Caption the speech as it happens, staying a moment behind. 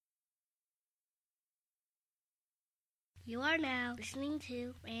You are now listening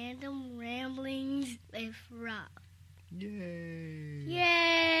to Random Ramblings with Rob. Yay!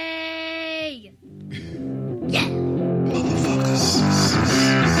 Yay! Yeah! Motherfuckers.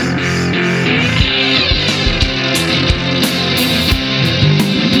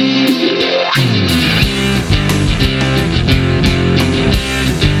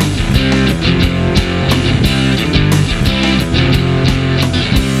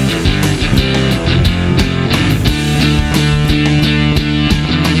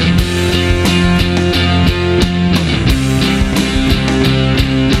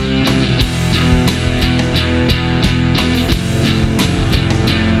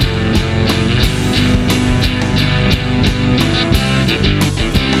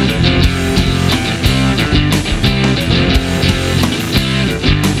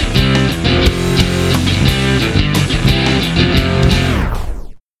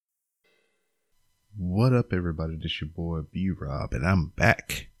 What up, everybody? This your boy B-Rob, and I'm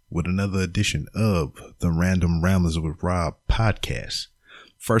back with another edition of the Random Ramblers with Rob podcast.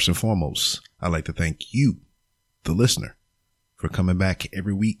 First and foremost, I'd like to thank you, the listener, for coming back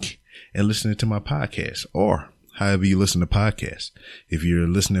every week and listening to my podcast, or however you listen to podcasts. If you're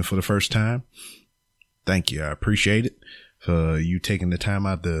listening for the first time, thank you. I appreciate it for you taking the time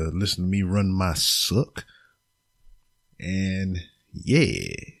out to listen to me run my suck. And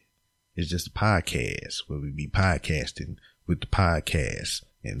yeah. It's just a podcast where we be podcasting with the podcast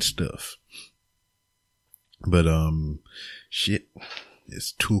and stuff. But, shit,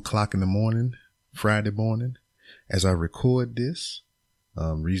 it's 2:00 in the morning, Friday morning, as I record this.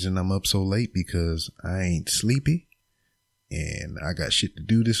 Reason I'm up so late because I ain't sleepy and I got shit to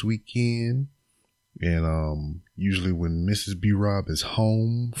do this weekend. And, usually when Mrs. B-Rob is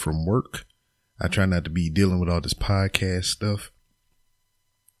home from work, I try not to be dealing with all this podcast stuff.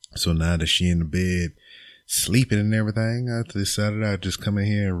 So now that she in the bed sleeping and everything, I decided I'd just come in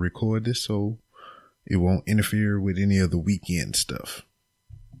here and record this so it won't interfere with any of the weekend stuff.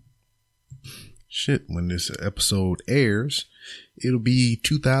 Shit, when this episode airs, it'll be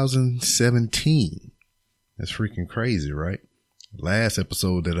 2017. That's freaking crazy, right? Last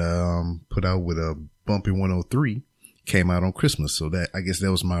episode that I put out with a Bumpy 103 came out on Christmas. So that, I guess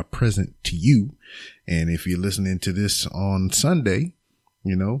that was my present to you. And if you're listening to this on Sunday,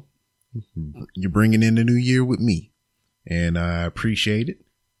 you know, you're bringing in the new year with me, and I appreciate it.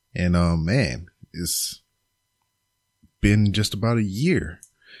 And, man, it's been just about a year.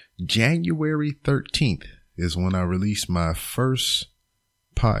 January 13th is when I released my first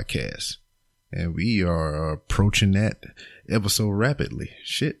podcast, and we are approaching that episode rapidly.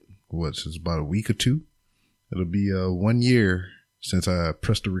 Shit. It's about a week or two. It'll be 1 year since I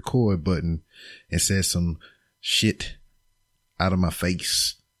pressed the record button and said some shit out of my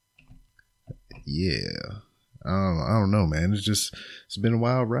face. Yeah. I don't know, man. It's been a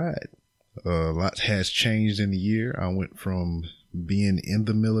wild ride. A lot has changed in the year. I went from being in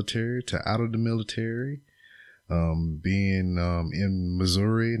the military to out of the military, being in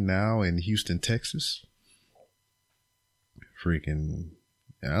Missouri, now in Houston, Texas. Freaking,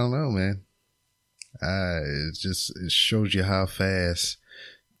 I don't know, man. It shows you how fast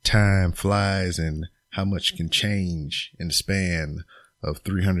time flies and how much can change in the span of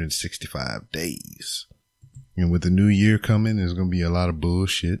 365 days. And with the new year coming, there's going to be a lot of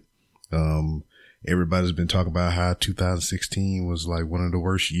bullshit. Everybody's been talking about how 2016 was like one of the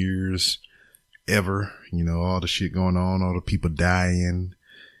worst years ever. You know, all the shit going on, all the people dying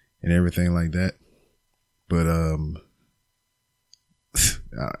and everything like that. But,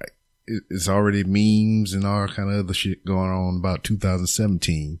 it's already memes and all kind of other shit going on about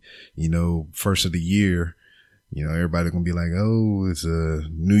 2017. You know, first of the year, you know, everybody gonna be like, oh, it's a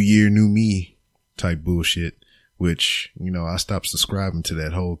new year, new me type bullshit, which, you know, I stopped subscribing to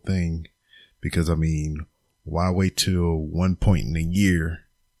that whole thing because, I mean, why wait till one point in the year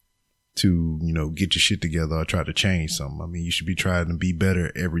to, you know, get your shit together or try to change something? I mean, you should be trying to be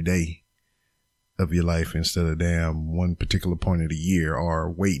better every day of your life instead of damn one particular point of the year,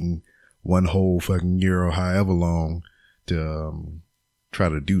 or waiting one whole fucking year or however long to try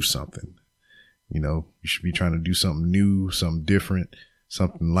to do something. You know, you should be trying to do something new, something different,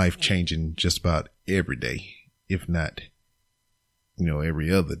 something life-changing just about every day, if not, you know,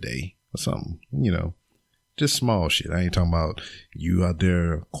 every other day or something, you know, just small shit. I ain't talking about you out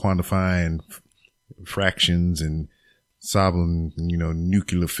there quantifying fractions and solving, you know,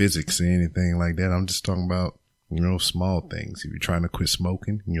 nuclear physics or anything like that. I'm just talking about, you know, small things. If you're trying to quit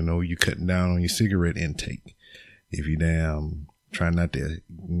smoking, you know, you're cutting down on your cigarette intake. If you damn trying not to, you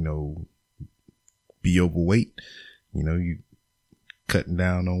know, be overweight, you know, you cutting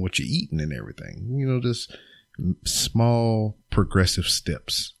down on what you're eating and everything, you know, just small progressive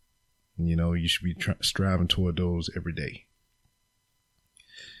steps. You know, you should be striving toward those every day.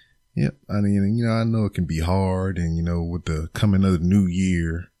 Yep. I mean, you know, I know it can be hard, and, you know, with the coming of the new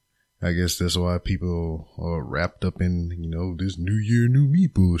year, I guess that's why people are wrapped up in, you know, this new year, new me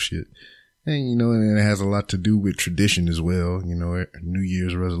bullshit. And, you know, and it has a lot to do with tradition as well, you know, New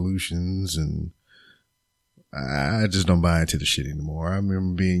Year's resolutions, and I just don't buy into the shit anymore. I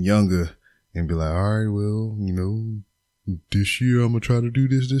remember being younger and be like, all right, well, you know, this year I'm going to try to do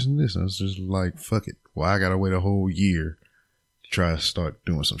this, this, and this. And I was just like, fuck it. Well, I got to wait a whole year to try to start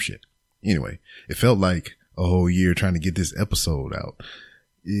doing some shit. Anyway, it felt like a whole year trying to get this episode out.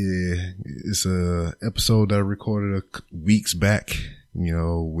 Yeah, it's a episode that I recorded weeks back, you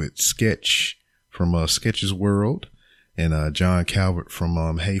know, with Sketch from Sketch's World, and John Calvert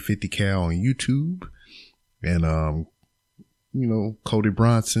from Hey 50 Cal on YouTube, and you know, Cody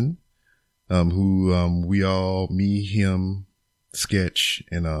Bronson, who we all, me, him, Sketch,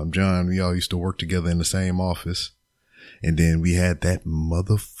 and John, we all used to work together in the same office. And then we had that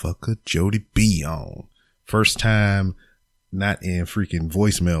motherfucker Jody B on. First time not in freaking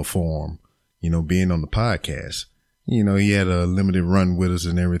voicemail form, you know, being on the podcast. You know, he had a limited run with us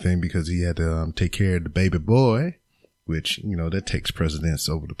and everything because he had to take care of the baby boy, which, you know, that takes precedence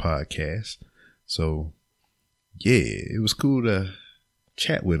over the podcast. So, yeah, it was cool to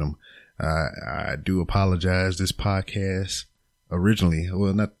chat with him. I do apologize. This podcast originally,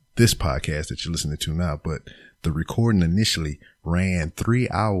 well, not this podcast that you're listening to now, but the recording initially ran 3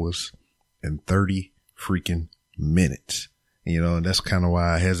 hours and 30 freaking minutes. You know, and that's kind of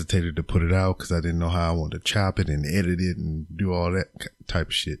why I hesitated to put it out, because I didn't know how I wanted to chop it and edit it and do all that type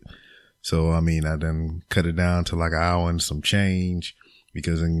of shit. So, I mean, I done cut it down to like an hour and some change,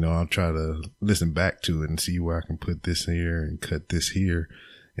 because, you know, I'll try to listen back to it and see where I can put this here and cut this here.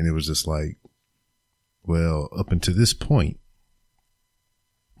 And it was just like, well, up until this point,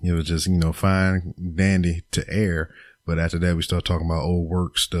 it was just, you know, fine, dandy to air. But after that, we started talking about old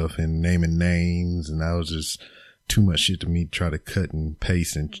work stuff and naming names. And that was just too much shit to me to try to cut and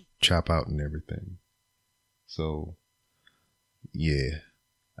paste and chop out and everything. So, yeah,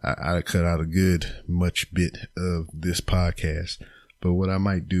 I cut out a good much bit of this podcast. But what I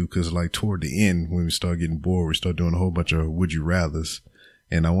might do, because like toward the end, when we start getting bored, we start doing a whole bunch of would you rathers.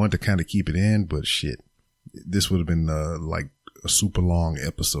 And I wanted to kind of keep it in, but shit, this would have been like a super long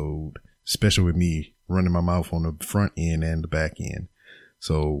episode, especially with me running my mouth on the front end and the back end.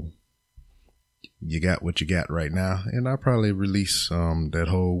 So you got what you got right now. And I'll probably release that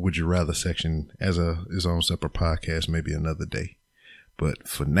whole would you rather section as its own separate podcast maybe another day. But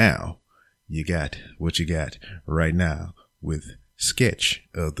for now, you got what you got right now with Sketch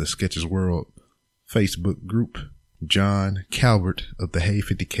of the Sketch's World Facebook group, John Calvert of the Hey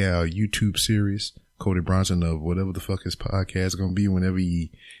 50 Cal YouTube series, Cody Bronson of whatever the fuck his podcast is going to be whenever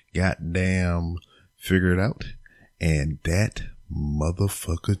he goddamn figure it out, and that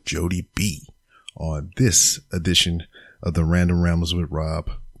motherfucker Jody B on this edition of the Random Ramblers with Rob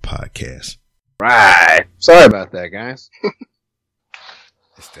podcast. Right. Sorry about that, guys.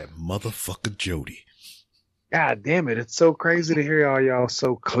 It's that motherfucker Jody. God damn it. It's so crazy to hear all y'all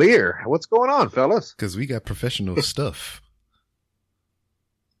so clear. What's going on, fellas? Because we got professional stuff.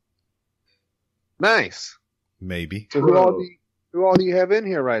 Nice. Maybe. So who all do you have in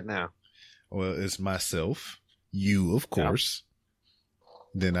here right now? Well, it's myself, you, of course.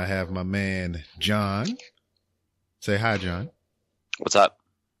 Yep. Then I have my man, John. Say hi, John. What's up?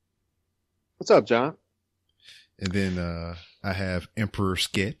 What's up, John? And then I have Emperor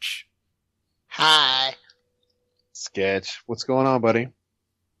Sketch. Hi. Sketch. What's going on, buddy?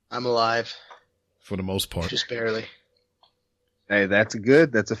 I'm alive. For the most part. Just barely. Hey, that's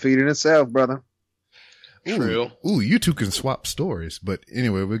good. That's a feat in itself, brother. True. Ooh, you two can swap stories. But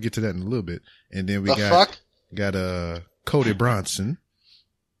anyway, we'll get to that in a little bit. And then we got Cody Bronson.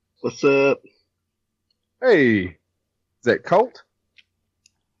 What's up? Hey. Is that Colt?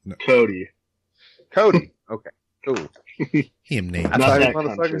 No. Cody. Okay. Cool. Him name.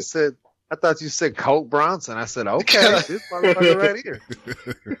 I thought you said Colt Bronson. I said, okay, this motherfucker right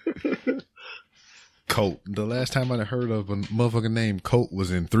here. Colt. The last time I heard of a motherfucker named Colt was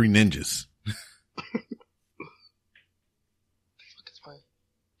in Three Ninjas.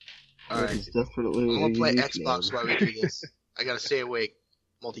 All right. I'm gonna play Xbox while we do this. I gotta stay awake.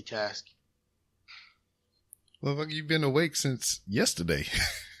 Multitask. Motherfucker, you've been awake since yesterday.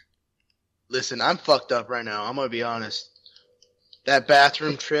 Listen, I'm fucked up right now. I'm gonna be honest. That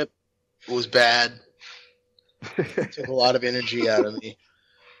bathroom trip was bad. Took a lot of energy out of me.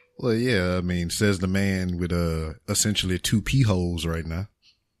 Well, yeah, I mean, says the man with essentially 2 pee holes right now.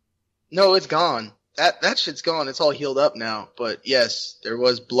 No, it's gone. That shit's gone. It's all healed up now. But yes, there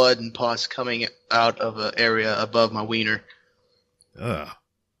was blood and pus coming out of an area above my wiener. Ugh.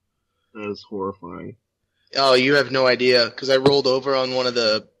 That is horrifying. Oh, you have no idea, because I rolled over on one of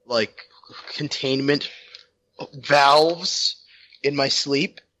the, like, containment valves in my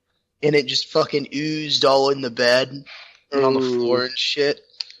sleep, and it just fucking oozed all in the bed and on the floor and shit.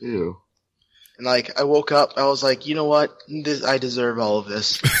 Ew. And, like, I woke up, I was like, you know what? I deserve all of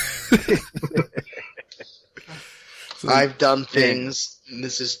this. I've done things, and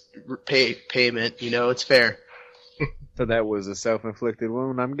this is payment, you know, it's fair. So that was a self-inflicted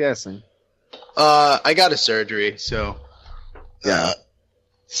wound, I'm guessing. I got a surgery, so Yeah.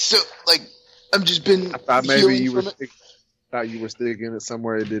 So like I've just been. I thought maybe you were it. you were sticking it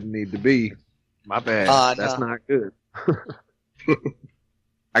somewhere it didn't need to be. My bad. That's no. not good.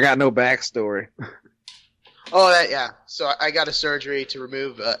 I got no backstory. Oh, yeah. So I got a surgery to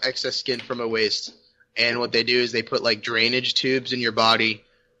remove excess skin from my waist, and what they do is they put like drainage tubes in your body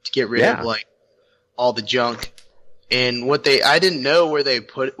to get rid of like all the junk. And I didn't know where they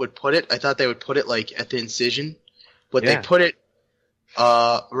would put it. I thought they would put it like at the incision, but they put it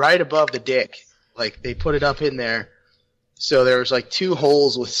right above the dick. Like they put it up in there, so there was like 2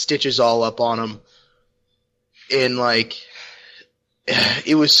 holes with stitches all up on them, and like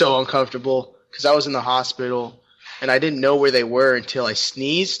it was so uncomfortable because I was in the hospital and I didn't know where they were until I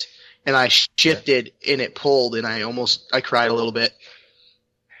sneezed and I shifted and it pulled and I cried a little bit.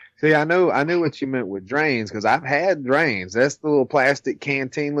 See, I knew what you meant with drains because I've had drains. That's the little plastic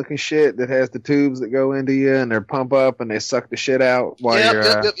canteen looking shit that has the tubes that go into you and they pump up and they suck the shit out while you're.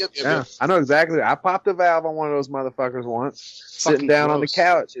 Yep. I know exactly. I popped a valve on one of those motherfuckers once, sitting down on the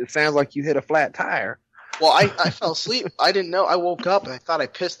couch. It sounds like you hit a flat tire. Well, I fell asleep. I didn't know. I woke up and I thought I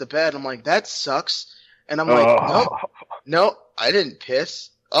pissed the bed. I'm like, that sucks. And I'm like, no, I didn't piss.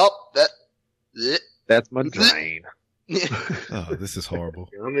 Oh, that's my drain. Oh, this is horrible.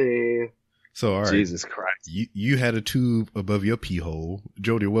 Yummy. So, all right. Jesus Christ. You had a tube above your pee hole.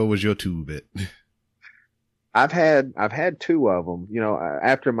 Jody, what was your tube at? I've had 2 of them. You know,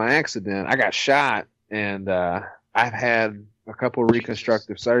 after my accident, I got shot, and I've had a couple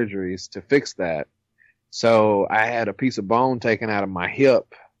reconstructive surgeries to fix that. So I had a piece of bone taken out of my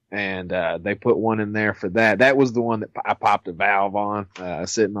hip, and they put one in there for that. That was the one that I popped a valve on,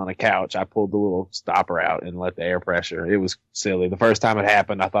 sitting on a couch. I pulled the little stopper out and let the air pressure. It was silly. The first time it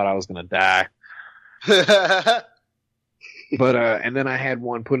happened, I thought I was going to die. But and then I had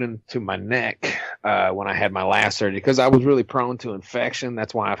one put into my neck when I had my last surgery because I was really prone to infection.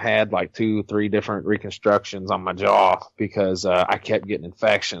 That's why I've had like 2-3 different reconstructions on my jaw because I kept getting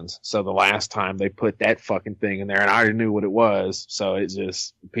infections. So the last time they put that fucking thing in there, and I already knew what it was, so it's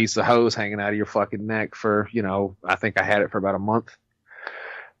just a piece of hose hanging out of your fucking neck for, you know, I think I had it for about a month.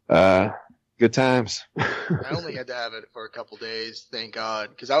 Good times. I only had to have it for a couple days, thank God,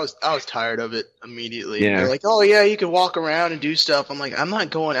 because I was tired of it immediately. Yeah. They're like, oh yeah, you can walk around and do stuff. I'm like, I'm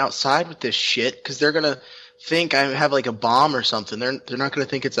not going outside with this shit because they're gonna think I have like a bomb or something. They're not gonna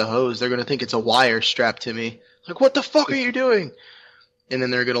think it's a hose. They're gonna think it's a wire strapped to me. Like, what the fuck are you doing? And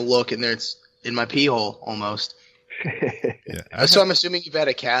then they're gonna look and it's in my pee hole almost. Yeah, So I'm assuming you've had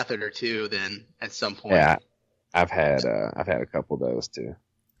a catheter too, then at some point. Yeah, I've had a couple of those too.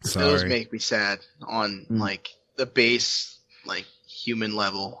 Sorry. Those make me sad on like the base, like human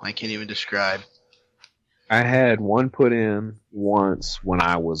level. I can't even describe. I had one put in once when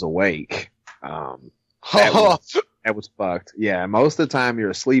I was awake. That was fucked. Yeah, most of the time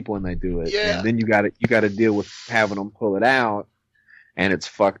you're asleep when they do it, and then you got to deal with having them pull it out, and it's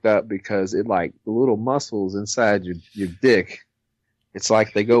fucked up because it like the little muscles inside your dick. It's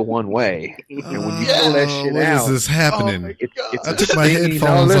like they go one way, and when you pull that shit what out, is this happening? it's I a took my stingy,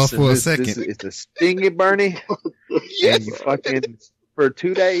 headphones off for a second. It's a stingy, Bernie. Yes. And you fucking for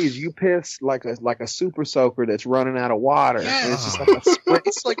 2 days you piss like a super soaker that's running out of water. Yeah. And it's just like a sprint.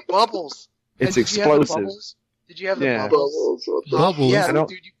 It's like bubbles. It's Did you have the explosive. bubbles? Did you have the Yeah. bubbles? Bubbles? Yeah, I don't-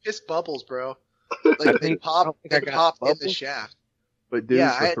 dude, you piss bubbles, bro. I Like they think- I pop, don't think they I got pop in the bubbles. shaft. But dude,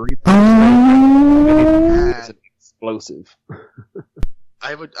 Yeah, for I- 3 times, it's God. explosive.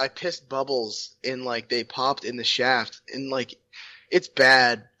 I pissed bubbles and like they popped in the shaft and like it's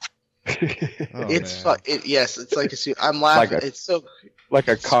bad. It's yes, it's like I'm laughing. Like a- it's so Like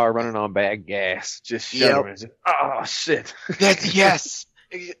a car running on bad gas, just Yep. shuddering. Oh shit! that's yes.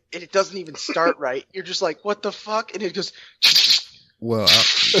 It doesn't even start right. You're just like, what the fuck? And it just Well,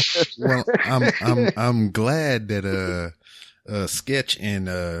 I'm glad that Sketch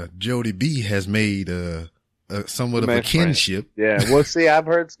and Jody B has made somewhat of a Best friend. kinship. Yeah, well, see, I've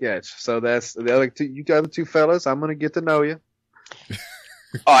heard Sketch, so that's the other two. You other 2 fellas, I'm gonna get to know you.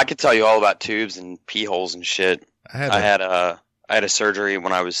 Oh, I could tell you all about tubes and pee holes and shit. I had I had a surgery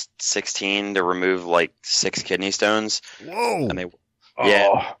when I was 16 to remove like 6 kidney stones, whoa. and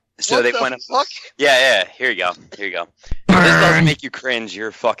yeah. So What they the went. fuck? Yeah. Here you go. If this doesn't make you cringe,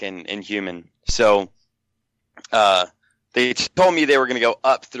 you're fucking inhuman. So, they told me they were gonna go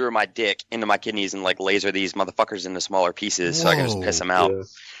up through my dick into my kidneys and like laser these motherfuckers into smaller pieces so I could just Whoa. piss them out. Yeah.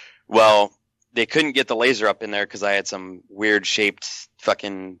 Well, they couldn't get the laser up in there because I had some weird shaped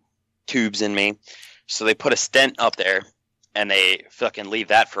fucking tubes in me. So they put a stent up there, and they fucking leave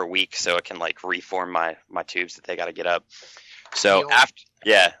that for a week so it can like reform my tubes that they got to get up. So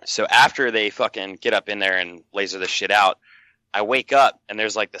after they fucking get up in there and laser this shit out, I wake up and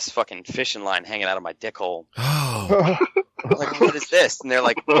there's like this fucking fishing line hanging out of my dick hole. Oh. I'm like, what is this? And they're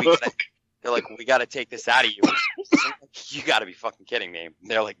like, we got to take this out of you. I'm like, you got to be fucking kidding me. And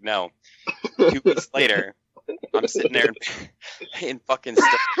they're like, no. 2 weeks later, I'm sitting there in fucking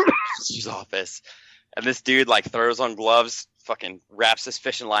his office, and this dude like throws on gloves, fucking wraps this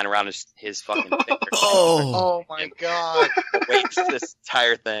fishing line around his fucking finger. Oh. Oh my god. Waits this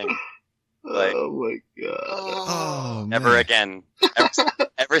entire thing. Like, Oh my god. Oh, never man. again.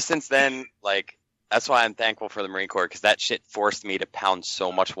 Ever since then, like, that's why I'm thankful for the Marine Corps, because that shit forced me to pound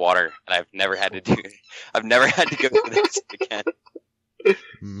so much water, and I've never had to go through this again.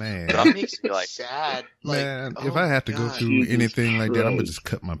 Man. But That makes me like sad. Like, Man, oh if I have to go God. through Jesus anything like that, I'm gonna Christ. just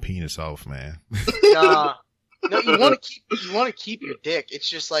cut my penis off, man. Nah. No, you want to keep your dick. It's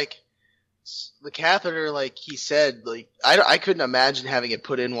just like the catheter, like he said, like I couldn't imagine having it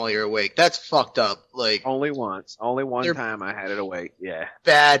put in while you're awake. That's fucked up. Like Only once. Only one They're- time I had it awake. Yeah.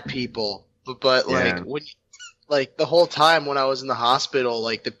 bad people. But like Yeah. when like the whole time when I was in the hospital,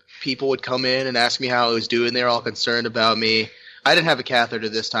 like the people would come in and ask me how I was doing. They're all concerned about me. I didn't have a catheter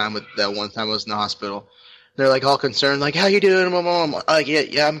this time, with that one time I was in the hospital. They're like all concerned, like, how you doing, Mom? I'm like,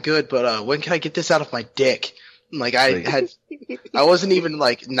 yeah, I'm good, but when can I get this out of my dick? And, like I wasn't even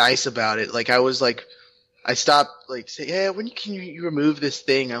like nice about it. Like I was like, I stopped like say, yeah, when can you remove this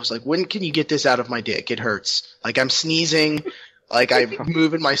thing? I was like, when can you get this out of my dick? It hurts. Like I'm sneezing, like I'm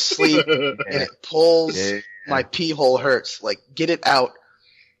moving my sleep and it pulls. Yeah. My pee hole hurts. Like get it out,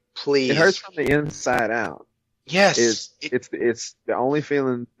 please. It hurts from the inside out. Yes. It's the only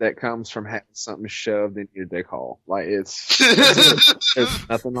feeling that comes from having something shoved in your dick hole. Like it's there's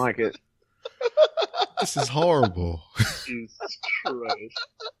nothing like it. This is horrible. Jesus Christ.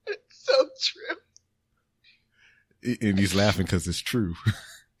 It's so true. And he's laughing because it's true.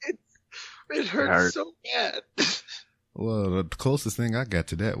 It hurts hurt. so bad. Well, the closest thing I got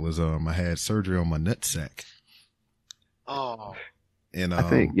to that was I had surgery on my nutsack. Oh. And I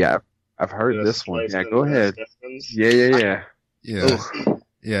think I've heard Yeah, this one. Yeah, spliced go in ahead. specimens. Yeah.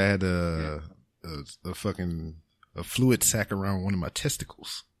 yeah, I had a fucking fluid sac around one of my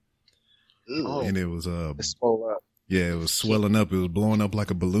testicles, Ooh. Oh. and it was It swole up. it was swelling up. It was blowing up like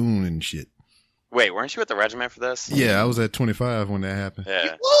a balloon and shit. Wait, weren't you at the regiment for this? Yeah, I was at 25 when that happened.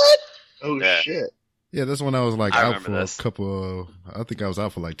 Yeah. What? Oh Yeah. shit. Yeah, that's when I was like I out remember for this. a couple. I think I was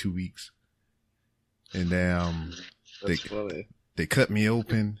out for like 2 weeks, and That's funny. they cut me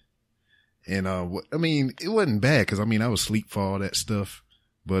open, and I mean, it wasn't bad because I mean I was asleep for all that stuff,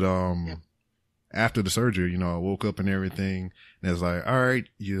 but after the surgery, I woke up and everything, and it's like, all right,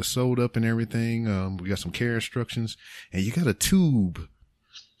 you're sewed up and everything. We got some care instructions, and you got a tube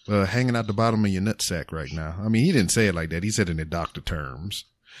hanging out the bottom of your nutsack right now. I mean, he didn't say it like that. He said it in doctor terms.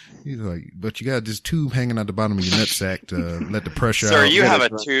 He's like, but you got this tube hanging out the bottom of your nutsack to let the pressure Sir, out. you have a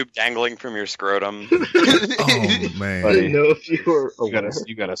that's right. tube dangling from your scrotum. Oh man. I didn't know if you were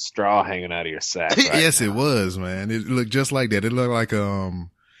You got a straw hanging out of your sack. Right? Yes, it was, man. It looked just like that. It looked like a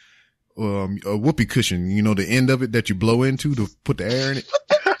whoopee cushion. The end of it that you blow into to put the air in it.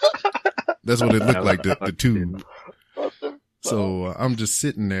 That's what it looked like, the tube. So I'm just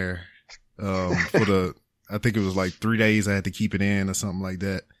sitting there for I think it was like 3 days. I had to keep it in or something like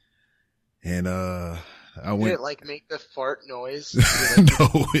that. And I Did went. it like make the fart noise? No,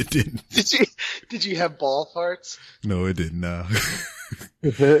 it didn't. Did you have ball farts? No, it didn't.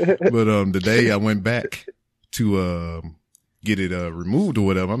 But the day I went back to get it removed or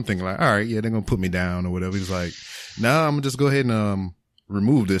whatever, I'm thinking like, all right, yeah, they're gonna put me down or whatever. He's like, nah, I'm gonna just go ahead and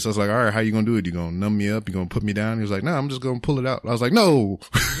remove this. I was like, all right, how you gonna do it? You gonna numb me up? You gonna put me down? He was like, nah, I'm just gonna pull it out. I was like, no.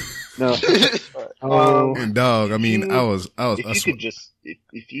 No. Oh. And dog, I mean, I If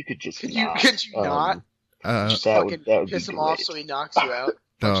you could just Could not, you not I that would fucking be piss him great. off so he knocks you out,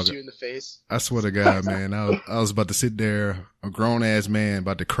 Dog. punches you in the face? I swear to God, man, I was about to sit there, a grown ass man,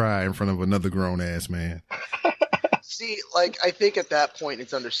 about to cry in front of another grown ass man. See, like I think at that point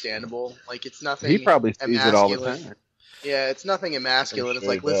it's understandable. Like it's nothing. He probably sees it all the emasculine. time. Yeah, it's nothing emasculine. It's sure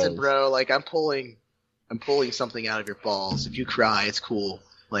like, it listen, does. bro, like I'm pulling something out of your balls. If you cry, it's cool.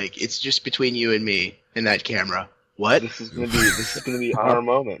 Like it's just between you and me and that camera. What? This is gonna be our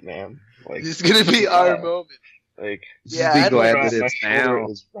moment, man. Like This is gonna be our moment. Like, Yeah, be I had glad one- that my it's shoulder now.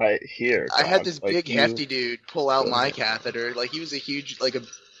 is right here. I had dog. this Like, big you- hefty dude pull out my catheter. Like he was a huge, like a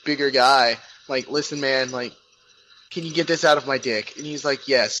bigger guy. Like, listen, man, like, can you get this out of my dick? And he's like,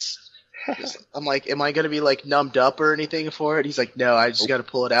 yes. I'm like, am I gonna be like numbed up or anything for it? He's like, no, I just gotta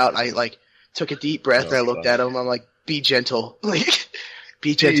pull it out. I like took a deep breath and I looked at him. I'm like, be gentle, like,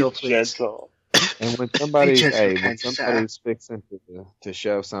 be gentle, please. Gentle. And when somebody's Just when repent, somebody's fixing to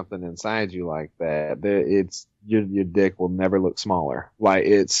shove something inside you like that, it's your dick will never look smaller. Like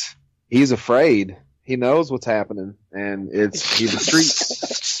he's afraid. He knows what's happening, and he's a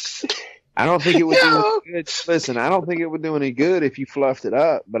treat. I don't think it would do any good. Listen, I don't think it would do any good if you fluffed it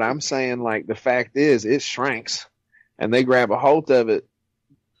up. But I'm saying, like, the fact is, it shrinks, and they grab a hold of it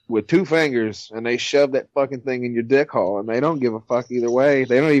with 2 fingers, and they shove that fucking thing in your dick hole, and they don't give a fuck either way.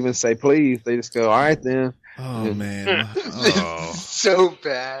 They don't even say please. They just go, all right then. Oh man. Oh, So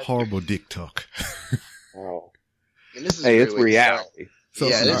bad. horrible dick talk. Oh. And this is Hey, a it's weird way to start. reality. So,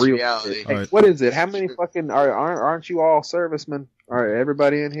 Yeah, so- it's real reality. shit. All right. What is it? How many fucking aren't you all servicemen? Are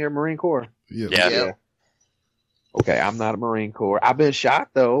everybody in here Marine Corps? yeah. Yeah. Yeah. Okay, I'm not a Marine Corps. I've been shot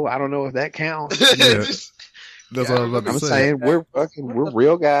though. I don't know if that counts. Yeah. That's what I was about I'm to say. saying we're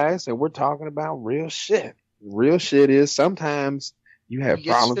real guys and we're talking about real shit. Real shit is sometimes you have You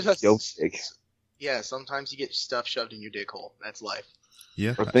get problems with your stuff- dick, Yeah, sometimes you get stuff shoved in your dick hole. That's life.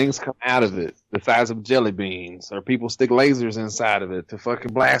 Yeah. or things come out of it the size of jelly beans, or people stick lasers inside of it to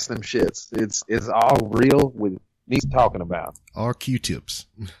fucking blast them shits. It's all real with me talking about. Or Q-tips.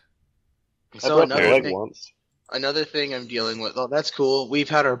 So I broke my leg thing, once. another thing I'm dealing with. Oh, that's cool. We've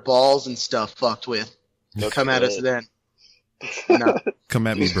had our balls and stuff fucked with. That's Come at us good. then. No. Come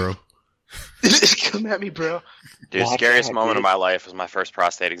at me, bro. Come at me, bro. Dude, Watch scariest out, moment dude. of my life was my first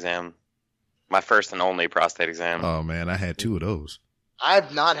prostate exam. My first and only prostate exam. Oh man, I had 2 of those.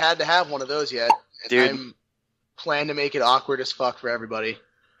 I've not had to have one of those yet. And Dude. I'm planning to make it awkward as fuck for everybody.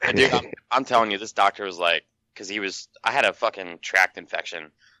 And dude, I'm telling you, this doctor was like, because I had a fucking tract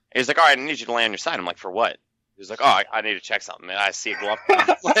infection. He was like, all right, I need you to lay on your side. I'm like, for what? He was like, oh, I need to check something. And I see a glove.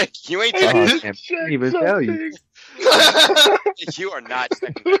 I'm like, you ain't Oh, checking. I can't even tell you, You are not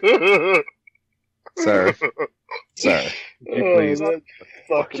checking. sir. Sir, would you please. Oh, that's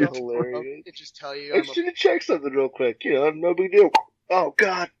fucking your hilarious. I just tell you, I should have checked something real quick. You know, no big deal. Oh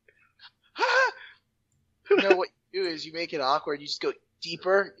God. you know what you do is you make it awkward. You just go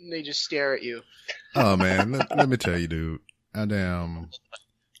deeper, and they just stare at you. Oh man, let me tell you, dude. I damn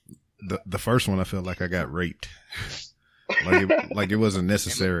the first one I felt like I got raped. Like it wasn't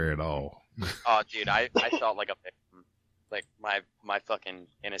necessary at all. Oh, dude, I felt like a victim. Like my fucking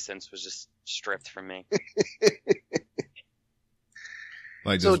innocence was just stripped from me.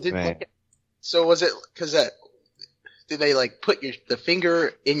 Like So just man. so was it because that? Did they like put the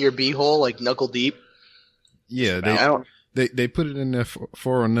finger in your beehole like knuckle deep? yeah, I don't. they put it in there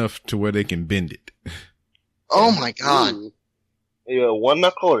for enough to where they can bend it. Oh my god! Ooh. Yeah, 1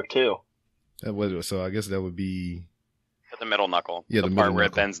 knuckle or 2? That was so. I guess that would be At the middle knuckle. Yeah, the the part middle where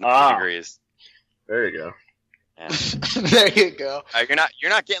knuckle. it bends 90 degrees. There you go. Yeah. There you go. You're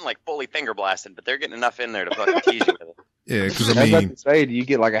not getting like fully finger blasted, but they're getting enough in there to fucking tease you with it. yeah. Because I I was about mean, to say, do you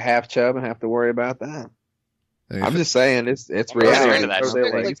get like a half chub and have to worry about that? if- I'm just saying, it's I'm reality. into that So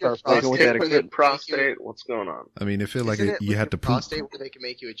shit. like, you Like start your fucking with that prostate, equipment. Prostate, what's going on? I mean, it feel like Isn't it, it you with had your to poop. prostate where they can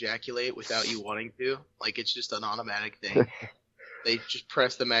make you ejaculate without you wanting to? Like it's just an automatic thing. They just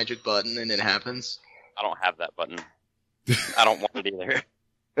press the magic button and it happens. I don't have that button. I don't want it either.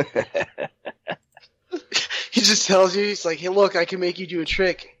 He just tells you, he's like, "Hey, look, I can make you do a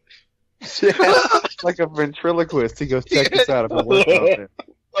trick." Like a ventriloquist. He goes, check this out. If it works out there.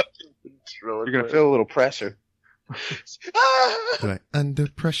 You're gonna feel a little pressure. Like under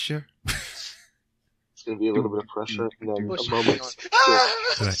pressure. It's gonna be a little bit of pressure, and then Push a it moment.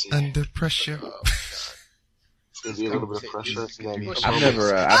 on. Like under pressure. It's gonna be a little bit of pressure, and then Push a I've moment.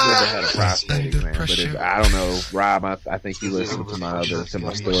 never had a prostate Under exam, but pressure. I don't know, Rob. I think you listened to my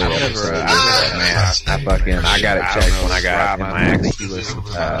story. I've episode. never- I got it checked when I got in my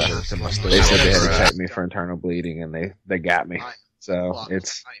accident. to my story. They said they had to check me for internal bleeding, and they got me. So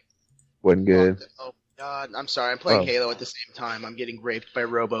it's wasn't good. Oh God, I'm sorry. I'm playing Oh. Halo at the same time. I'm getting raped by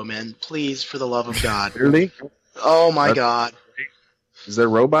Robo-Men. Please, for the love of God. Really? Oh my God. Is there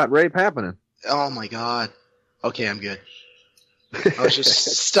robot rape happening? Oh my God. Okay, I'm good. I was just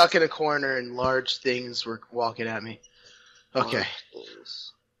stuck in a corner and large things were walking at me. Okay. Oh,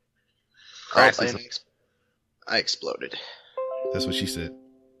 Crisis. I exploded. That's what she said.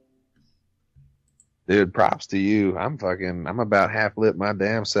 Dude, props to you. I'm about half lit my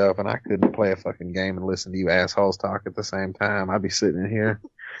damn self, and I couldn't play a fucking game and listen to you assholes talk at the same time. I'd be sitting in here.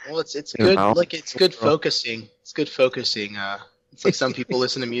 Well, it's good. Like it's good focusing. It's good focusing. It's like some people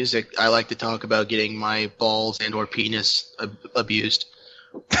listen to music. I like to talk about getting my balls and/or penis abused.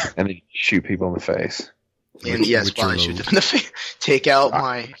 And then shoot people in the face. And yes, while I shoot them in the face, take out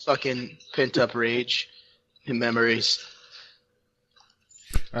my fucking pent-up rage and memories.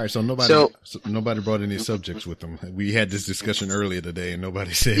 All right, so nobody brought any subjects with them. We had this discussion earlier today, and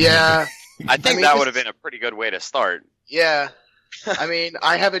nobody said yeah. I think that would have been a pretty good way to start. Yeah. I mean,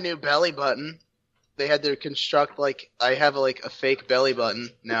 I have a new belly button. They had to construct, I have a fake belly button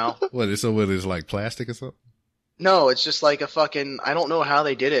now. What is like plastic or something? No, it's just like a fucking, I don't know how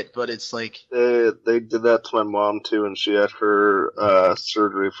they did it, but it's like. They did that to my mom too, and she had her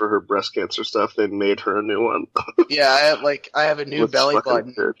surgery for her breast cancer stuff. They made her a new one. Yeah, I have a new belly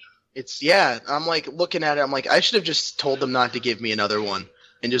button. Weird. I'm looking at it, I'm like, I should have just told them not to give me another one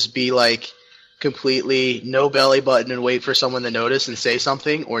and just be completely no belly button and wait for someone to notice and say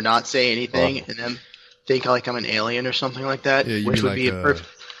something or not say anything and then think I'm an alien or something like that, Yeah, which would be a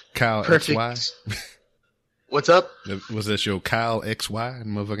Kyle perfect. XY? What's up? Was that your Kyle XY?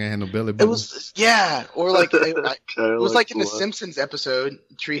 Motherfucker had no belly button. It was, yeah, or it was in the Simpsons episode,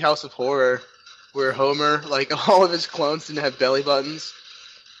 Treehouse of Horror, where Homer, all of his clones didn't have belly buttons.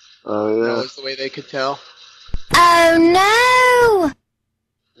 Oh yeah, that was the way they could tell. Oh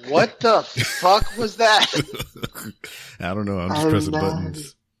no! What the fuck was that? I don't know. I'm just pressing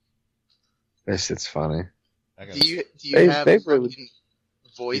buttons. This shit's funny. Do you have a fucking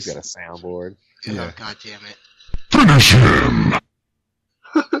voice? He's got a soundboard. Oh, God damn it. Finish him!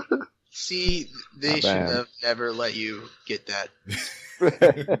 See, they should have never let you get that.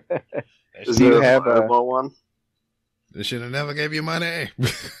 Do you have a one? They should have never gave you money.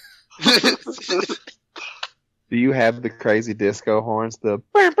 Do you have the crazy disco horns? The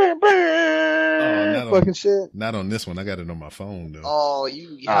fucking shit? Not on this one. I got it on my phone, though. Oh,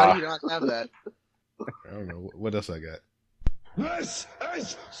 how do you not have that? I don't know. What else I got? This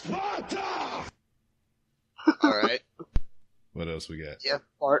is Sparta! All right. What else we got? Yeah,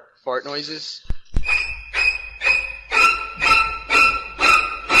 fart noises.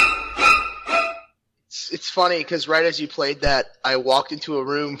 It's funny because right as you played that, I walked into a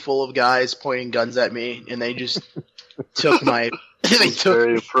room full of guys pointing guns at me, and they just took my.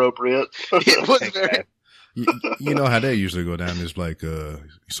 Very appropriate. It was very. You know how they usually go down? It's like,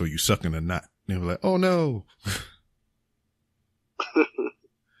 so you sucking a nut? And they're like, oh no.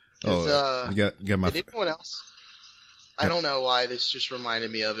 You got my. Did anyone else? I don't know why this just reminded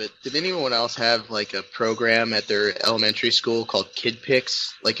me of it. Did anyone else have a program at their elementary school called Kid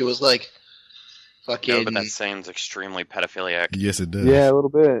Picks? It was fucking. No, but that sounds extremely pedophiliac. Yes, it does. Yeah, a little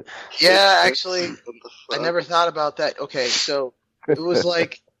bit. Yeah, actually, I never thought about that. Okay, so it was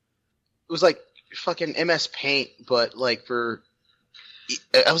fucking MS Paint, but for.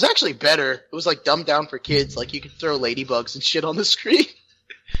 It was actually better. It was dumbed down for kids. You could throw ladybugs and shit on the screen.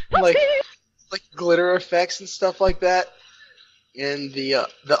 like glitter effects and stuff like that. And the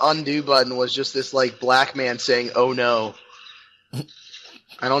undo button was just this black man saying "oh no."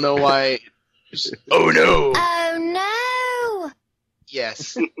 I don't know why. Just, oh no. Oh no.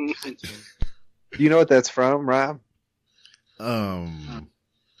 Yes. Do you know what that's from, Rob? I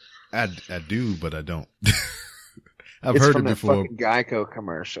do, but I don't. I've it's heard from it before. Fucking Geico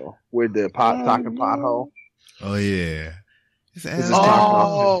commercial with the talking pothole. Oh yeah. Dude,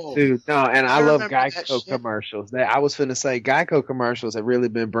 no, and I love remember that Geico shit. commercials. I was finna say Geico commercials have really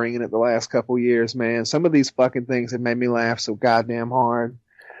been bringing it the last couple years, man. Some of these fucking things have made me laugh so goddamn hard.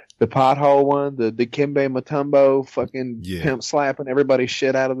 The pothole one, the Dikembe Mutombo fucking pimp slapping everybody's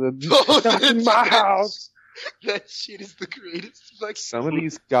shit out of the in my house. That shit is the greatest. Some of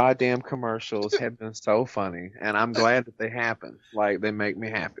these goddamn commercials have been so funny, and I'm glad that they happen. They make me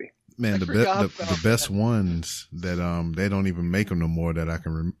happy. Man, the best ones that they don't even make them no more that I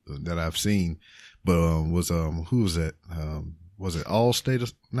can that I've seen, but was who was that? Was it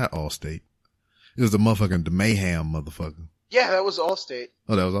Allstate? Not Allstate. It was the Mayhem motherfucker. Yeah, that was Allstate.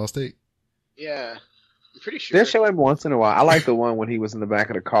 Oh, that was Allstate. Yeah, I'm pretty sure. They show him once in a while. I like the one when he was in the back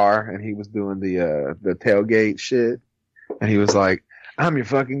of the car and he was doing the tailgate shit, and he was like, "I'm your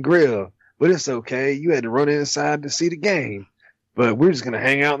fucking grill, but it's okay. You had to run inside to see the game, but we're just gonna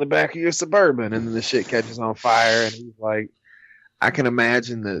hang out in the back of your Suburban." And then the shit catches on fire, and he's like, I can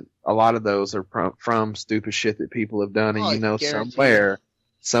imagine that a lot of those are from stupid shit that people have done, and somewhere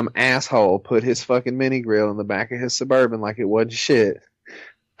some asshole put his fucking mini grill in the back of his Suburban like it wasn't shit,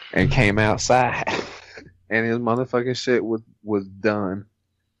 and came outside and his motherfucking shit was done.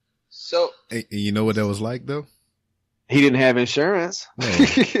 So And you know what that was like though? He didn't have insurance. No.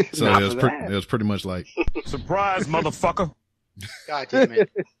 So Not it was, for that. it was pretty much like, Surprise, motherfucker. God damn it.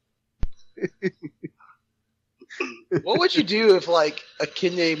 What would you do if, like, a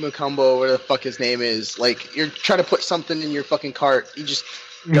Kinde Mukumbo, whatever the fuck his name is, like, you're trying to put something in your fucking cart, he just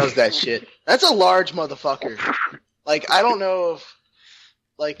does that shit. That's a large motherfucker. Like, I don't know if,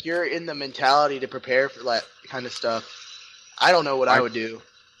 like, you're in the mentality to prepare for that kind of stuff. I don't know what I would do.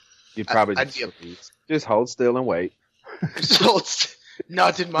 You'd probably I'd be just hold still and wait. So it's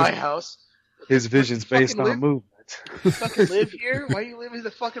not in my house. His vision's based fucking on movement. You fucking live here? Why you live in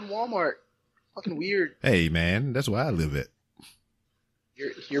the fucking Walmart? Fucking weird. hey man, that's where I live at.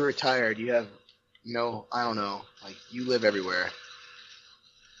 You're retired. You have no, I don't know. Like, you live everywhere.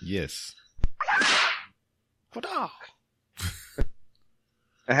 Yes.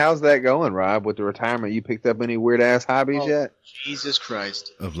 How's that going, Rob, with the retirement? You picked up any weird ass hobbies yet? Jesus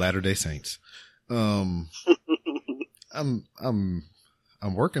Christ. Of Latter-day Saints. I'm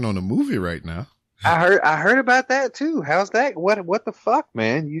working on a movie right now. I heard about that too. How's that? What the fuck,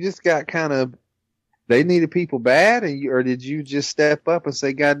 man? You just got kind of, they needed people bad, or did you just step up and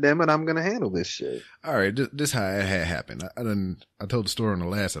say, God damn it, I'm gonna handle this shit? All right, this how it had happened. I told the story on the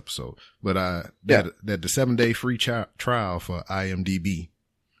last episode, but that the 7-day free trial for IMDb,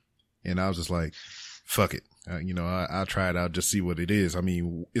 and I was just like, fuck it. I'll try it out, just see what it is. I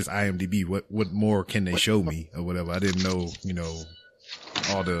mean, it's IMDb. What more can they show me or whatever? I didn't know,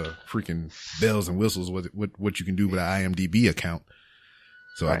 all the freaking bells and whistles, what you can do with an IMDb account.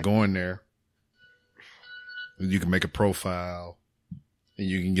 So I go in there, you can make a profile, and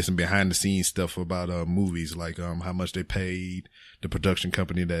you can get some behind the scenes stuff about movies, like how much they paid, the production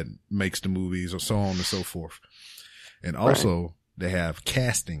company that makes the movies, or so on and so forth. And also they have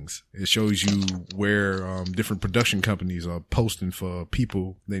castings. It shows you where different production companies are posting for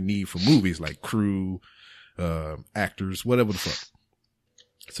people they need for movies, like crew, actors, whatever the fuck.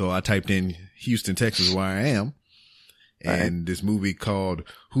 So I typed in Houston, Texas, where I am, and this movie called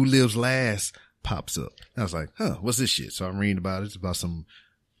Who Lives Last pops up. I was like, what's this shit? So I'm reading about it. It's about some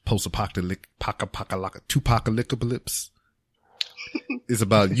post-apocalypse. It's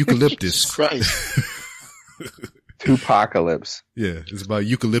about eucalyptus. Christ. Tupacalypse. Yeah, it's about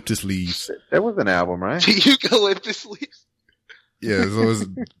eucalyptus leaves. That was an album, right? Eucalyptus leaves. Yeah, so it's,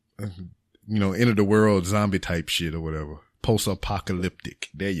 end of the world zombie type shit or whatever. Post-apocalyptic.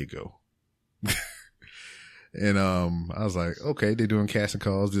 There you go. And, I was like, okay, they're doing casting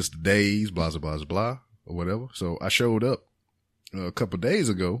calls, just the days, blah, blah, blah, blah, or whatever. So I showed up a couple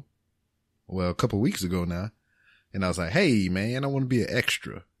weeks ago now. And I was like, hey man, I want to be an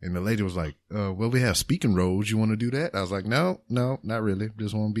extra. And the lady was like, well, we have speaking roles. You want to do that? I was like, no, not really.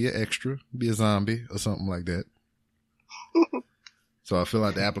 Just want to be an extra, be a zombie or something like that. So I fill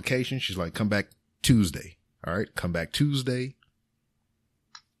out the application. She's like, come back Tuesday. All right. Come back Tuesday.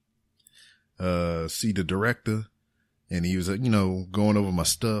 See the director, and he was, going over my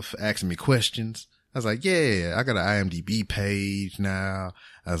stuff, asking me questions. I was like, yeah, I got an IMDb page now.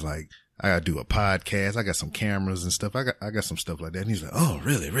 I was like, I got to do a podcast. I got some cameras and stuff. I got some stuff like that. And he's like, oh,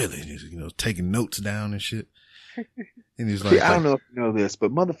 really? And he's, taking notes down and shit. And he's like, I don't know if you know this,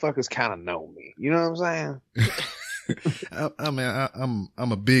 but motherfuckers kind of know me. You know what I'm saying?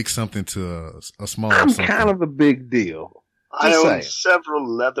 I'm a big something to a small I'm something. kind of a big deal. I Just own saying. several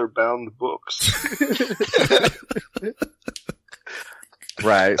leather-bound books.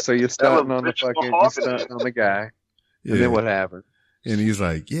 Right. So you're starting on the rich fucking, you're mahogany. starting on the guy. Yeah. And then what happened? And he's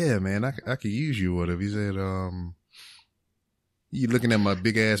like, yeah, man, I could use you or whatever. He said, you looking at my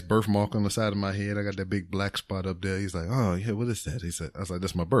big ass birthmark on the side of my head. I got that big black spot up there. He's like, oh yeah, what is that? He said, I was like,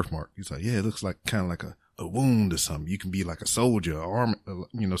 that's my birthmark. He's like, yeah, it looks like kind of like a wound or something. You can be like a soldier or army,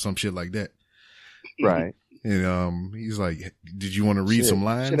 some shit like that. Right. And, he's like, did you want to read some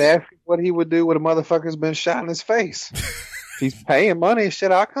lines? Should ask him what he would do when a motherfucker's been shot in his face. He's paying money.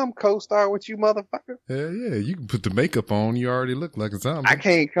 Shit, I'll come co-star with you, motherfucker. Hell yeah, you can put the makeup on. You already look like a zombie. I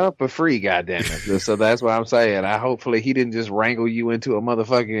can't come for free, goddammit. So that's what I'm saying. Hopefully he didn't just wrangle you into a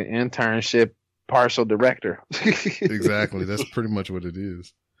motherfucking internship partial director. Exactly. That's pretty much what it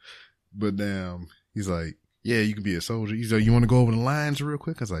is. But he's like, yeah, you can be a soldier. He's like, you want to go over the lines real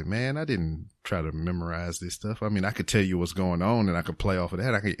quick? I was like, man, I didn't try to memorize this stuff. I mean, I could tell you what's going on and I could play off of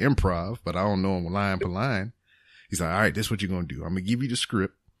that. I could improv, but I don't know line per line. He's like, all right, this is what you're going to do. I'm going to give you the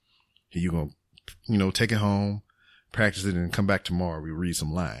script. And you're going to, take it home, practice it, and come back tomorrow. We read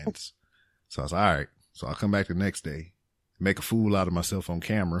some lines. So I was like, all right. So I'll come back the next day, make a fool out of myself on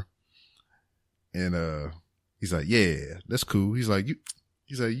camera. And, he's like, yeah, that's cool. He's like,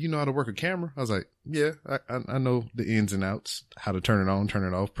 He's like, you know how to work a camera? I was like, yeah, I know the ins and outs, how to turn it on, turn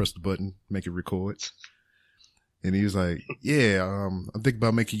it off, press the button, make it record. And he was like, yeah, I'm thinking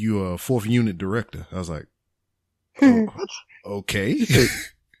about making you a 4th unit director. I was like, oh, okay. He said,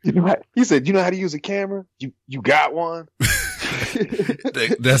 you know how to use a camera? You got one?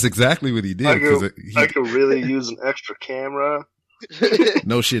 That's exactly what he did. I could really use an extra camera.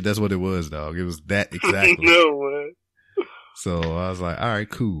 No shit, that's what it was, dog. It was that exactly. No way. So I was like, all right,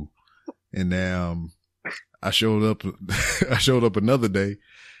 cool. And then I showed up. I showed up another day.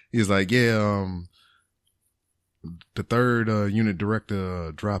 He was like, yeah, the 3rd unit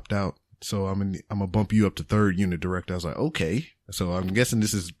director dropped out, so I'm gonna bump you up to 3rd unit director. I was like, okay. So I'm guessing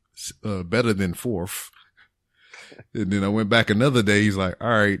this is better than 4th. And then I went back another day. He's like, all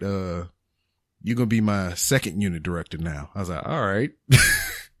right, you're gonna be my 2nd unit director now. I was like, all right.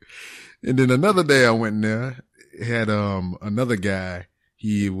 And then another day I went in there. Had another guy.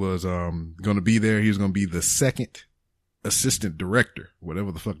 He was gonna be there. He was gonna be the 2nd assistant director,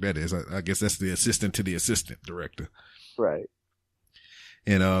 whatever the fuck that is. I guess that's the assistant to the assistant director. Right.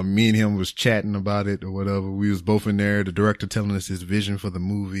 And me and him was chatting about it or whatever. We was both in there. The director telling us his vision for the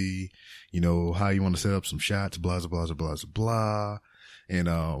movie, you know, how you want to set up some shots, blah blah blah blah blah blah. And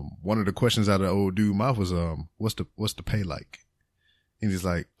one of the questions out of the old dude's mouth was what's the pay like? And he's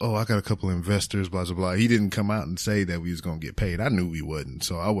like, oh, I got a couple of investors, blah, blah, blah. He didn't come out and say that we was going to get paid. I knew we wouldn't,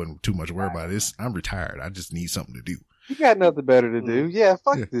 so I wasn't too much worried about this. I'm retired. I just need something to do. You got nothing better to do. Yeah,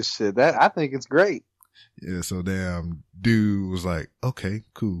 fuck this shit. I think it's great. Yeah, so damn dude was like, okay,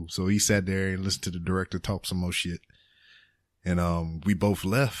 cool. So he sat there and listened to the director talk some more shit. And we both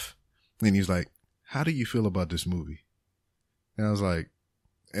left. And he was like, how do you feel about this movie? And I was like,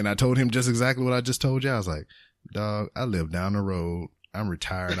 and I told him just exactly what I just told you. I was like, dog, I live down the road. I'm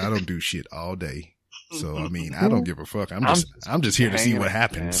retired. I don't do shit all day. So, I mean, I don't give a fuck. I'm just here to see what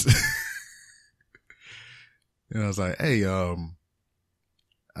happens. And I was like, hey, I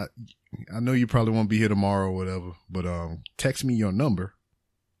know you probably won't be here tomorrow or whatever, but, text me your number.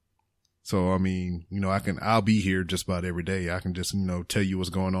 So, I mean, you know, I'll be here just about every day. I can just, you know, tell you what's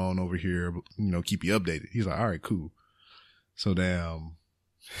going on over here, you know, keep you updated. He's like, all right, cool. So damn,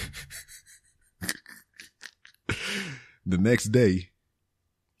 the next day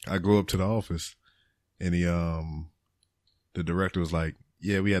I go up to the office and the director was like,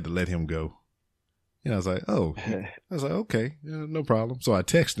 yeah, we had to let him go. And I was like, oh, I was like, okay, yeah, no problem. So I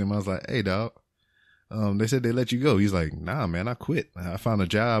texted him. I was like, hey dog, they said they let you go. He's like, nah, man, I quit. I found a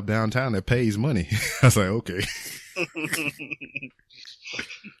job downtown that pays money. I was like, okay.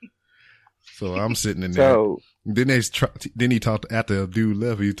 So I'm sitting in there. So, then he talked after a dude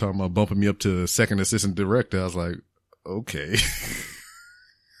left. He was talking about bumping me up to 2nd assistant director. I was like, okay.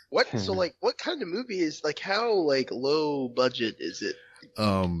 What? So like, what kind of movie is like? How like low budget is it?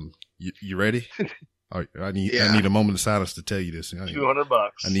 You ready? I need a moment of silence to tell you this.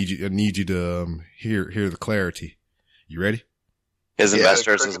 $200. I need you to hear the clarity. You ready? His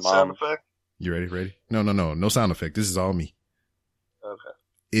investors, his mom. Sound effect? You ready? Ready? No sound effect. This is all me. Okay.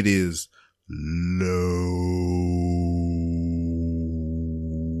 It is low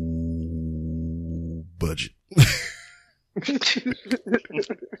budget.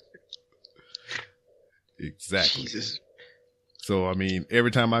 Exactly. Jesus. So I mean,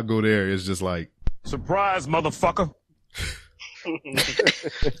 every time I go there, it's just like, surprise, motherfucker.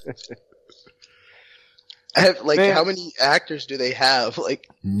 I have like, man, how many actors do they have? Like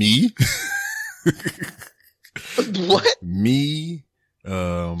me. What? Me,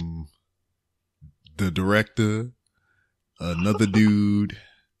 the director, another dude,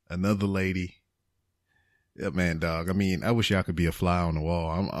 another lady. Yeah, man, dog. I mean, I wish y'all could be a fly on the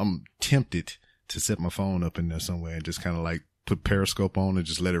wall. I'm tempted to set my phone up in there somewhere and just kind of like put Periscope on and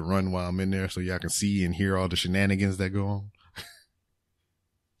just let it run while I'm in there so y'all can see and hear all the shenanigans that go on.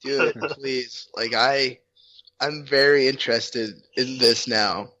 Dude, please. Like I'm very interested in this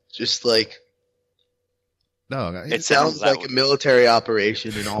now. Just like, dog, it sounds like a military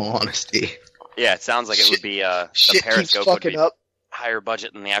operation in all honesty. Yeah, it sounds like it would be the Periscope would be higher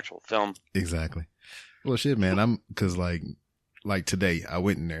budget than the actual film. Exactly. Well, shit, man. Cause like today I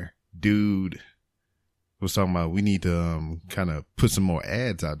went in there, dude was talking about we need to kind of put some more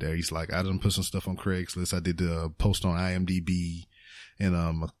ads out there. He's like, I done put some stuff on Craigslist. I did the post on IMDb and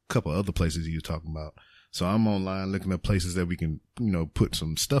a couple other places he was talking about. So I'm online looking at places that we can, you know, put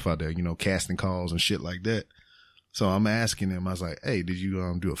some stuff out there, you know, casting calls and shit like that. So I'm asking him, I was like, hey, did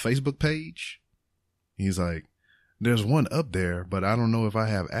you do a Facebook page? He's like, there's one up there, but I don't know if I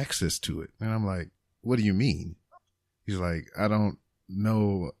have access to it. And I'm like, what do you mean? He's like, I don't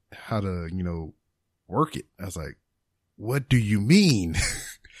know how to, you know, work it. I was like, what do you mean?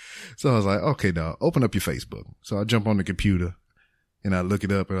 So I was like, okay, dog, open up your Facebook. So I jump on the computer and I look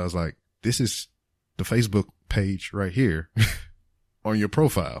it up and I was like, this is the Facebook page right here on your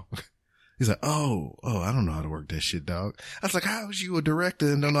profile. He's like, oh, I don't know how to work that shit, dog. I was like, how is you a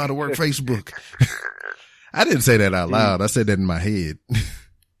director and don't know how to work Facebook? I didn't say that out loud. I said that in my head.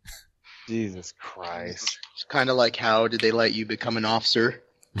 Jesus Christ. It's kind of like, how did they let you become an officer?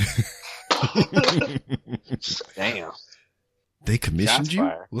 Damn. They commissioned Shots you?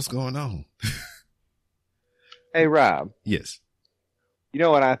 fired. What's going on? Hey, Rob, Yes. you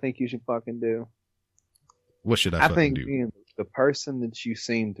know what I think you should fucking do? What should I I fucking think do? being the person that you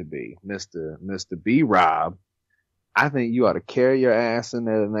seem to be, Mr. B. Rob, I think you ought to carry your ass in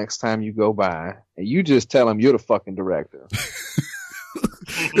there the next time you go by, and you just tell them you're the fucking director.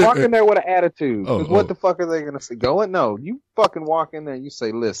 Walk in there with an attitude. Because what the fuck are they going to say? Go in? No, you fucking walk in there and you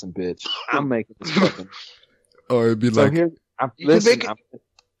say, listen, bitch, I'm making this fucking... Or it'd be So like, here, I'm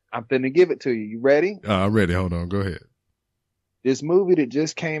finna give it to you. You ready? I'm ready. Hold on. Go ahead. This movie that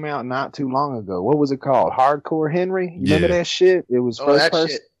just came out not too long ago. What was it called? Hardcore Henry? You remember that shit? It was first that person.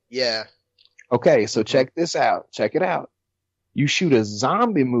 shit. Yeah. Okay, so check this out. Check it out. You shoot a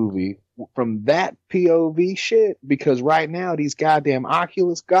zombie movie from that POV shit because right now these goddamn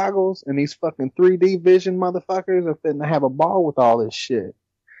Oculus goggles and these fucking 3D vision motherfuckers are finna have a ball with all this shit.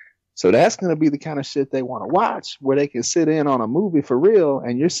 So that's going to be the kind of shit they want to watch where they can sit in on a movie for real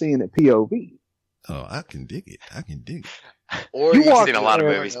and you're seeing it POV. Oh, I can dig it. I can dig it. Or You you I've walk seen a lot of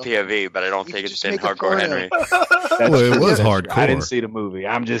in there, movies POV, but I don't You think could it's just been make a Hardcore porno. Henry. Well, it was hardcore. I didn't see the movie.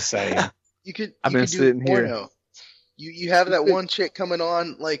 I'm just saying. You could. I've you been could do sitting here. porno. You have that one chick coming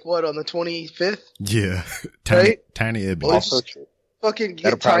on, like what, on the 25th? Yeah. Right? Tiny Ebony. Well, Also just true. fucking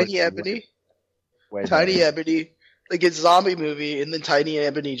That'll get probably Tiny be Ebony. Way Tiny better. Ebony. Like it's zombie movie, and then Tiny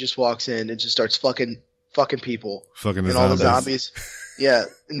Ebony just walks in and just starts fucking people, Fucking the and all the zombies. zombies. Yeah,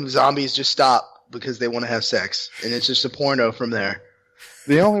 and the zombies just stop because they want to have sex, and it's just a porno from there.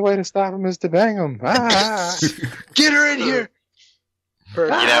 The only way to stop him is to bang him. Ah. Get her in here.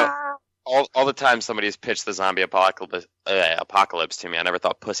 Perfect. You know, all the time somebody's pitched the zombie apocalypse to me, I never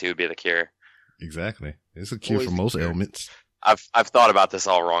thought pussy would be the cure. Exactly. It's a cure Always for the most cure. ailments. I've thought about this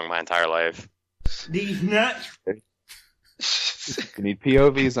all wrong my entire life. These nuts. You need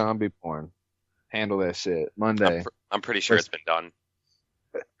POV zombie porn. Handle that shit. Monday. I'm pretty sure it's been done.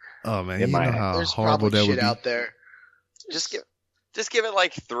 Oh man, It you might know have. how There's horrible probably that shit would be. out there. Just give it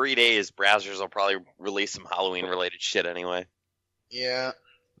like 3 days. Browsers will probably release some Halloween related shit anyway. Yeah.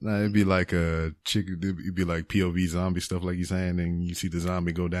 Nah, it'd be like a chick. It'd be like POV zombie stuff, like you're saying, and you see the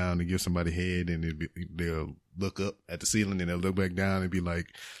zombie go down and give somebody head, and they'll look up at the ceiling, and they'll look back down and be like,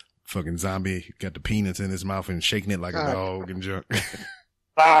 "Fucking zombie got the peanuts in his mouth and shaking it like a dog and junk."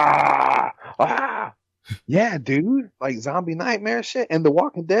 Ah. Yeah, dude. Like zombie nightmare shit. And The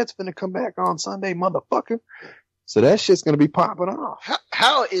Walking Dead's finna come back on Sunday, motherfucker. So that shit's gonna be popping off.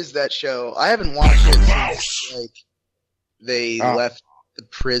 How is that show? I haven't watched it since like they left the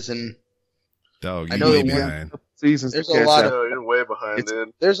prison. Dog, I you know way the one- behind. Seasons. There's to a catch lot up. No, you're way behind, It's-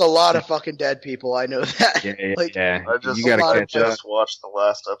 dude. There's a lot of fucking dead people. I know that. Yeah, Like, yeah. I just, You gotta I catch up. just watched the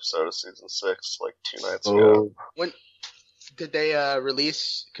last episode of season 6 like 2 nights ago. Oh, Did they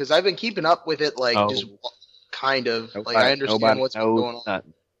release? Because I've been keeping up with it, like Oh. just kind of. nobody, Like I understand nobody what's been knows going on.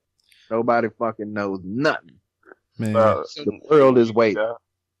 nothing. Nobody fucking knows nothing. Man, The world is waiting. Yeah.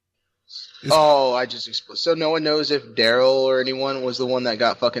 Oh, I just exploded. So no one knows if Daryl or anyone was the one that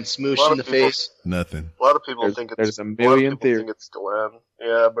got fucking A smooshed lot in the of people- face. nothing. A lot of people There's- think it's there's a lot of million people think theories. it's Glenn.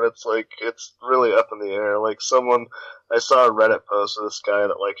 Yeah, but it's like it's really up in the air. Like I saw a Reddit post of this guy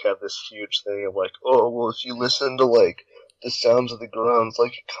that like had this huge thing of like, oh well, if you listen to like the sounds of the groans,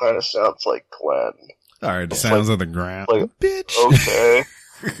 like it kind of sounds like Glenn. All right, the It's sounds like- of the ground, like- bitch. Okay,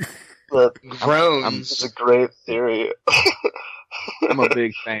 but Groans. it's a great theory. I'm a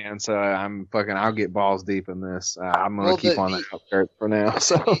big fan, so I'll get balls deep in this. I'm gonna Well, keep on the outskirts for now.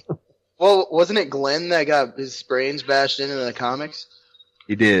 So Well, wasn't it Glenn that got his brains bashed in the comics?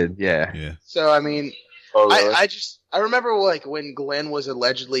 he did, yeah. Yeah, So I mean, Oh, really? I remember like when Glenn was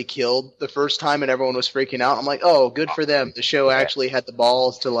allegedly killed the first time and everyone was freaking out. I'm like, oh, good for them. The show actually had the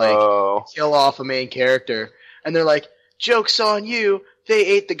balls to like Oh, kill off a main character, and they're like, joke's on you. They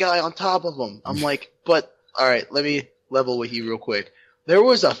ate the guy on top of him. I'm like, but all right, let me level with you real quick. There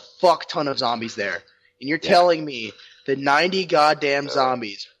was a fuck ton of zombies there, and you're telling me that 90 goddamn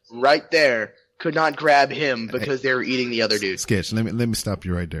zombies right there could not grab him because they were eating the other dude. Sketch. Let me stop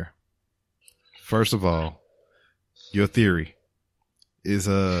you right there. First of all, your theory is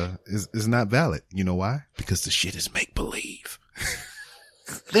not valid. You know why? Because the shit is make believe.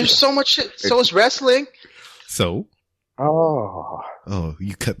 There's so much shit. So is wrestling. So Oh. Oh,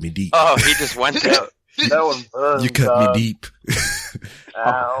 you cut me deep. Oh, he just went there. That one burns. You cut me deep.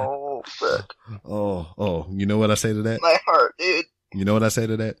 Ow, fuck. Oh, you know what I say to that? My heart, dude. You know what I say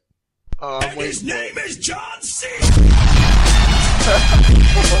to that? His name is John C.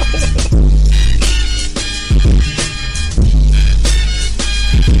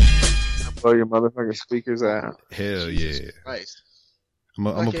 Blow your motherfucking speakers out. Hell yeah. Christ. I'm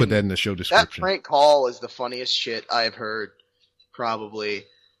gonna put that in the show That description. prank call is the funniest shit I've heard. Probably,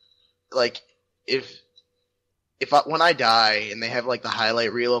 like, when I die and they have like the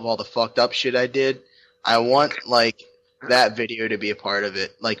highlight reel of all the fucked up shit I did, I want like that video to be a part of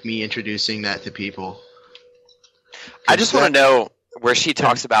it, like me introducing that to people. I just want to know where she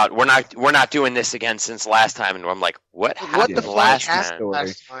talks about we're not doing this again since last time, and I'm like, what What happened the fuck last happened time?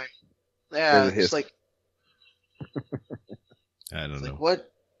 last time? Yeah, There's a it's like, I don't know.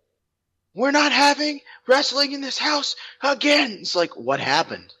 what? We're not having wrestling in this house again. It's like, what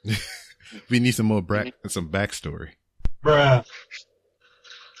happened? We need some more some backstory. Bruh.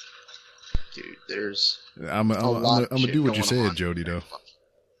 Dude, there's I'm gonna do what you said, Jody. Though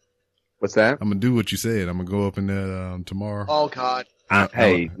What's that? I'm gonna do what you said. I'm gonna go up in there tomorrow. Oh God.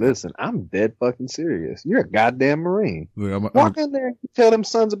 Hey, listen, I'm dead fucking serious. You're a goddamn Marine. Look, Walk in there and tell them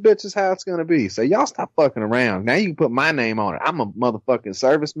sons of bitches how it's gonna be. Say, y'all stop fucking around. Now you can put my name on it. I'm a motherfucking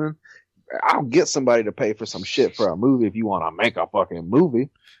serviceman. I'll get somebody to pay for some shit for a movie if you want to make a fucking movie.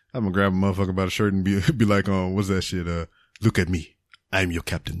 I'm gonna grab a motherfucker by the shirt and be like, what's that shit? Look at me. I'm your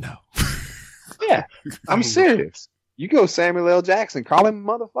captain now. Yeah, I'm serious. You go Samuel L. Jackson, call him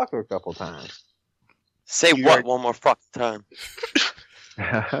motherfucker a couple times. Say what one more fucking time?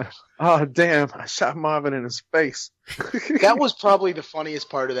 Oh, damn. I shot Marvin in his face. That was probably the funniest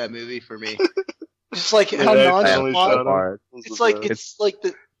part of that movie for me. Just like Yeah, how they nonchalant. shot him. hard. It's like the What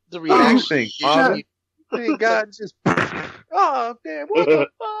do you reaction. think, you- Marvin? Thank God just. Oh, damn. What the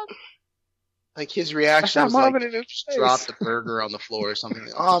fuck? Like his I reaction shot was Marvin like in his face. dropped the burger on the floor or something.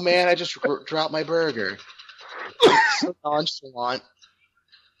 Oh man, I just dropped my burger. So nonchalant.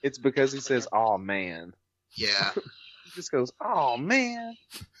 It's because he says, oh, man. Yeah. He just goes, oh, man.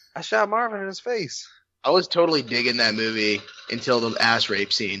 I shot Marvin in his face. I was totally digging that movie until the ass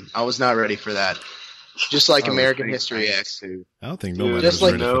rape scene. I was not ready for that. Just like I was American big History fans, X. too. I don't think Dude, nobody just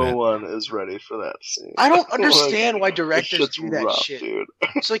was like ready for no that. one is ready for that scene. I don't understand why This directors shit's do that rough, shit. dude.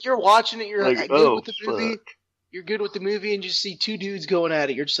 It's like you're watching it, you're Like, good oh, with the movie. fuck. You're good with the movie, and you just see two dudes going at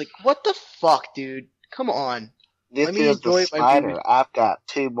it. You're just like, what the fuck, dude? Come on. This Let me is enjoy the my spider. movie. I've got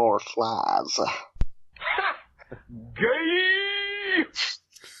 2 more flies. Gay!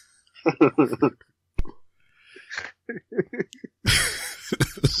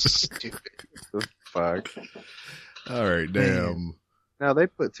 Stupid. Fuck. All right, damn. Now, they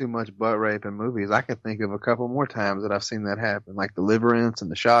put too much butt rape in movies. I can think of a couple more times that I've seen that happen. Like Deliverance and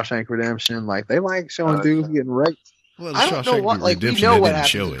The Shawshank Redemption. Like, they like showing dudes getting raped. Well, I don't know Shawshank what. Like, we Redemption, know they what didn't happens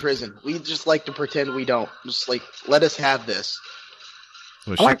show in it. prison. We just like to pretend we don't. Just like, let us have this.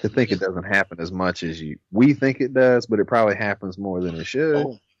 Well, I like to think it doesn't happen as much as we think it does, but it probably happens more than it should.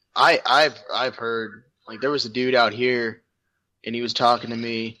 Oh, I've heard, like, there was a dude out here, and he was talking to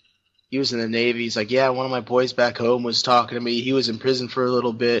me. He was in the Navy. He's like, yeah, one of my boys back home was talking to me. He was in prison for a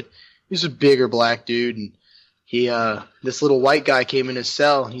little bit. He was a bigger black dude, and he, this little white guy came in his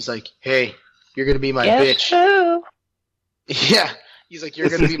cell, and he's like, hey, you're gonna be my bitch. Yeah, he's like, you're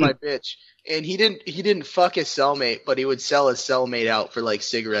gonna be my bitch. And he didn't fuck his cellmate, but he would sell his cellmate out for like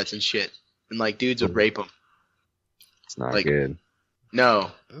cigarettes and shit, and like dudes would rape him. It's not like- good.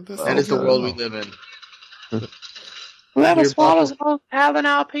 No, that is the world we live in. Let us follow Calvin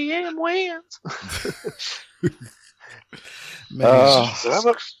RPM wins. Man,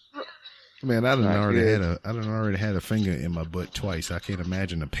 I done Not already good. had a finger in my butt twice. I can't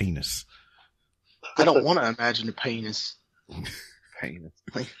imagine a penis. I don't want to imagine a penis. Penis.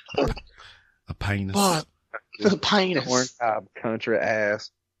 A penis. But the Corn penis. cob country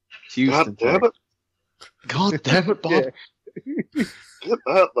ass. God Houston. damn it. God damn it, Bob. Yeah. Get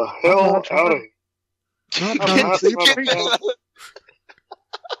that the hell out of here.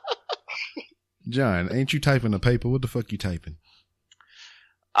 John, ain't you typing a paper? What the fuck you typing?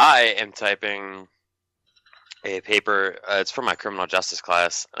 I am typing a paper. It's for my criminal justice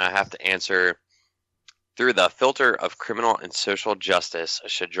class, and I have to answer through the filter of criminal and social justice.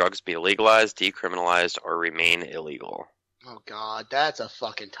 Should drugs be legalized, decriminalized, or remain illegal? Oh God, that's a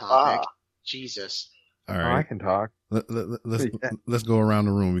fucking topic. Ah. Jesus. All I right. can talk. Let's go around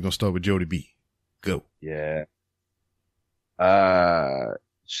the room. We're gonna start with Jody B. Go. Yeah.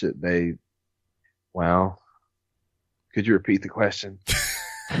 Should they? Well, could you repeat the question?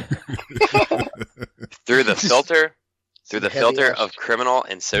 Through the filter Through the Heavy filter ass- of criminal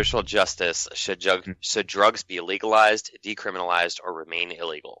and social justice, should drugs be legalized, decriminalized, or remain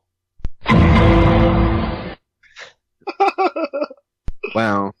illegal?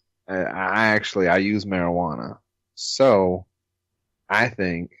 Well, I use marijuana, so I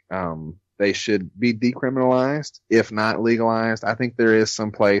think they should be decriminalized, if not legalized. I think there is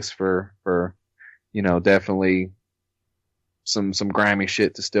some place for definitely some grimy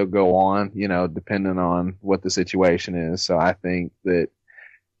shit to still go on, depending on what the situation is. So I think that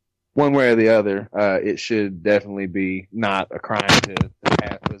one way or the other, it should definitely be not a crime to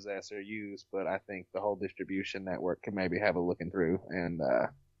have, possess, or use, but I think the whole distribution network can maybe have a looking through, and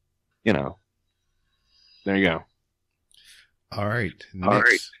there you go. All right.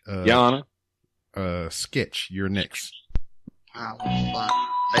 Next, Yana? Sketch, you're next. Oh, fuck.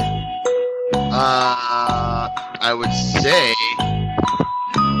 I would say,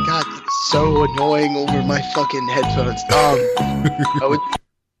 God, it's so annoying over my fucking headphones.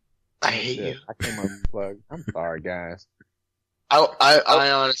 I hate you. I came unplugged. I'm sorry, guys.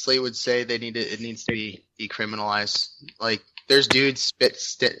 I honestly would say it needs to be decriminalized. Like, there's dudes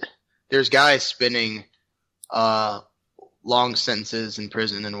there's guys spending long sentences in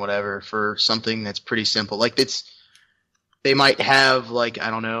prison and whatever for something that's pretty simple. Like, they might have, like,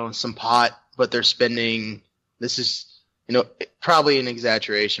 I don't know, some pot, but they're spending, this is, probably an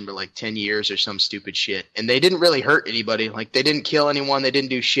exaggeration, but like 10 years or some stupid shit. And they didn't really hurt anybody. Like, they didn't kill anyone, they didn't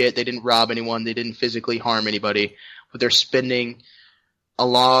do shit, they didn't rob anyone, they didn't physically harm anybody, but they're spending a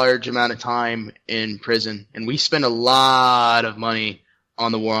large amount of time in prison. And we spend a lot of money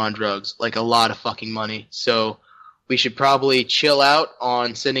on the war on drugs, like a lot of fucking money. So we should probably chill out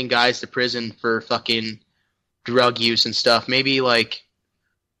on sending guys to prison for fucking drug use and stuff. Maybe like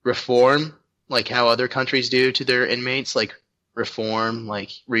reform, like how other countries do to their inmates, like reform,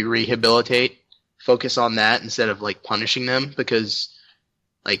 like rehabilitate, focus on that instead of like punishing them, because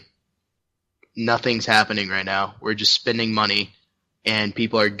like nothing's happening right now. We're just spending money and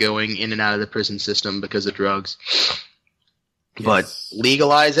people are going in and out of the prison system because of drugs. Yes. But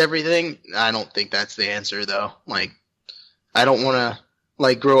legalize everything? I don't think that's the answer, though. Like, I don't want to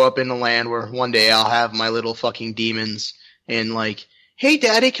like grow up in a land where one day I'll have my little fucking demons and like, hey,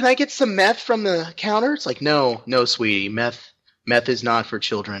 Daddy, can I get some meth from the counter? It's like, no, sweetie, meth is not for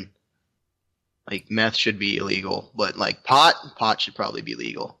children. Like, meth should be illegal, but like pot should probably be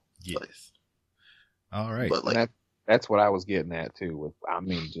legal. Yes. All right. But like, That's what I was getting at too.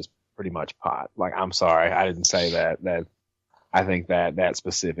 Just pretty much pot. Like, I'm sorry, I didn't say that. I think that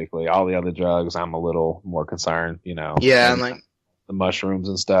specifically. All the other drugs, I'm a little more concerned. yeah, and like the mushrooms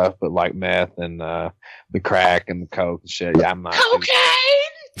and stuff, but like meth and the crack and the coke and shit. Yeah, I'm not. cocaine.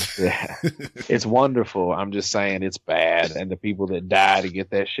 Yeah, it's wonderful. I'm just saying it's bad, and the people that die to get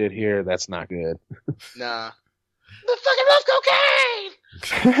that shit here, that's not good. Nah, I fucking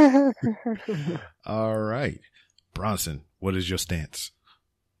love cocaine. All right. Bronson, what is your stance?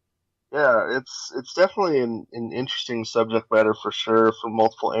 Yeah, it's definitely an interesting subject matter for sure from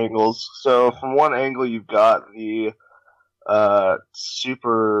multiple angles. So from one angle, you've got the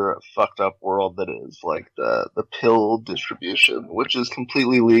super fucked up world that is like the pill distribution, which is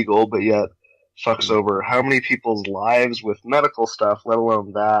completely legal, but yet fucks over how many people's lives with medical stuff, let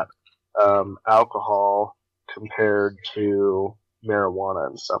alone that alcohol compared to marijuana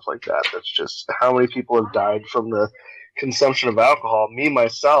and stuff like that. That's just how many people have died from the consumption of alcohol. Me,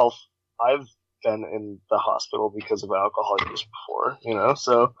 myself, I've been in the hospital because of alcohol use before,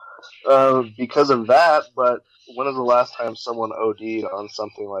 so because of that. But when is the last time someone OD'd on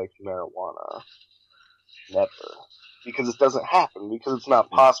something like marijuana? Never. Because it doesn't happen, because it's not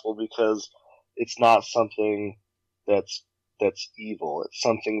possible, because it's not something that's evil. It's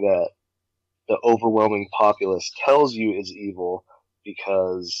something that the overwhelming populace tells you is evil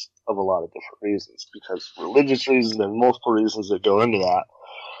because of a lot of different reasons, because religious reasons and multiple reasons that go into that.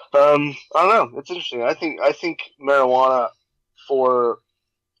 I don't know. It's interesting. I think marijuana, for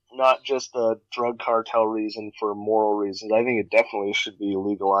not just a drug cartel reason, for moral reasons, I think it definitely should be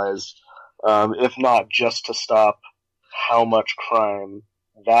legalized. If not just to stop how much crime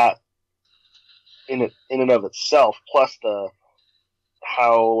that in and of itself, plus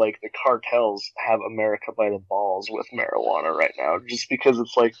how like the cartels have America by the balls with marijuana right now, just because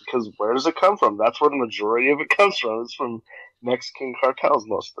because where does it come from? That's where the majority of it comes from. It's from Mexican cartels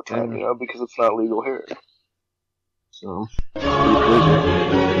most of the time, because it's not legal here. So,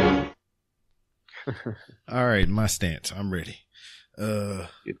 All right, my stance. I'm ready.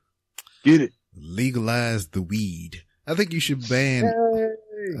 Get it. Legalize the weed. I think you should ban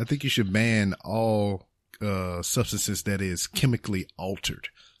all substances that is chemically altered.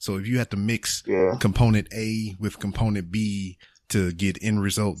 So if you have to mix Yeah. component A with component B to get end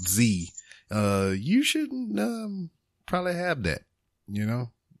result Z, you shouldn't probably have that. You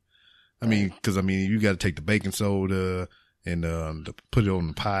know, I mean, because you got to take the baking soda and put it on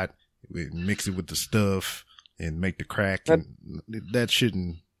the pot, mix it with the stuff, and make the crack. And that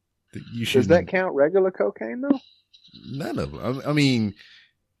shouldn't. You shouldn't. Does that count regular cocaine though? None of them. I mean,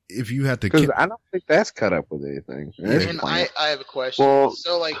 if you have to, Because I don't think that's cut up with anything. That's And plain. I have a question. Well,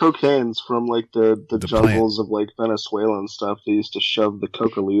 So like, cocaine's from like the The jungles of like Venezuela and stuff. They used to shove the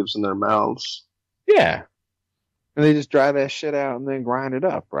coca leaves in their mouths. Yeah. And they just dry that shit out and then grind it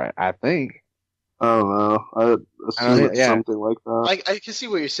up, right? I think. I don't know. I assume it's yeah. something like that. I can see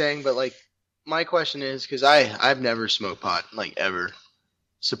what you're saying, but like, my question is because I've never smoked pot like ever,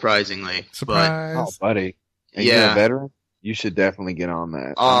 surprisingly. surprise. Oh, buddy. And Yeah. you're a veteran? You should definitely get on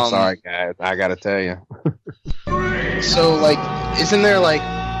that. Um, I'm sorry, guys. I gotta tell you. But so like, isn't there like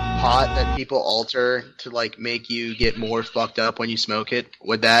pot that people alter to like make you get more fucked up when you smoke it?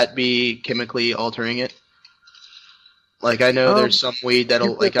 Would that be chemically altering it? Like I know there's some weed that'll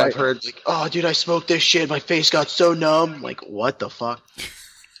you like could, I've heard like, oh dude, I smoked this shit, my face got so numb. Like what the fuck?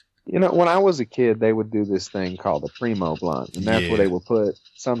 You know, when I was a kid, they would do this thing called the Primo Blunt, and that's Yeah. where they would put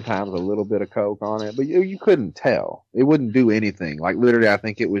sometimes a little bit of coke on it, but you couldn't tell. It wouldn't do anything. Like literally, I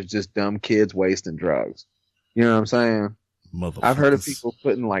think it was just dumb kids wasting drugs. You know what I'm saying? Motherfuckers. I've heard of people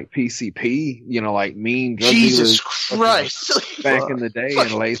putting like PCP, you know, like mean drug Jesus dealers Christ! back in the day and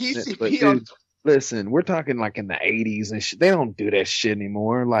Fucking lacing it. But PCP on- dude, listen, we're talking like in the 80s and shit. They don't do that shit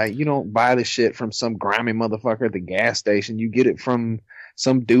anymore. Like you don't buy the shit from some grimy motherfucker at the gas station. You get it from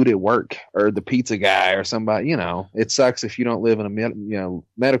some dude at work or the pizza guy or somebody. You know, it sucks if you don't live in a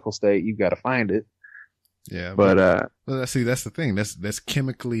medical state. You've got to find it. Yeah, But well, see, that's the thing. That's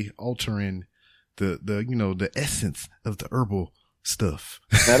chemically altering the essence of the herbal stuff.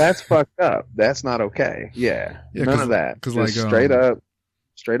 now that's fucked up. That's not okay. Yeah, Yeah, none 'cause- of that. 'cause Just like,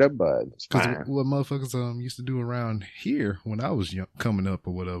 straight up bud. It's Because fine. what motherfuckers used to do around here when I was young, coming up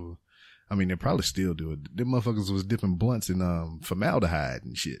or whatever. I mean, they probably still do it. Them motherfuckers was dipping blunts in formaldehyde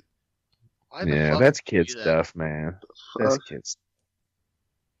and shit. Why the Yeah, fuck that's would you kid do that? stuff, man. That's Fuck. kids.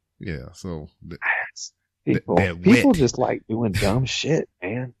 Yeah, so People, they're people wet. just like doing dumb shit,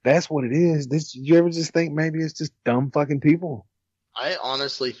 man. That's what it is. You ever just think maybe it's just dumb fucking people? I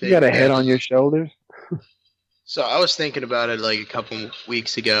honestly think You got a head that- on your shoulders. So I was thinking about it like a couple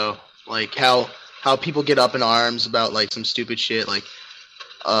weeks ago, like how people get up in arms about like some stupid shit, like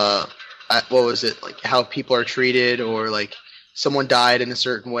what was it, like how people are treated, or like someone died in a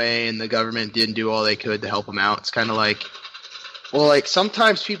certain way and the government didn't do all they could to help them out. It's kind of like, well, like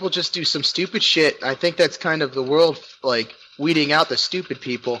sometimes people just do some stupid shit. I think that's kind of the world, like weeding out the stupid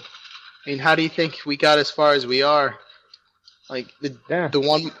people. I mean, how do you think we got as far as we are? Like Yeah. the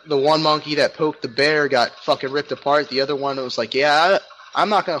one monkey that poked the bear got fucking ripped apart. The other one was like, yeah, I'm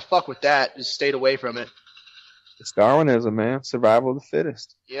not gonna fuck with that. Just stayed away from it. It's Darwinism, man. Survival of the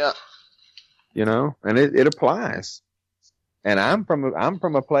fittest. Yeah. You know, and it applies. And I'm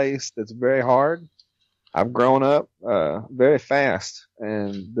from a place that's very hard. I've grown up very fast,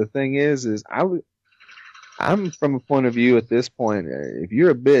 and the thing is I'm from a point of view at this point. If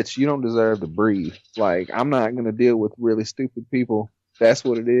you're a bitch, you don't deserve to breathe. Like I'm not gonna deal with really stupid people. That's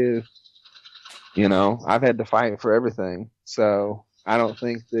what it is. You know, I've had to fight for everything, so I don't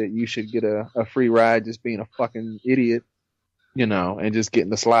think that you should get a free ride just being a fucking idiot. You know, and just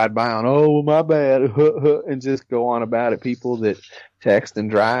getting to slide by on, oh, my bad, and just go on about it. People that text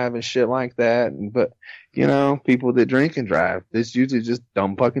and drive and shit like that. But, you know, people that drink and drive, it's usually just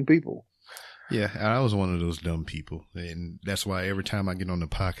dumb fucking people. Yeah, I was one of those dumb people. And that's why every time I get on the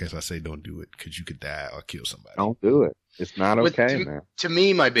podcast, I say don't do it because you could die or kill somebody. Don't do it. It's not But okay, man. To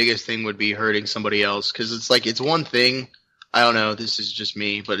me, my biggest thing would be hurting somebody else, because it's like, it's one thing. I don't know, this is just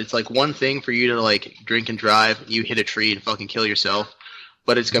me, but it's like one thing for you to like drink and drive, you hit a tree and fucking kill yourself.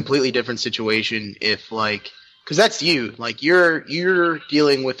 But it's a completely different situation if like, because that's you. Like you're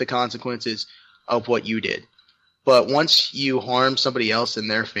dealing with the consequences of what you did. But once you harm somebody else and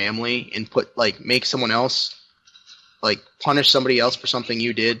their family and make someone else, like punish somebody else for something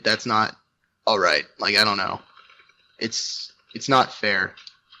you did, that's not all right. Like, I don't know. It's not fair.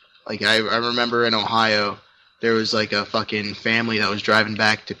 Like I remember in Ohio, there was like a fucking family that was driving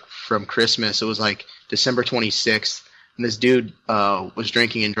back from Christmas. It was like December 26th. And this dude was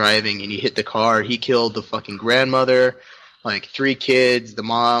drinking and driving, and he hit the car. He killed the fucking grandmother, like 3 kids, the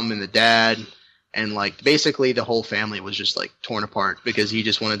mom and the dad. And like basically the whole family was just like torn apart because he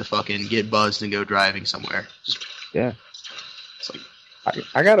just wanted to fucking get buzzed and go driving somewhere. Yeah. It's like,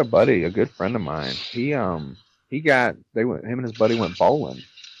 I got a buddy, a good friend of mine. Him and his buddy went bowling,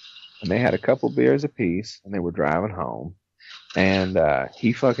 and they had a couple beers apiece, and they were driving home, and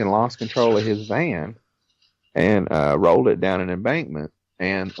he fucking lost control of his van and rolled it down an embankment,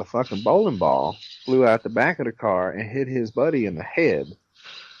 and a fucking bowling ball flew out the back of the car and hit his buddy in the head.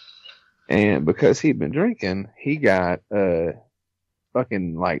 And because he'd been drinking, he got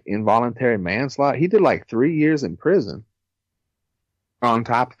fucking like involuntary manslaughter. He did like 3 years in prison on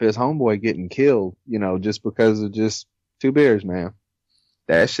top of his homeboy getting killed, you know, just because of just 2 beers, man.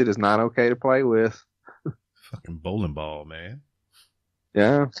 That shit is not okay to play with. Fucking bowling ball, man.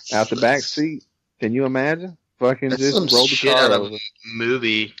 Yeah, out the back seat. Can you imagine? Fucking That's just some roll the shit car out over. of a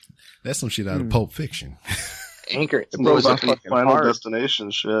movie. That's some shit out of Pulp Fiction. Anchor. It What broke was my it? fucking Final heart. Destination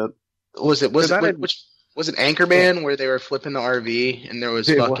shit. Was it? Because I didn't- Which was it? Anchorman, where they were flipping the RV and there was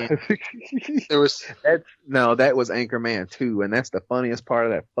It fucking. was. There was. That was Anchorman 2, and that's the funniest part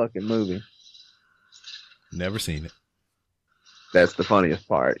of that fucking movie. Never seen it. That's the funniest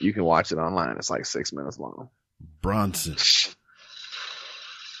part. You can watch it online. It's like 6 minutes long. Bronson.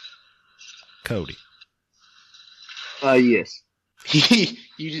 Cody. Yes.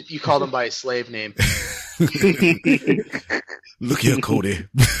 You called him by his slave name. Look here, Cody.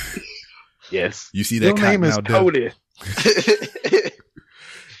 Yes. You see that Your name is cotton out there?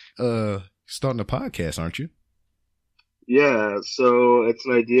 Cody. Starting a podcast, aren't you? Yeah, so it's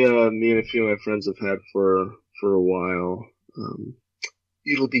an idea me and a few of my friends have had for a while.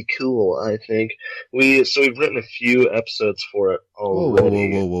 It'll be cool, I think. We've written a few episodes for it Whoa,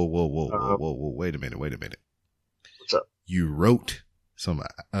 already. whoa. Wait a minute. What's up? You wrote some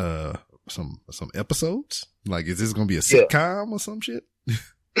episodes? Like, is this gonna be a sitcom or some shit?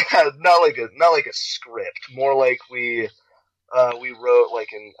 not like a script. More like we wrote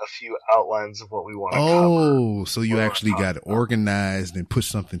like in a few outlines of what we want to cover. Oh, so you actually got organized and put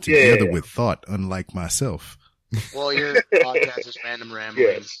something together with thought, unlike myself. Well, your podcast is Random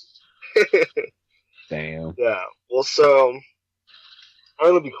Ramblings. Yes. Damn. Yeah. Well, so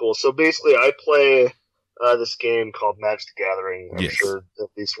that'll be cool. So basically, I play this game called Magic the Gathering. I'm Yes. sure at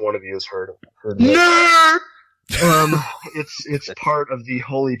least one of you has heard of it. It's part of the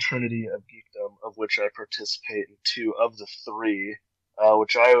holy trinity of geekdom, of which I participate in 2 of the 3,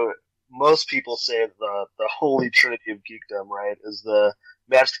 which most people say the holy trinity of geekdom, right, is the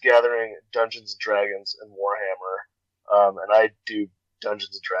Magic the Gathering, Dungeons and Dragons, and Warhammer. And I do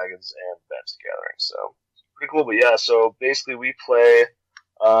Dungeons and Dragons and Magic the Gathering, so pretty cool. But yeah, so basically we play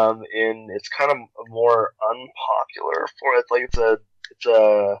it's kind of a more unpopular format, like it's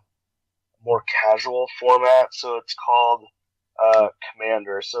a more casual format, so it's called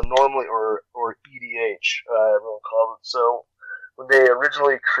Commander. So normally, or EDH, everyone calls it. So when they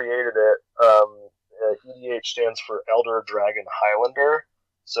originally created it, EDH stands for Elder Dragon Highlander.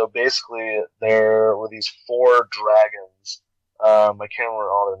 So basically, there were these 4 dragons. I can't remember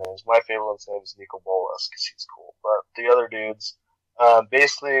all their names. My favorite one's name is Nico Bolas because he's cool. But the other dudes,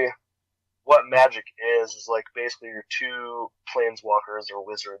 basically, what Magic is like basically your 2 planeswalkers or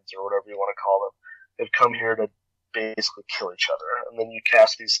wizards or whatever you want to call them. They've come here to basically kill each other, and then you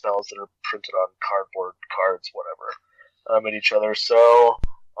cast these spells that are printed on cardboard cards, whatever, at each other. So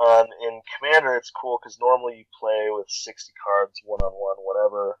in Commander, it's cool because normally you play with 60 cards, 1-on-1,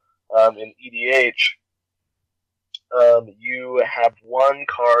 whatever. In EDH, you have 1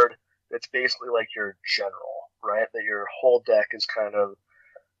 card that's basically like your general, right? That your whole deck is kind of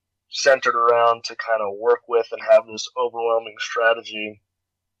centered around to kind of work with and have this overwhelming strategy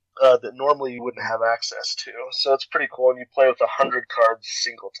that normally you wouldn't have access to. So it's pretty cool. And you play with 100 cards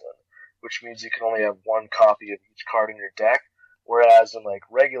singleton, which means you can only have 1 copy of each card in your deck. Whereas in like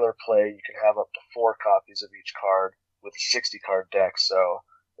regular play, you can have up to 4 copies of each card with a 60 card deck. So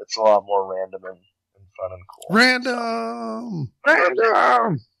it's a lot more random and fun and cool. Random. Oh my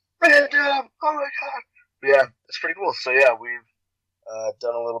god! But yeah, it's pretty cool. So yeah, we've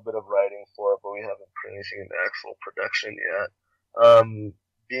done a little bit of writing for it, but we haven't put anything into actual production yet.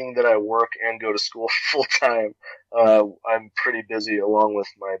 Being that I work and go to school full time, I'm pretty busy along with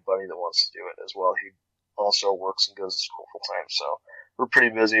my buddy that wants to do it as well. He also works and goes to school full time, so we're pretty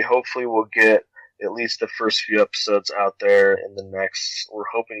busy. Hopefully we'll get at least the first few episodes out there in the next, we're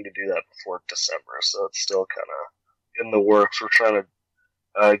hoping to do that before December, so it's still kind of in the works. We're trying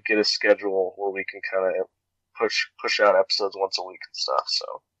to get a schedule where we can kind of push out episodes once a week and stuff,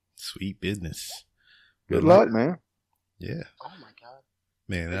 so. Sweet business. Good luck, man. Yeah. Oh my god.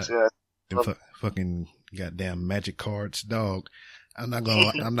 Man, Yeah. them fucking goddamn magic cards, dog. I'm not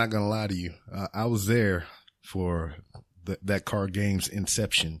gonna lie to you. I was there for that card game's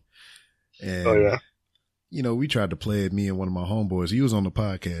inception, and Oh, yeah. you know, we tried to play it, me and one of my homeboys. He was on the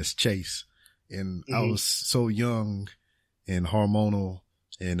podcast, Chase. And I was so young and hormonal,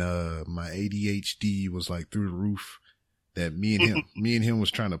 and my ADHD was like through the roof, that me and him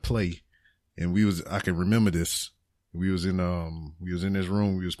was trying to play. And I can remember this. We was in this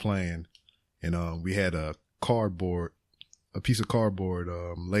room, we was playing, and we had a piece of cardboard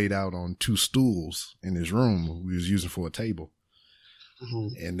laid out on 2 stools in this room we was using for a table.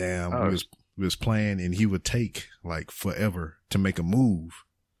 And we was playing, and he would take like forever to make a move.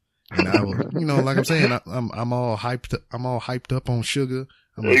 And I was, you know, like I'm saying, I'm all hyped up on sugar.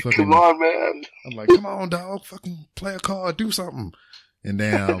 I'm like, come on, man. I'm like, come on, dog, fucking play a card, do something. And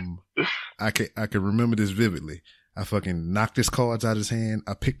then I can remember this vividly. I fucking knocked his cards out of his hand.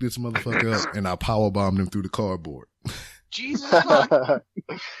 I picked this motherfucker up and I powerbombed him through the cardboard. Jesus fuck.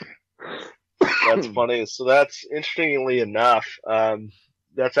 That's funny. So that's, interestingly enough,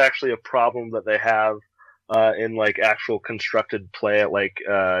 that's actually a problem that they have in like actual constructed play at like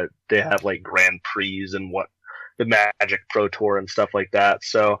they have like Grand Prix and what the Magic Pro Tour and stuff like that.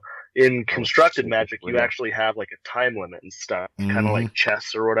 So in constructed Magic, you actually have like a time limit and stuff, kind of like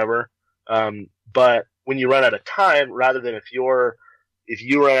chess or whatever. But when you run out of time, rather than if you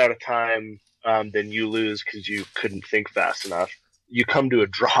run out of time, then you lose because you couldn't think fast enough, you come to a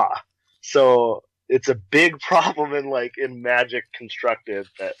draw. So it's a big problem in Magic constructed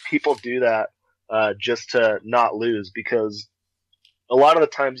that people do that just to not lose, because a lot of the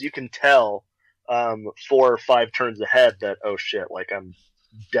times you can tell 4 or 5 turns ahead that, oh shit, like I'm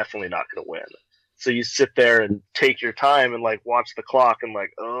definitely not going to win. So you sit there and take your time and like watch the clock and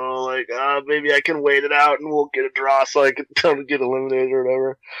like, maybe I can wait it out and we'll get a draw so I can don't get eliminated or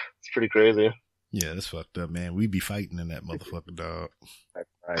whatever. It's pretty crazy. Yeah, that's fucked up, man. We be fighting in that motherfucker, dog. That's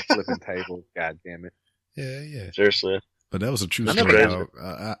right, flipping tables. God damn it. Yeah. Seriously. But that was a true That's story, crazy. dog.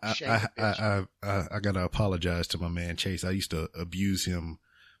 I gotta apologize to my man Chase. I used to abuse him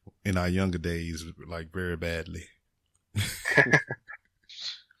in our younger days, like very badly.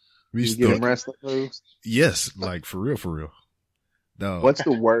 You get him wrestling moves? Yes, like for real. No. What's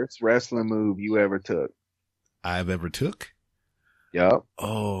the worst wrestling move you ever took? I've ever took? Yup.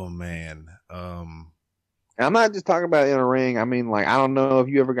 Oh man. I'm not just talking about in a ring. I mean, like, I don't know if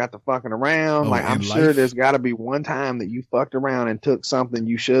you ever got to fucking around. Like, I'm sure life? there's got to be one time that you fucked around and took something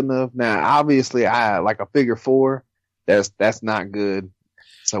you shouldn't have. Now, obviously, like a figure 4, that's not good.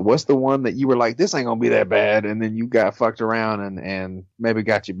 So what's the one that you were like, this ain't gonna be that bad, and then you got fucked around and maybe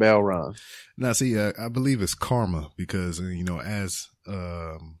got your bell rung? Now, see, I believe it's karma because, you know, as,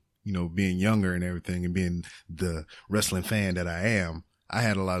 you know, being younger and everything and being the wrestling fan that I am, I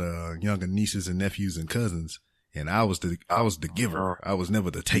had a lot of younger nieces and nephews and cousins, and I was the giver. I was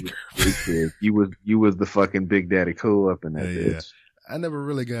never the taker. You was the fucking Big Daddy Cool up in that bitch. I never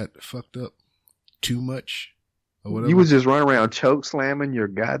really got fucked up too much. Or whatever. You was just running around choke slamming your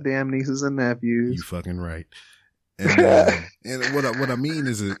goddamn nieces and nephews. You fucking right. And, and what I mean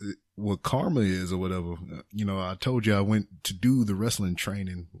is what karma is or whatever. You know, I told you I went to do the wrestling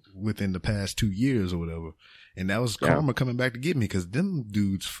training within the past 2 years or whatever. And that was karma coming back to get me, because them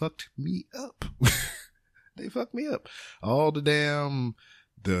dudes fucked me up. They fucked me up. All the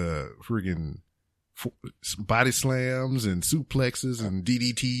friggin' body slams and suplexes and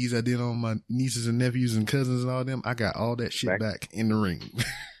DDTs I did on my nieces and nephews and cousins and all them. I got all that shit back in the ring.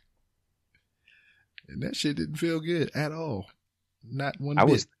 And that shit didn't feel good at all. Not one bit. I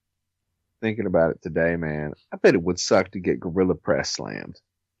was thinking about it today, man. I bet it would suck to get gorilla press slammed.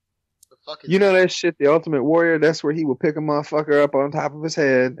 You know that shit, the Ultimate Warrior? That's where he would pick a motherfucker up on top of his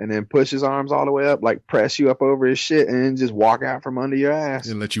head and then push his arms all the way up, like press you up over his shit, and then just walk out from under your ass.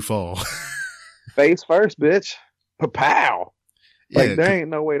 And let you fall. Face first, bitch. Pa-pow. Like, there ain't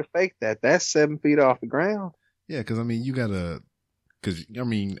no way to fake that. That's 7 feet off the ground. Yeah, because, I mean,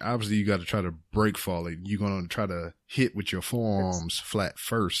 obviously you got to try to break fall it. You're going to try to hit with your forearms flat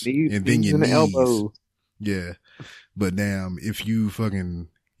first, and then your knees. Elbow. Yeah. But damn, if you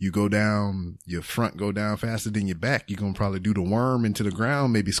go down, your front go down faster than your back, you're going to probably do the worm into the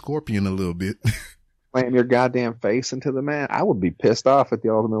ground, maybe scorpion a little bit. Slam your goddamn face into the mat. I would be pissed off at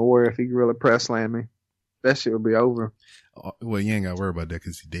the Ultimate Warrior if he gorilla press slam me. That shit would be over. Well, you ain't got to worry about that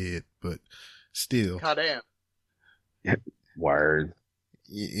because he's dead, but still. God damn. Word.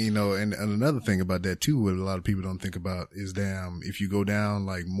 You know, and another thing about that too, what a lot of people don't think about is, damn, if you go down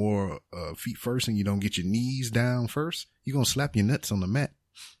like more feet first and you don't get your knees down first, you're going to slap your nuts on the mat.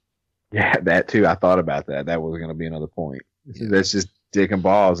 Yeah, that too. I thought about that. That was going to be another point. Yeah. That's just dick and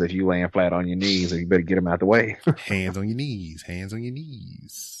balls if you laying flat on your knees, and you better get them out the way. Hands on your knees. Hands on your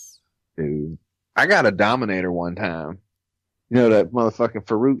knees. Dude, I got a Dominator one time. You know that motherfucking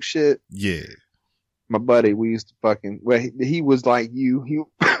Farouk shit? Yeah. my buddy, we used to he was like you. He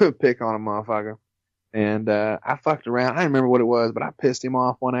would pick on a motherfucker. And I fucked around. I don't remember what it was, but I pissed him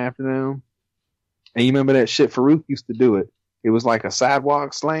off one afternoon. And you remember that shit? Farouk used to do it. It was like a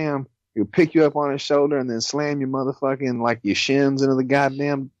sidewalk slam. He would pick you up on his shoulder and then slam your motherfucking, like, your shins into the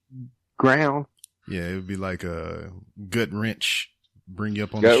goddamn ground. Yeah, it would be like a gut wrench. Bring you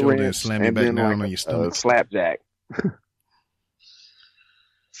up on the shoulder and slam you back down on your stomach. Slapjack.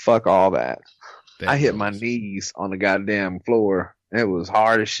 Fuck all that. I hit my goes. knees on the goddamn floor. It was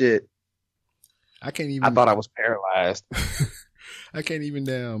hard as shit. I I thought I was paralyzed. I can't even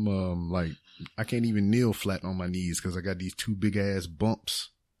I can't even kneel flat on my knees because I got these two big ass bumps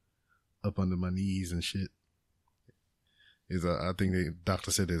up under my knees and shit. I think the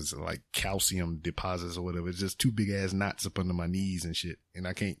doctor said it's like calcium deposits or whatever. It's just two big ass knots up under my knees and shit. And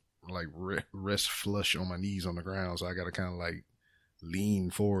I can't like rest flush on my knees on the ground. So I got to kind of like lean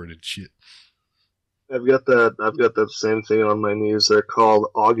forward and shit. I've got that same thing on my knees. They're called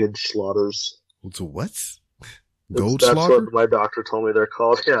augage slaughters. So what? Gold That's slaughter? what my doctor told me they're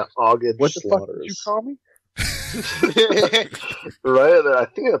called. Yeah, augage What the fuck slaughters. did you call me? Right? I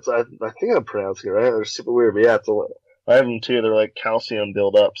think I'm pronouncing it right. They're super weird, but yeah, I have them too. They're like calcium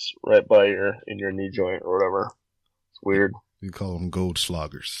buildups right in your knee joint or whatever. It's weird. We call them gold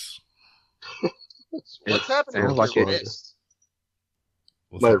sloggers. What's happening sounds with like your it. wrists?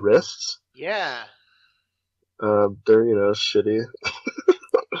 What's My that? wrists? Yeah. They're shitty.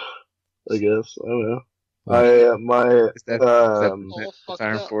 I guess I don't know. Is that All the fucked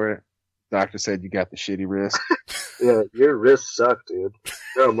term up. for it? Doctor said you got the shitty wrist. Yeah, your wrists suck, dude.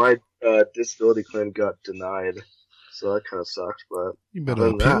 No, my disability claim got denied, so that kind of sucked. But You better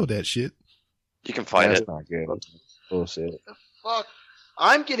other than appeal that shit. You can find That's it. not good. Bullshit. Fuck.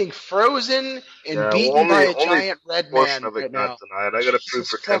 I'm getting frozen and Yeah, beaten well, by a only giant red portion man of it right got now. denied. I got approved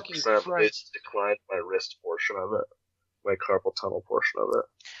for Jesus 10%, fucking but they Christ. declined my wrist portion of it, my carpal tunnel portion of it.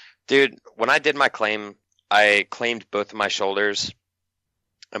 Dude, when I did my claim, I claimed both of my shoulders,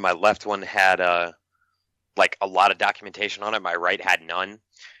 and my left one had like a lot of documentation on it. My right had none.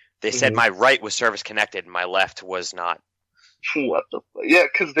 They said Mhm. my right was service connected, and my left was not. What the fuck? Yeah,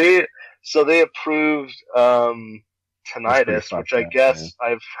 because they approved tinnitus, fucked which I up, guess man.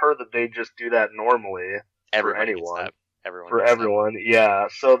 I've heard that they just do that normally Everyone gets anyone. that. Everyone for gets that. everyone. Yeah,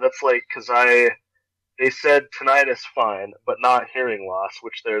 so that's like because they said tinnitus fine, but not hearing loss,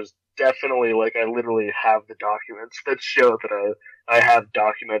 which there's definitely like I literally have the documents that show that I have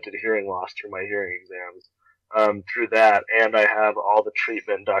documented hearing loss through my hearing exams. Through that, and I have all the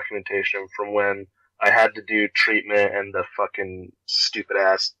treatment documentation from when I had to do treatment and the fucking stupid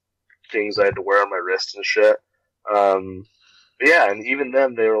ass things I had to wear on my wrist and shit. But yeah, and even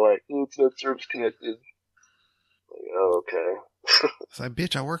then they were like, "Oh, it's not service connected." Like, oh, okay. It's like,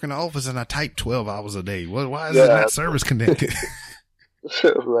 bitch, I work in the office and I type 12 hours a day. Why is it Yeah. not service connected?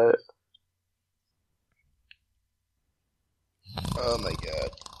 Right. Oh my god.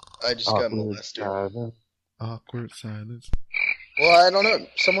 I just got molested. Awkward silence. Well, I don't know.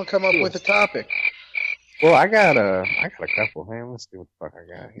 Someone come up with a topic. Well, I got a couple. Man, let's see what the fuck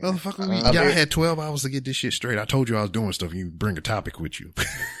I got here. Motherfucker, y'all had 12 hours to get this shit straight. I told you I was doing stuff. You bring a topic with you.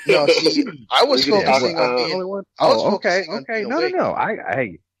 No, see, I was We can talk focusing on about- being. Only one? I was Oh, okay, focusing on okay. being No, awake. no.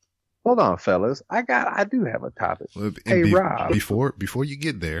 Hey, hold on, fellas. I do have a topic. And Hey, Rob. Before you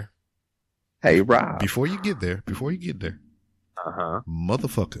get there, Hey, Rob. before you get there, Uh-huh.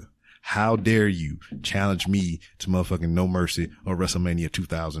 motherfucker, how dare you challenge me to motherfucking No Mercy or WrestleMania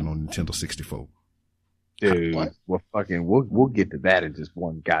 2000 on Nintendo 64? Dude, What? we'll get to that in just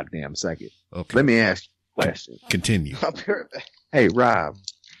one goddamn second. Okay, Let me ask you a question. continue. I'll be right back. Hey, Rob,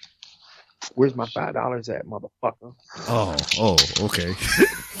 where's my $5 at, motherfucker? Oh, okay.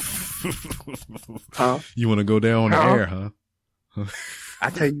 Huh? You want to go down on the Huh? air, huh? I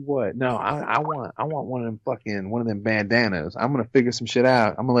tell you what, no, I want one of them bandanas. I'm gonna figure some shit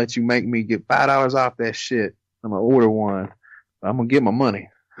out. I'm gonna let you make me get $5 off that shit. I'm gonna order one. I'm gonna get my money.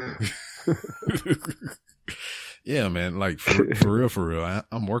 Yeah, man. Like for real.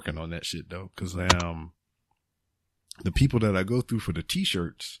 I'm working on that shit though, because the people that I go through for the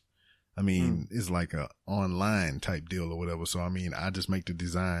t-shirts, I mean, it's like a online type deal or whatever. So I mean, I just make the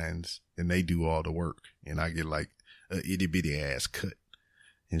designs and they do all the work, and I get like a itty bitty ass cut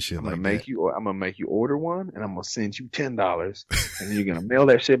and shit I'm like gonna that. make you order one, and I'm gonna send you $10, and then you're gonna mail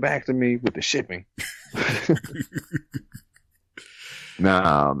that shit back to me with the shipping.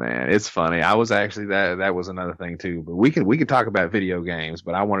 No, man, it's funny. I was actually that was another thing too. But we can talk about video games.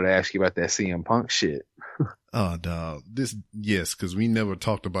 But I wanted to ask you about that CM Punk shit. Oh, dog. Yes, because we never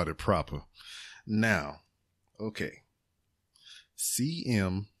talked about it proper. Now, okay.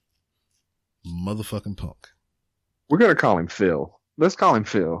 CM Motherfucking Punk. We're gonna call him Phil. Let's call him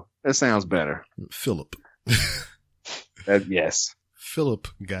Phil. That sounds better. Philip. Yes. Philip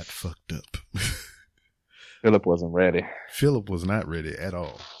got fucked up. Philip wasn't ready. Philip was not ready at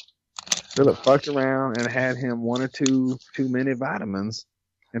all. Philip fucked around and had him one or two too many vitamins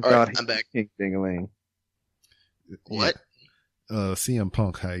and All thought right, he I'm back. was ding-a-ling. What? CM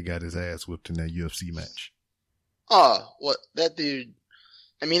Punk, how he got his ass whipped in that UFC match. Oh, what? That dude.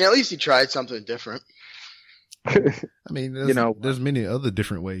 I mean, at least he tried something different. I mean, there's, You know- there's many other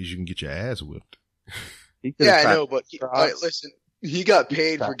different ways you can get your ass whipped. He could've Yeah, I tried know, but cross. listen, he got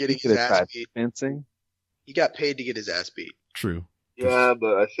paid for getting He his could've ass tried beat. fencing. He got paid to get his ass beat. True. Yeah,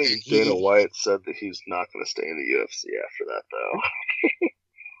 but I think And he- Dana White said that he's not going to stay in the UFC after that, though.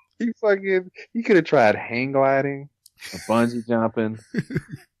 He could have tried hang gliding, bungee jumping. Yeah,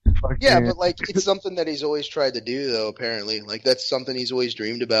 Fucking- but like it's something that he's always tried to do, though. Apparently, like that's something he's always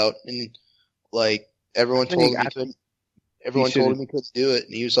dreamed about, and like everyone I think told him I- he couldn't. Everyone should've- told him he couldn't do it,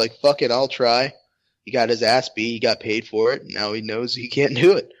 and he was like, "Fuck it, I'll try." He got his ass beat. He got paid for it. And now he knows he can't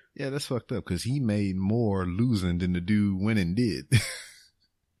do it. Yeah, that's fucked up because he made more losing than the dude winning did.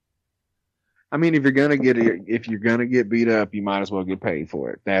 I mean, if you're gonna get beat up, you might as well get paid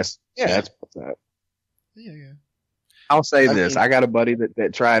for it. That's what's up. yeah. I'll say I this: mean- I got a buddy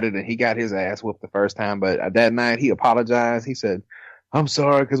that tried it and he got his ass whooped the first time, but that night he apologized. He said, "I'm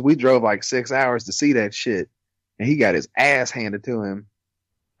sorry," because we drove like 6 hours to see that shit, and he got his ass handed to him.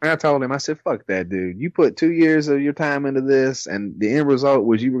 And I told him, I said, "Fuck that, dude. You put 2 years of your time into this, and the end result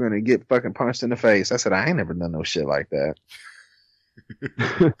was you were gonna get fucking punched in the face." I said, "I ain't never done no shit like that.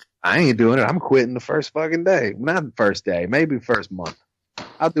 I ain't doing it. I'm quitting the first fucking day. Not the first day, maybe the first month.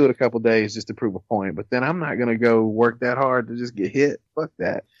 I'll do it a couple days just to prove a point, but then I'm not going to go work that hard to just get hit. Fuck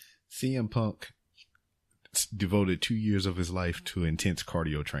that." CM Punk devoted 2 years of his life to intense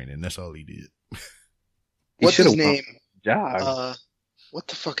cardio training. That's all he did. He What's his should've name? Jog. What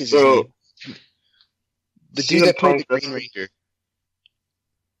the fuck is his So, name? The dude CM that played Punk, the that's Green Ranger.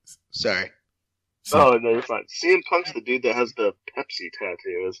 Sorry. Oh, no, you're fine. CM Punk's the dude that has the Pepsi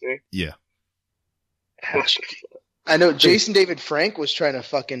tattoo, isn't he? Yeah. I know Jason David Frank was trying to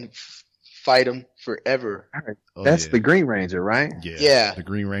fucking fight him forever. Oh, That's yeah. the Green Ranger, right? Yeah. Yeah. The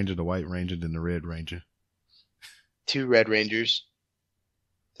Green Ranger, the White Ranger, then the Red Ranger. 2 Red Rangers.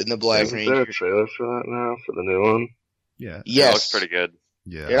 Then the Black Isn't there Ranger. a trailer for that now, for the new one? Yeah. It Yes. looks pretty good.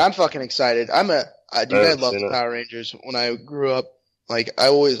 Yeah. Dude, I'm fucking excited. I haven't loved seen it. Power Rangers when I grew up. Like I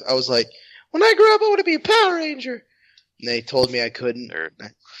was like, when I grew up I want to be a Power Ranger. And they told me I couldn't. Nerd.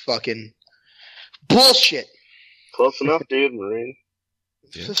 Fucking bullshit. Close enough, dude, Marine.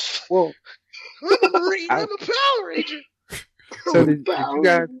 Yeah. Well, I'm a Marine, I'm a Power Ranger. so did you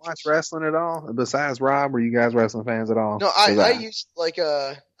guys watch wrestling at all? Besides Rob, were you guys wrestling fans at all? No, 'Cause I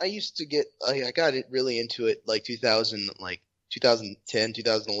used to get I got it really into it like 2010,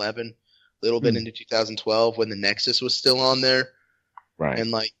 2011, a little bit into 2012 when the Nexus was still on there right.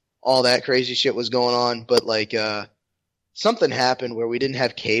 and like all that crazy shit was going on, but like something happened where we didn't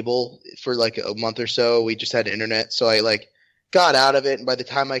have cable for like a month or so. We just had internet, so I like got out of it, and by the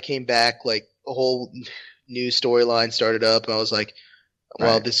time I came back, like a whole new storyline started up, and I was like,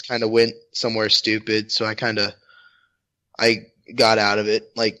 well, Right. this kind of went somewhere stupid, so I got out of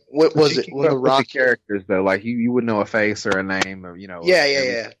it. Like, what was it when the Rock? characters though? Like you wouldn't know a face or a name or Yeah.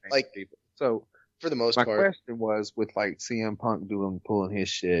 everything. Like- people. So For the most my part, question was with like CM Punk pulling his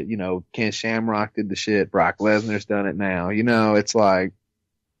shit. Ken Shamrock did the shit. Brock Lesnar's done it now. It's like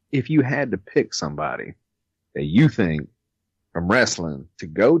if you had to pick somebody that you think from wrestling to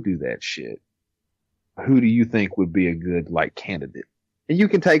go do that shit, who do you think would be a good like candidate? And you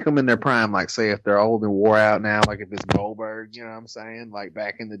can take them in their prime, like say if they're old and wore out now, like if it's Goldberg, you know what I'm saying? Like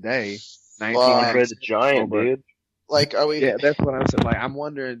back in the day, Andre 1990s. the Giant, dude. like, are we? Yeah, that's what I'm saying. Like I'm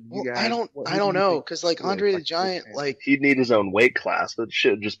wondering, you Well, guys. I don't who know, do you think because like would, Andre the like, Giant, okay. like, He'd need his own weight class. That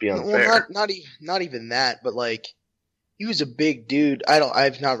should just be unfair. well, not even that, but like, he was a big dude.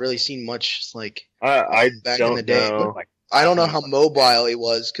 I've not really seen much like I back don't in the day. know. Like, I don't know how mobile he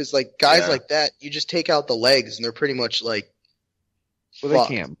was, because like guys Yeah. like that, you just take out the legs and they're pretty much like. well, they fucked.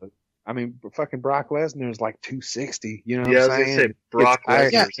 can't. But I mean, fucking Brock Lesnar is like 260. You know what Yeah, I I'm was gonna saying? say Brock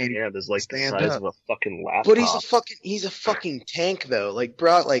It's- Lesnar's I- hand is like the stand size up. of a fucking laptop. But he's a fucking tank though. Like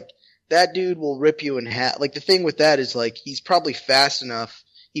Brock, like that dude will rip you in half. Like the thing with that is like he's probably fast enough.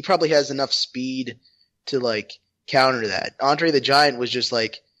 He probably has enough speed to like counter that. Andre the Giant was just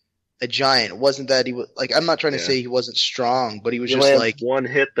like a giant. It wasn't that he was like? I'm not trying to Yeah. say he wasn't strong, but he was You just land like one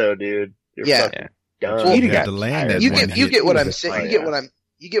hit though, dude. You're Yeah. fucking done. Well, He'd You have had got to land that you one get you hit. get what He I'm was saying. fine,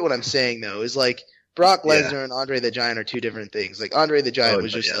 You get what I'm saying though. Is like Brock Yeah. Lesnar and Andre the Giant are two different things. Like Andre the Giant Oh,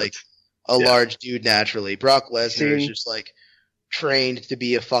 was just yeah, like a Yeah. large dude naturally. Brock Lesnar is See? just like trained to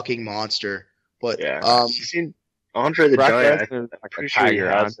be a fucking monster. But Yeah. You seen Andre the Brock Giant? Lesnar's like a pretty sure he tiger.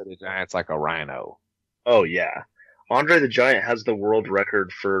 has- Andre the Giant's like a rhino. Oh yeah, Andre the Giant has the world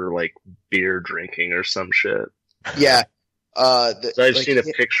record for like beer drinking or some shit. yeah, So I've like, seen a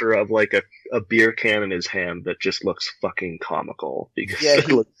picture of like a beer can in his hand that just looks fucking comical because Yeah, it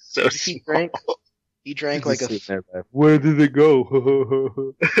looks so he small. drank. He drank like Just a. sitting there like, where did it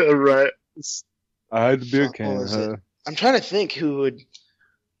go? Right. I had the beer Fuck, what can. was it? I'm trying to think who would.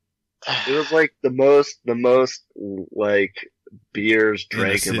 It was like the most like beers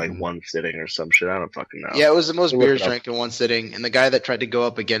drank in like sitting. one sitting or some shit. I don't fucking know. Yeah, it was the most Look beers it up. drank in one sitting, and the guy that tried to go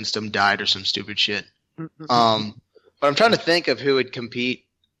up against him died or some stupid shit. But I'm trying to think of who would compete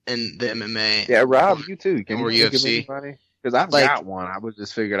in the MMA. Yeah, Rob, you too. Can Or you think of UFC? anybody? Because I've Like- got one. I was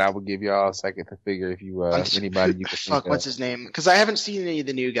just figured I would give y'all a second to figure if you I'm- anybody you could Fuck, think what's of. his name? Because I haven't seen any of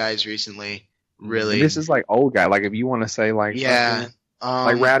the new guys recently. Really? And this is like old guy. Like if you want to say like yeah.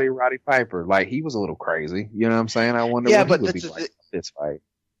 something, like Rowdy Piper. Like he was a little crazy. You know what I'm saying? I wonder Yeah, what but he would that's be the like in this fight.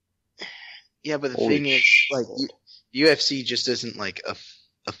 Yeah, but the Holy thing is, shit. like, UFC just isn't like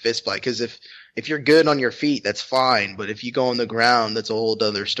a fist fight. Because if you're good on your feet, that's fine. But if you go on the ground, that's a whole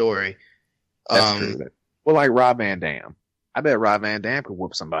other story. That's true. Well, like Rob Van Dam. I bet Rob Van Dam could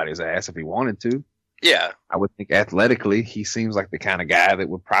whoop somebody's ass if he wanted to. Yeah. I would think athletically, he seems like the kind of guy that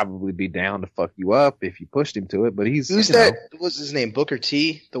would probably be down to fuck you up if you pushed him to it. But he's Who's you that? know, What's his name? Booker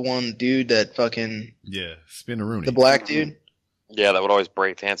T, the one dude that fucking Yeah, Spinner Rooney. the black dude. Yeah, that would always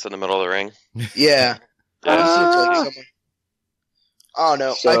break dance in the middle of the ring. Yeah, Yeah, he seems like someone. I don't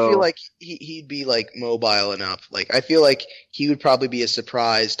know. I So- feel like he'd be like mobile enough. Like I feel like he would probably be a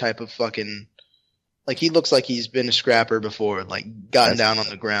surprise type of fucking. Like he looks like he's been a scrapper before, like gotten down on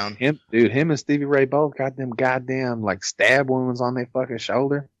the ground. him and Stevie Ray both got them goddamn like stab wounds on their fucking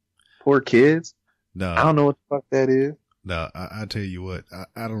shoulder. Poor kids. No, I don't know what the fuck that is. no. I tell you what.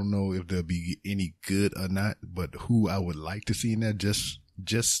 I don't know if they'll be any good or not. But who I would like to see in that,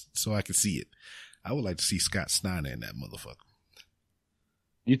 just so I can see it, I would like to see Scott Steiner in that motherfucker.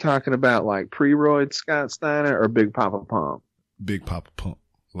 You talking about like pre-roid Scott Steiner or Big Papa Pump? Big Papa Pump,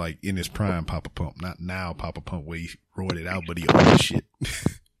 like in his prime Papa Pump, not now Papa Pump where he roided out, but he old as shit.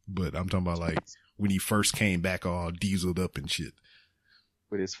 But I'm talking about like when he first came back all dieseled up and shit.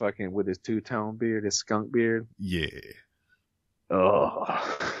 With his two-tone beard, his skunk beard. Yeah. Oh.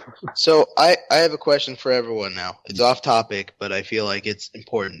 So I have a question for everyone now. It's off topic, but I feel like it's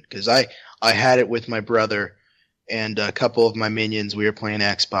important because I had it with my brother and a couple of my minions. We were playing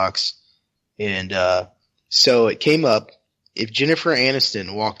Xbox, and so it came up. If Jennifer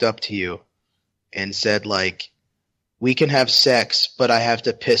Aniston walked up to you and said like, "We can have sex, but I have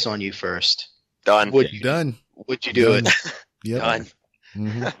to piss on you first," Done. would Done. you do it? Done. Yep. Done.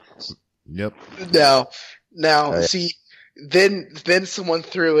 hmm Yep. Now, Yeah. see, then someone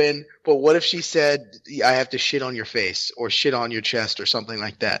threw in, but what if she said, "I have to shit on your face or shit on your chest or something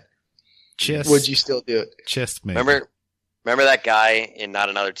like that"? Chest. Would you still do it? Chest man. Remember that guy in Not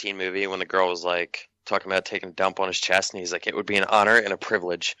Another Teen Movie when the girl was like talking about taking a dump on his chest, and he's like, "It would be an honor and a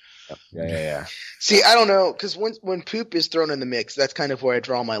privilege." Yeah. See, I don't know, because when poop is thrown in the mix, that's kind of where I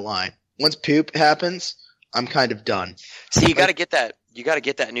draw my line. Once poop happens, I'm kind of done. See, you got to get that. You got to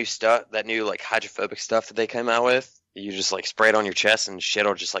get that new stuff, that new like hydrophobic stuff that they came out with. You just like spray it on your chest, and shit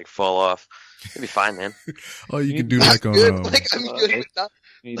will just like fall off. It'll be fine, man. Oh, you can do like on. Good, like I'm good with that.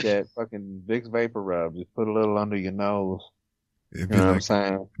 You need that fucking Vicks Vapor Rub. Just put a little under your nose. It'd You be know what I'm like,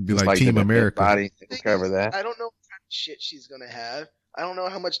 saying? be Just like Team the America. body Thing to cover is, that. I don't know what kind of shit she's gonna have. I don't know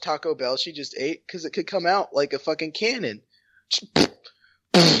how much Taco Bell she just ate, because it could come out like a fucking cannon.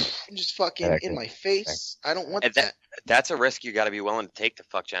 Just fucking Exactly. in my face. I don't want And that. That's a risk you got to be willing to take to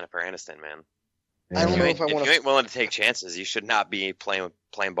fuck Jennifer Aniston, man. I don't If know you if I ain't, wanna- if you ain't willing to take chances, you should not be playing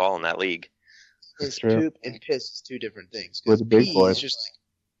ball in that league. Because True. poop and piss is two different things. We're 'Cause the big pee boys. is just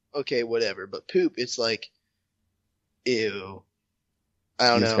like, okay, whatever. But poop, it's like, ew. I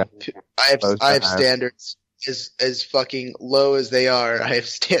don't You just know. got I have eyes. standards as fucking low as they are. I have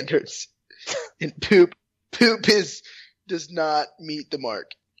standards, and poop does not meet the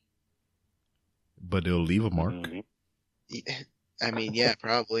mark. But they'll leave a mark. I mean, yeah,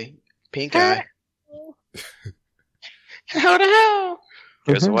 probably pink eye. How the hell?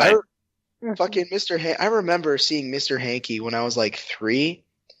 Goes away. Fucking Mr. I remember seeing Mr. Hanky when I was like 3,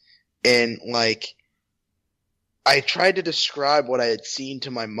 and like I tried to describe what I had seen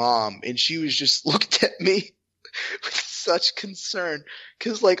to my mom, and she was just looked at me with such concern,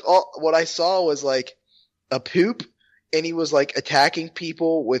 because like all what I saw was like a poop, and he was like attacking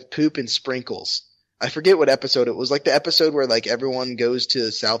people with poop and sprinkles. I forget what episode it was, like the episode where like everyone goes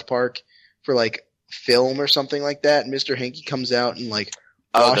to South Park for like film or something like that. And Mr. Hanky comes out and like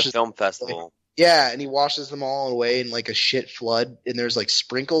Oh, the washes, film festival. yeah, and he washes them all away in like a shit flood, and there's like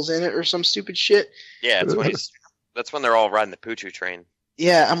sprinkles in it or some stupid shit. Yeah, that's when they're all riding the poo-choo train.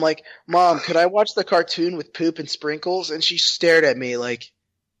 Yeah, I'm like, Mom, could I watch the cartoon with poop and sprinkles? And she stared at me like,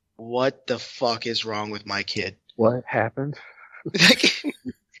 what the fuck is wrong with my kid? What happened?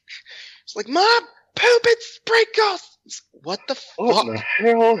 It's like, Mom, poop and sprinkles! What the What fuck? the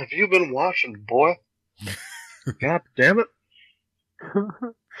hell have you been watching, boy? God damn it.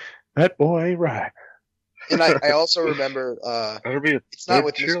 That boy ain't right. And I also remember, Better be a it's not big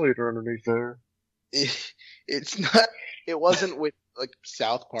with Mr. cheerleader underneath there. It's not, it wasn't with like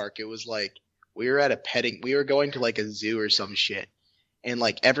South Park. It was like, we were going to like a zoo or some shit. And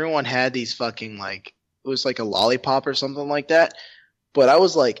like everyone had these fucking like, it was like a lollipop or something like that. But I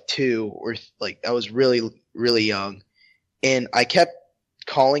was like 2 or like, I was really, really young. And I kept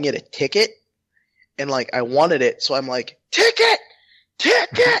calling it a ticket. And like, I wanted it. So I'm like, ticket!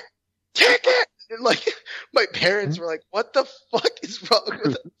 Ticket! Ticket! And like, my parents were like, what the fuck is wrong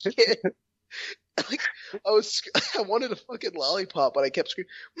with the kid? Like, I wanted a fucking lollipop, but I kept screaming,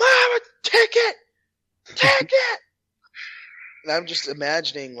 Mom, a ticket! Ticket! And I'm just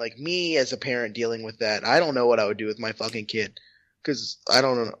imagining, like, me as a parent dealing with that. I don't know what I would do with my fucking kid. Because I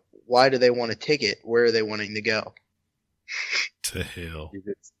don't know. Why do they want a ticket? Where are they wanting to go? To hell.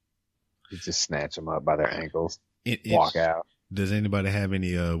 You just snatch them up by their ankles, It- walk out. Does anybody have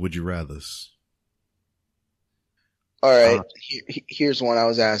any would you rathers? All right, here's one I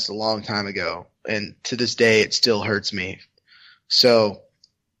was asked a long time ago, and to this day it still hurts me. So,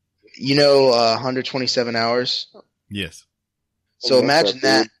 127 hours? Yes. So What's imagine up,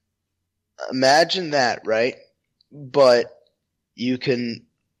 that. dude? Imagine that, right? But you can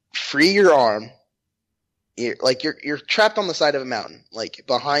free your arm. You're trapped on the side of a mountain. Like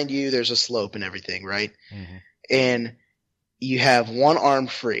behind you, there's a slope and everything, right? Mm-hmm. And you have one arm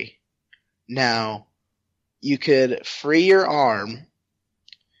free. Now, you could free your arm.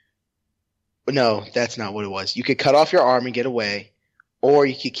 No, that's not what it was. You could cut off your arm and get away, or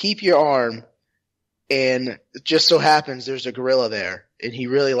you could keep your arm, and it just so happens there's a gorilla there, and he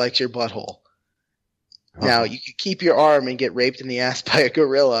really likes your butthole. Now, you could keep your arm and get raped in the ass by a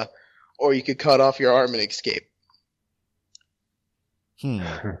gorilla, or you could cut off your arm and escape.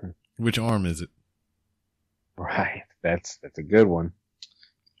 Which arm is it? Right. That's a good one.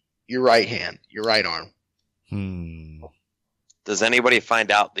 Your right hand, your right arm. Does anybody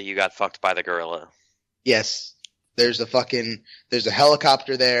find out that you got fucked by the gorilla? Yes. There's a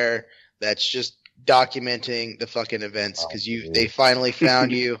helicopter there that's just documenting the fucking events because they finally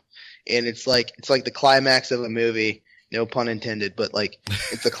found you, and it's like the climax of a movie. No pun intended, but like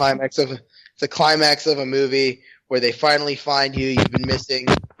it's the climax of a movie where they finally find you. You've been missing,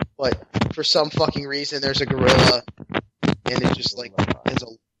 but for some fucking reason there's a gorilla, and it's just like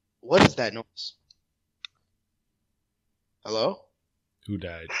what is that noise? Hello? Who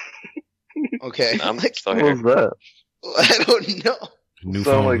died? Okay. I'm Like, still What here. was that? I don't know. New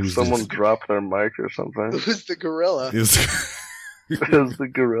Sound phone. like Who's someone this? dropped their mic or something. Who's the gorilla? It was- It was the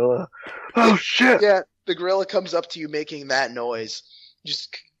gorilla. Oh shit! Yeah, the gorilla comes up to you making that noise.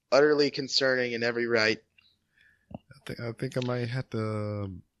 Just utterly concerning in every right. I think I might have to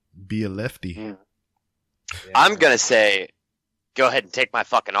be a lefty. Yeah. I'm gonna say, go ahead and take my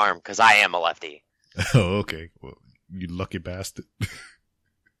fucking arm because I am a lefty. Oh, okay. Well, you lucky bastard.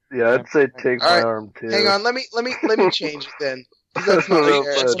 Yeah, I'd say take All my right, arm too. Hang on, let me change it then. 'Cause that's not No,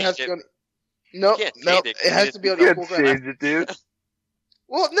 fair. but- Someone has to go. No, Can't no, change it. it has to be on You equal can't ground. change it, dude.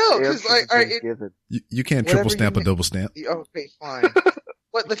 Well, no, because Answer's all right, been given. You can't Whatever triple stamp you a double stamp. okay, fine.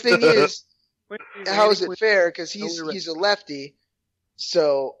 But the thing is, how is it fair? Because he's a lefty,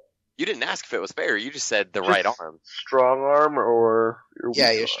 so You didn't ask if it was fair. You just said the right arm. Strong arm or your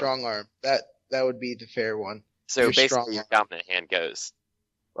yeah, weak your arm? strong arm. That would be the fair one. So You're strong. basically, your dominant hand goes.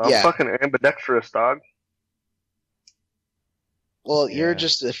 I'm Yeah. fucking ambidextrous, dog. Well, you're Yeah.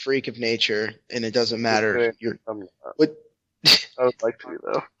 just a freak of nature, and it doesn't matter. Okay. You're I would like to be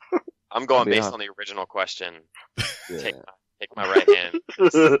though. I'm going Yeah. based on the original question. Yeah. Take my right hand.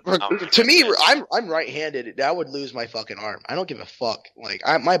 to me, I'm right-handed. I would lose my fucking arm. I don't give a fuck. Like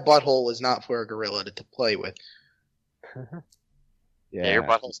my butthole is not for a gorilla to play with. Yeah, your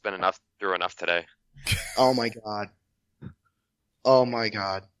butthole's been through enough today. Oh my god. Oh my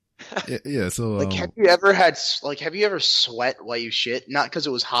god. Yeah. So Like, have you ever sweat while you shit? Not because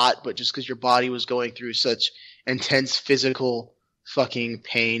it was hot, but just because your body was going through such intense physical fucking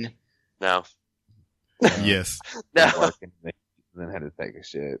pain. No. yes. No. Working, then had to take a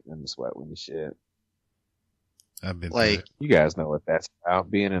shit and sweat when you shit. I've been Like, You guys know what that's about.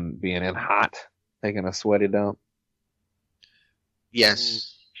 Being in hot, taking a sweaty dump.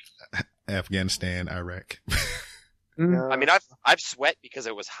 yes. Afghanistan, Iraq. I mean, I've sweat because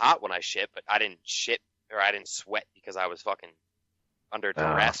it was hot when I shit, but I didn't sweat because I was fucking under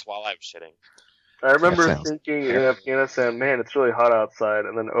duress while I was shitting. I remember That sounds thinking in Afghanistan, man, it's really hot outside,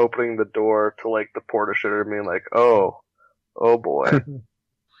 and then opening the door to like the porta shitter and being like, oh boy,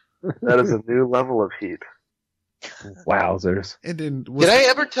 that is a new level of heat. Wowzers. And then Did I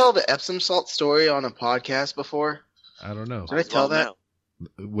ever tell the Epsom salt story on a podcast before? I don't know. Did I tell that?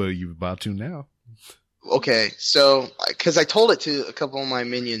 Well, you're about to now. Okay, so because I told it to a couple of my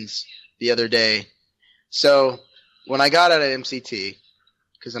minions the other day. So when I got out of MCT,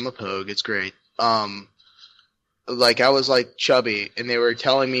 because I'm a pogue, it's great. Like I was like chubby, and they were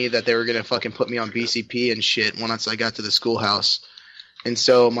telling me that they were gonna fucking put me on BCP and shit once I got to the schoolhouse. And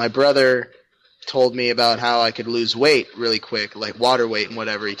so my brother told me about how I could lose weight really quick, like water weight and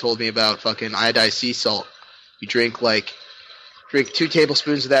whatever. He told me about fucking iodized sea salt. You drink 2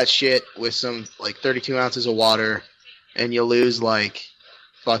 tablespoons of that shit with some like 32 ounces of water, and you'll lose like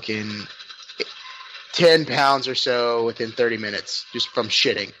fucking 10 pounds or so within 30 minutes just from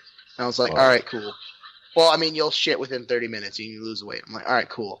shitting. And I was like, all right, cool. Well, I mean, you'll shit within 30 minutes and you lose weight. I'm like, all right,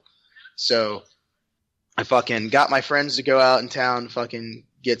 cool. So I fucking got my friends to go out in town, fucking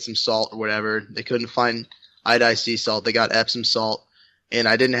get some salt or whatever. They couldn't find iodized sea salt. They got Epsom salt, and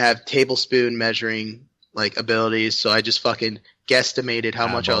I didn't have tablespoon measuring like abilities, so I just fucking guesstimated how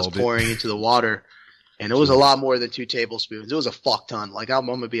much I was pouring into the water, and it was a lot more than 2 tablespoons. It was a fuck ton. Like I'm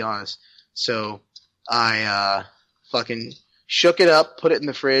gonna be honest. So I fucking shook it up, put it in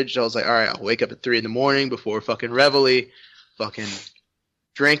the fridge. I was like, all right, I'll wake up at 3 a.m. before fucking reveille, fucking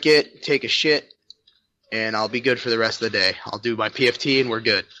drink it, take a shit, and I'll be good for the rest of the day. I'll do my PFT and we're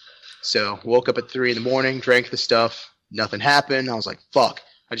good. So woke up at 3 a.m, drank the stuff, nothing happened. I was like, fuck.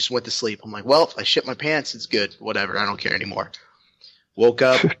 I just went to sleep. I'm like, well, if I shit my pants, it's good. Whatever. I don't care anymore. Woke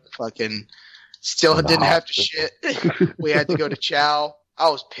up, fucking still didn't have to shit. We had to go to chow. I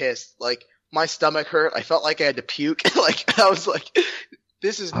was pissed. Like, my stomach hurt. I felt like I had to puke. Like, I was like,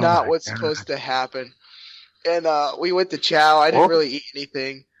 this is not what's supposed to happen. And we went to chow. I didn't really eat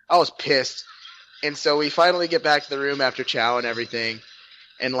anything. I was pissed. And so we finally get back to the room after chow and everything.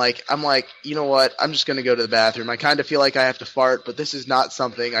 And like, I'm like, you know what? I'm just going to go to the bathroom. I kind of feel like I have to fart, but this is not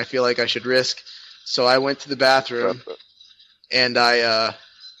something I feel like I should risk. So I went to the bathroom and I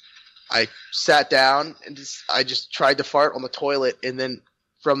sat down and I just tried to fart on the toilet. And then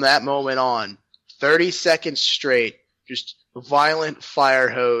from that moment on, 30 seconds straight, just violent fire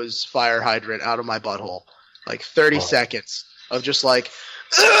hose, fire hydrant out of my butthole. Like 30 seconds of just like,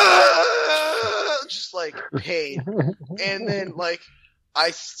 just like pain. And then like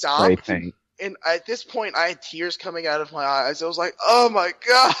I stopped. And at this point I had tears coming out of my eyes. I was like, oh my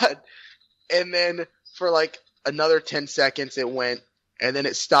God. And then for like another 10 seconds it went, and then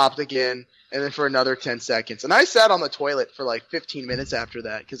it stopped again. And then for another 10 seconds. And I sat on the toilet for like 15 minutes after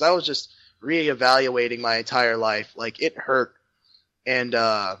that because I was just reevaluating my entire life. Like, it hurt. And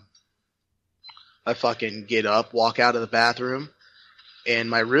I fucking get up, walk out of the bathroom, and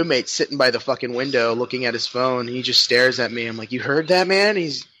my roommate's sitting by the fucking window looking at his phone. He just stares at me. I'm like, you heard that, man?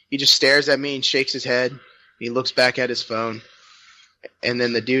 He just stares at me and shakes his head. He looks back at his phone. And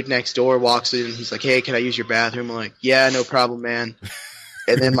then the dude next door walks in. He's like, hey, can I use your bathroom? I'm like, yeah, no problem, man.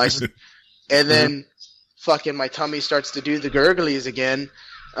 And then fucking my tummy starts to do the gurglies again.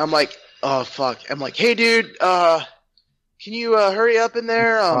 I'm like, oh, fuck. I'm like, hey, dude, can you hurry up in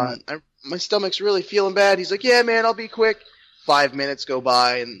there? My stomach's really feeling bad. He's like, yeah, man, I'll be quick. 5 minutes go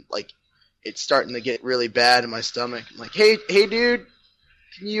by, and, like, it's starting to get really bad in my stomach. I'm like, hey, dude,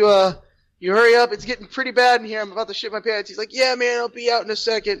 can you hurry up? It's getting pretty bad in here. I'm about to shit my pants. He's like, yeah, man, I'll be out in a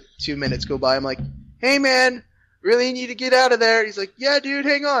second. 2 minutes go by. I'm like, hey, man, really need to get out of there. He's like, yeah, dude,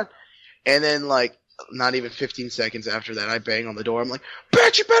 hang on. And then, like, not even 15 seconds after that, I bang on the door. I'm like,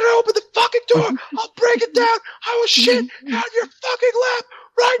 bitch, you better open the fucking door. I'll break it down. I will shit on your fucking lap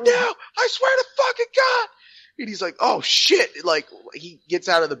right now. I swear to fucking God. And he's like, oh, shit. Like, he gets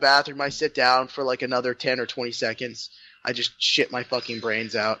out of the bathroom. I sit down for, like, another 10 or 20 seconds. I just shit my fucking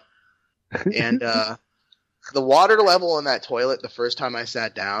brains out. And the water level in that toilet the first time I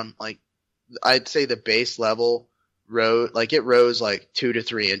sat down, like, I'd say the base level rose like 2 to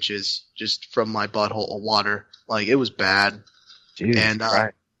 3 inches just from my butthole of water. Like, it was bad. Jesus, and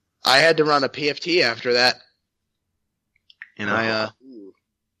right. I had to run a PFT after that. And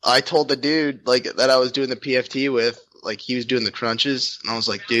I told the dude like that I was doing the PFT with, like, he was doing the crunches, and I was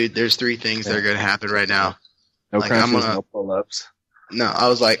like, dude, there's 3 things that are gonna happen right now. No like, crunches, no pull-ups. No, I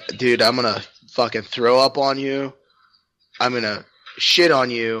was like, dude, I'm gonna fucking throw up on you, I'm going to shit on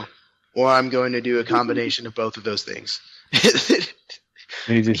you, or I'm going to do a combination of both of those things.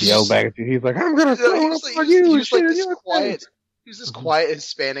 And he just yelled back at you. He's like, I'm going to throw up on you. He was like this quiet. He was this quiet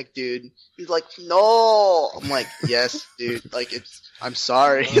Hispanic dude. He's like, no. I'm like, yes, dude. Like, I'm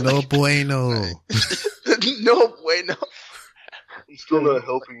sorry. No Like, bueno. no bueno. I'm still not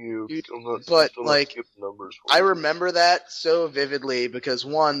helping you. Dude, I'm but, still like, not skipping numbers for I you. remember that so vividly because,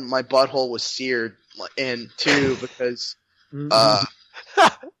 one, my butthole was seared, and two, because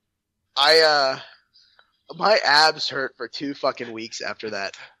my abs hurt for 2 fucking weeks after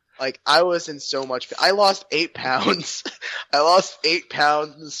that. Like, I was in so much pain. I lost 8 pounds. I lost 8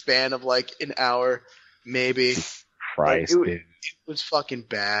 pounds in the span of, like, an hour, maybe. Christ, Like, dude. it was fucking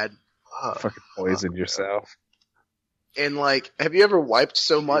bad. Fucking poisoned yourself. And, like, have you ever wiped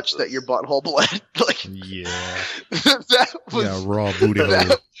so much that your butthole bled? Like, Yeah. that was, Yeah, raw booty that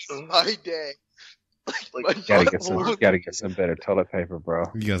hole. was my day. Like, my Gotta get some better toilet paper, bro.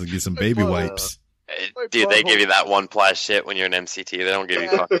 You guys get some baby wipes. Dude, they give you that one ply shit when you're an MCT. They don't give you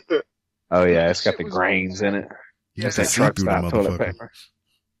fucking. Oh yeah, it's got Shit the was grains in it. You It's have that to truck sleep through the stop toilet motherfucker. paper.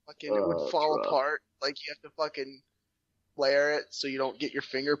 fucking, it would fall bro. apart. Like, you have to fucking flare it so you don't get your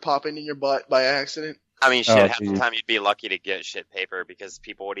finger popping in your butt by accident. I mean, shit, Oh, half the geez. time you'd be lucky to get shit paper because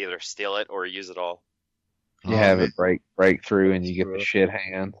people would either steal it or use it all. You Oh, have man. it break through and you get Bro. the shit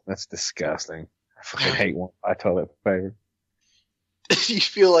hand. That's disgusting. I fucking hate one by toilet paper. You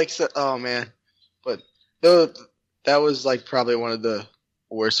feel like, oh man. But though, that was like probably one of the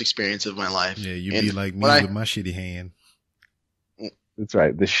worst experiences of my life. Yeah, you And be like me when I- with my shitty hand. That's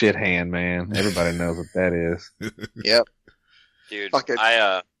right, the shit hand, man. Everybody knows what that is. Yep. Dude, Fuck it.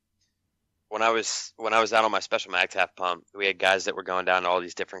 when I was out on my special mag tap pump, we had guys that were going down to all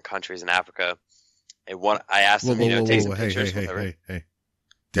these different countries in Africa, and I asked Whoa, them, whoa, whoa, take whoa, some hey, pictures. hey, whatever. hey.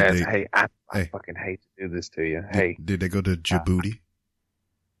 Guys, Did they, hey, I hey. fucking hate to do this to you. Hey. did they go to Djibouti?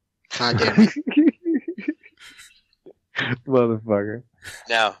 God damn it. Motherfucker.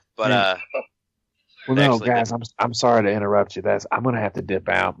 No, but Yeah. Well, no, Actually, guys, I'm sorry to interrupt you. I'm gonna have to dip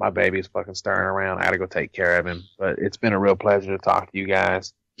out. My baby's fucking stirring around. I gotta go take care of him. But it's been a real pleasure to talk to you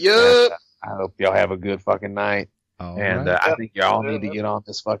guys. Yup. And, I hope y'all have a good fucking night. All And right. I think y'all need to get on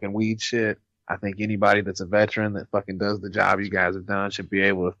this fucking weed shit. I think anybody that's a veteran that fucking does the job you guys have done should be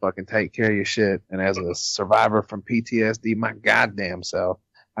able to fucking take care of your shit. And as a survivor from PTSD, my goddamn self,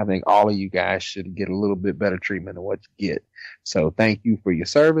 I think all of you guys should get a little bit better treatment than what you get. So thank you for your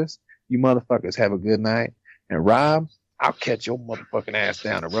service. You motherfuckers have a good night. And Rob, I'll catch your motherfucking ass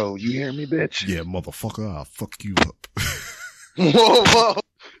down the road. You hear me, bitch? Yeah, motherfucker, I'll fuck you up. Whoa.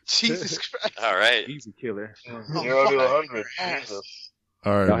 Jesus Christ. all right. Easy killer. 0 to 100. Ass. Jesus.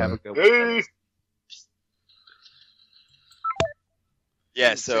 All right, Y'all have man. a good one. Hey!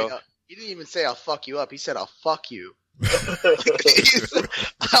 Yeah, so He didn't even say I'll fuck you up. He said I'll fuck you.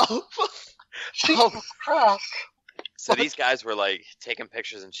 so these guys were like taking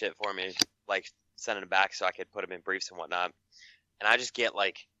pictures and shit for me, like sending them back so I could put them in briefs and whatnot. And I just get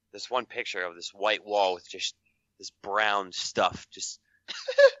like this one picture of this white wall with just this brown stuff, just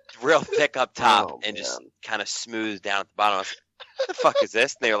real thick up top Oh, and just man. kind of smooth down at the bottom. I was like, what the fuck is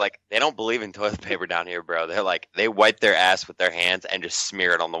this? And they were like, they don't believe in toilet paper down here, bro. They're like, they wipe their ass with their hands and just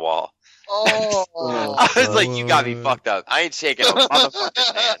smear it on the wall. Oh. I was like, you got me fucked up. I ain't shaking a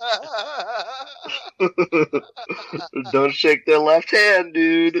motherfucker's hand. Don't shake their left hand,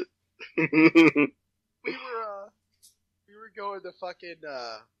 dude. we were going to fucking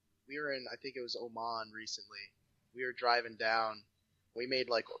we were in, I think it was Oman recently. We were driving down. We made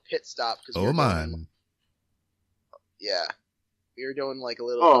like a pit stop because Oh, man. Yeah, we were doing like a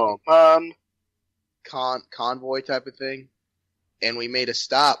little Oh, man. convoy type of thing, and we made a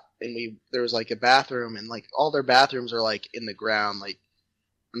stop. And there was like a bathroom, and like all their bathrooms are like in the ground. Like,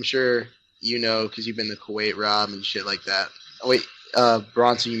 I'm sure you know because you've been to Kuwait, Rob, and shit like that. Oh wait,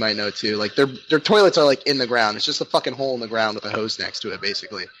 Bronson, you might know too. Like their toilets are like in the ground. It's just a fucking hole in the ground with a hose next to it,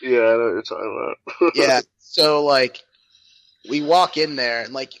 basically. Yeah, I know what you're talking about. Yeah. So like, we walk in there,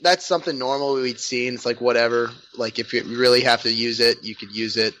 and like that's something normal we'd seen. It's like whatever. Like if you really have to use it, you could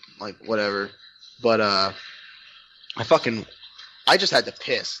use it. Like whatever. But I just had to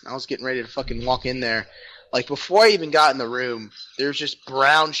piss. I was getting ready to fucking walk in there. Like before I even got in the room, there's just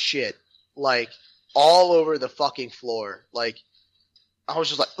brown shit like all over the fucking floor. Like I was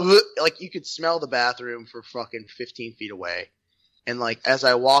just like, ugh. Like you could smell the bathroom for fucking 15 feet away. And like as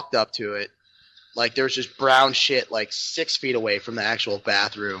I walked up to it, like there was just brown shit like 6 feet away from the actual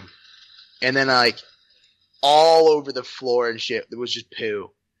bathroom. And then like all over the floor and shit, there was just poo.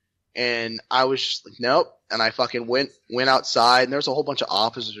 And I was just like, nope. And I fucking went outside, and there was a whole bunch of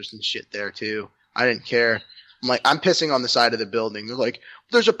officers and shit there too. I didn't care. I'm like, I'm pissing on the side of the building. They're like,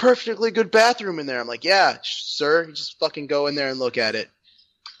 there's a perfectly good bathroom in there. I'm like, yeah, sir. You just fucking go in there and look at it.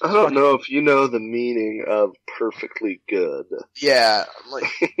 I don't know if you know the meaning of perfectly good. Yeah. I'm like,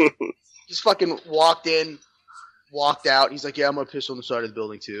 just fucking walked in, walked out. He's like, yeah, I'm going to piss on the side of the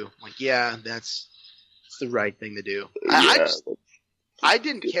building too. I'm like, yeah, that's the right thing to do. I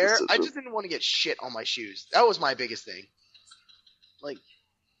didn't care. Decision. I just didn't want to get shit on my shoes. That was my biggest thing. Like,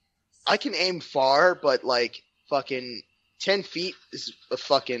 I can aim far, but like fucking 10 feet is a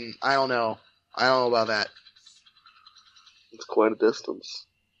fucking, I don't know about that. It's quite a distance.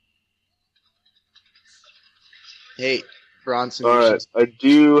 Hey, Bronson. All right, I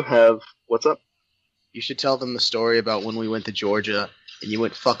do have. What's up? You should tell them the story about when we went to Georgia and you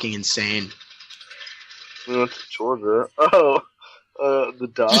went fucking insane. We went to Georgia. Oh, the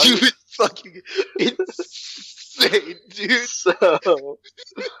dog. You went fucking insane, dude. So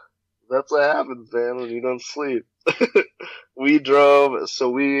that's what happens, man, when you don't sleep. We drove.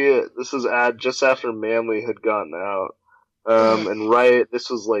 So this is just after Manly had gotten out, and this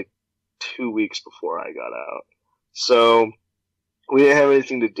was like 2 weeks before I got out. So we didn't have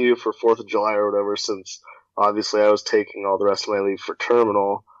anything to do for 4th of July or whatever, since obviously I was taking all the rest of my leave for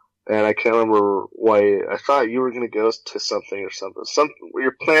terminal, and I can't remember why. I thought you were going to go to something or something.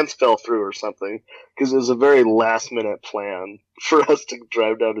 Your plans fell through or something, because it was a very last minute plan for us to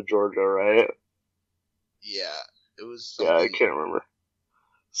drive down to Georgia, right? Yeah, it was something. Yeah, I can't remember.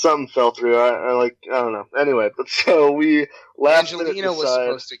 Something fell through. I don't know. Anyway, but so we last minute Angelina was decided.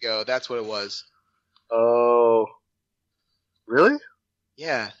 supposed to go. That's what it was. Oh. Really?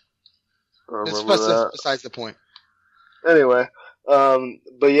 Yeah. I don't That's remember that. besides the point. Anyway,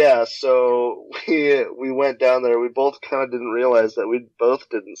 but yeah, so we went down there. We both kind of didn't realize that we both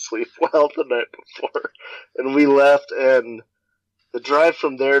didn't sleep well the night before, and we left. And the drive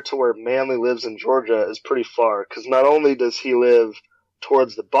from there to where Manly lives in Georgia is pretty far, because not only does he live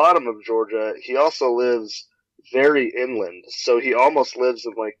towards the bottom of Georgia, he also lives very inland. So he almost lives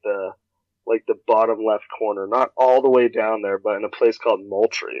in like the bottom left corner, not all the way down there, but in a place called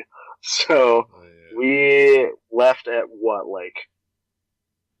Moultrie. So we left at what, like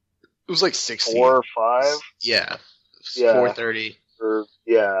It was like 16. 4 or 5? Yeah. Yeah. 4:30. Or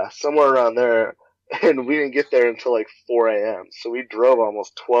yeah, somewhere around there. And we didn't get there until like 4 a.m. So we drove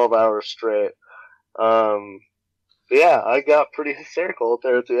almost 12 hours straight. But yeah, I got pretty hysterical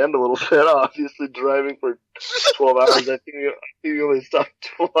there at the end a little bit. Obviously, driving for 12 hours, I think we only stopped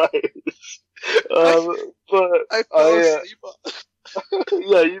twice. But I fell asleep.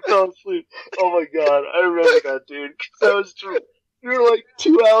 yeah, you fell asleep. Oh my god, I remember that, dude. 'Cause that was true. You were like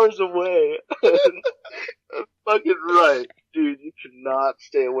 2 hours away. Fucking right, dude. You could not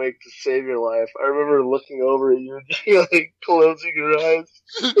stay awake to save your life. I remember looking over at you and you like closing your eyes.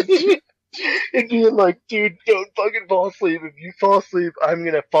 And being like, dude, don't fucking fall asleep. If you fall asleep, I'm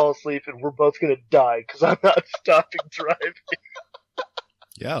gonna fall asleep and we're both gonna die because I'm not stopping driving.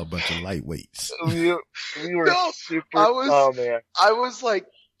 Yeah, a bunch of lightweights. We were super. Oh man. I was like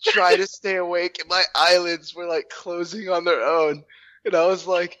trying to stay awake and my eyelids were like closing on their own. And I was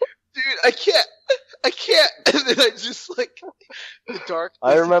like, dude, I can't. And then I just like, the dark.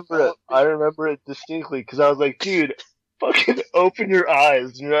 I remember it distinctly because I was like, dude, fucking open your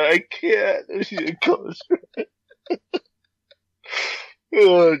eyes. You know, I can't. You close your eyes.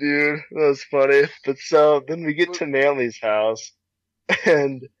 Oh, dude, that was funny. But so then we get to Manly's house,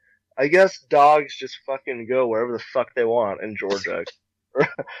 and I guess dogs just fucking go wherever the fuck they want in Georgia.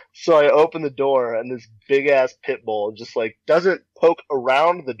 So I open the door, and this big ass pit bull just like doesn't poke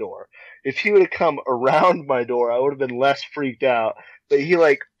around the door. If he would have come around my door, I would have been less freaked out. But he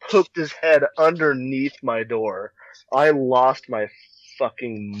like poked his head underneath my door. I lost my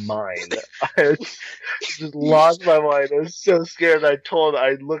fucking mind. I just lost my mind. I was so scared. I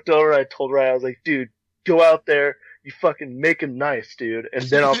looked over and I told Ryan, I was like, dude, go out there. You fucking make him nice, dude. And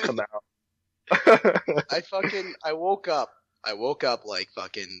then I'll come out. I woke up like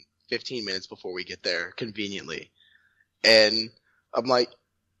fucking 15 minutes before we get there, conveniently. And I'm like,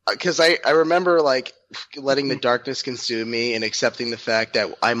 because I remember like letting the darkness consume me and accepting the fact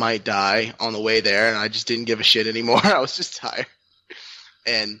that I might die on the way there, and I just didn't give a shit anymore. I was just tired.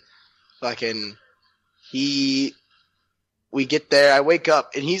 And fucking we get there, I wake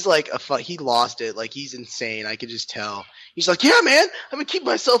up, and he's like he lost it. Like, he's insane. I could just tell. He's like, yeah, man, I've been keeping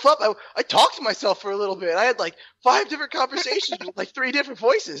myself up. I talked to myself for a little bit. I had like 5 different conversations with like 3 different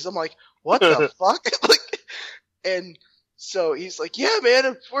voices. I'm like, what the fuck? And so he's like, yeah,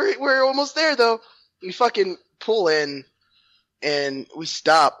 man, we're almost there though. We fucking pull in, and we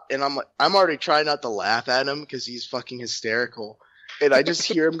stop, and I'm already trying not to laugh at him because he's fucking hysterical, and I just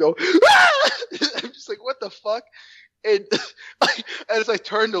hear him go, ah! I'm just like, what the fuck? And as I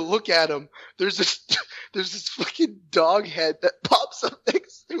turn to look at him, there's this fucking dog head that pops up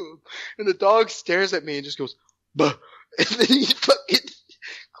next to him, and the dog stares at me and just goes, bah. And then he fucking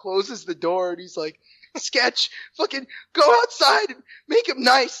closes the door, and he's like, Sketch, fucking go outside and make him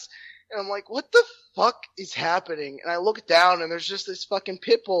nice. And I'm like, what the fuck is happening? And I look down, and there's just this fucking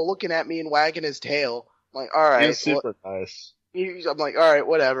pit bull looking at me and wagging his tail. I'm like, all right. He's super nice. I'm like, all right,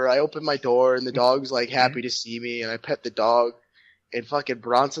 whatever. I open my door, and the dog's like happy to see me, and I pet the dog, and fucking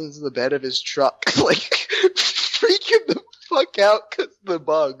Bronson's in the bed of his truck, like freaking the fuck out because of the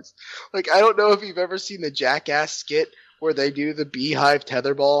bugs. Like, I don't know if you've ever seen the Jackass skit where they do the beehive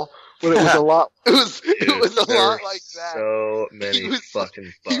tetherball, but it was a lot. It was a lot like that. So many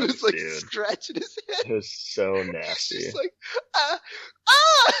fucking bugs, he was like dude. scratching his head. It was so nasty. Just like,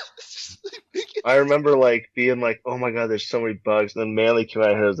 I remember like being like, "Oh my god, there's so many bugs." And then Manly came out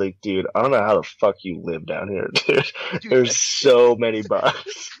here and was like, "Dude, I don't know how the fuck you live down here, dude. There's so many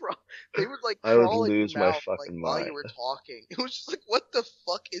bugs." They would like I would crawl in your lose my mouth, fucking while mind. you were talking. It was just like, what the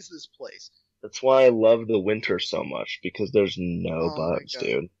fuck is this place? That's why I love the winter so much, because there's no Oh my bugs, God.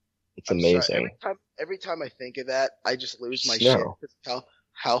 dude. It's I'm amazing. sorry. Every time I think of that, I just lose my Snow. shit.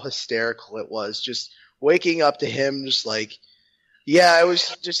 How hysterical it was. Just waking up to him, just like, yeah, I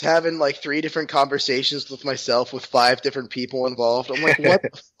was just having like 3 different conversations with myself with 5 different people involved. I'm like, what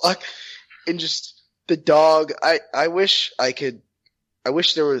the fuck? And just the dog. I wish I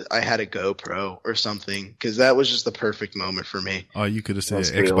had a GoPro or something, because that was just the perfect moment for me. Oh, you could have said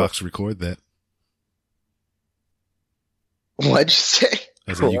That's real. Xbox record that. What'd you say?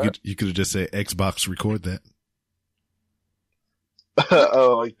 I said you could have just said Xbox record that.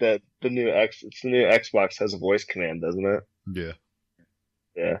 Oh, like that. It's the new Xbox has a voice command, doesn't it? Yeah.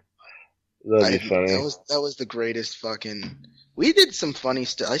 Yeah. That'd be funny. That was the greatest fucking. We did some funny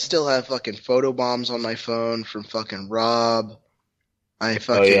stuff. I still have fucking photo bombs on my phone from fucking Rob.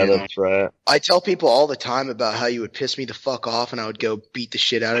 Oh yeah, that's right. I tell people all the time about how you would piss me the fuck off, and I would go beat the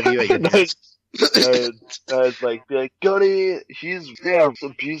shit out of you at your desk. I'd like be like, Gunny, he's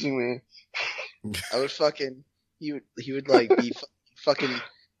abusing me. I would fucking. He would like be fucking.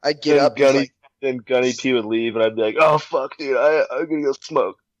 I'd get up. Gunny, And like, then Gunny P would leave, and I'd be like, oh fuck, dude, I'm gonna go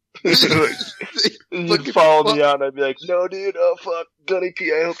smoke. You'd follow me out, and I'd be like, no, dude, oh fuck, Gunny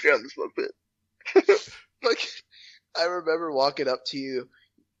P, I hope you're on the smoke pit. like, I remember walking up to you,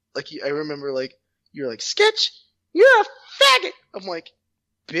 I remember like you're like, Sketch, you're a faggot. I'm like,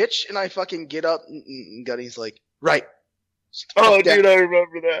 bitch, and I fucking get up, and Gunny's like, right. Oh, dude, I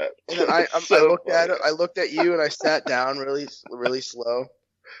remember that. And then I looked at you, and I sat down really, really slow,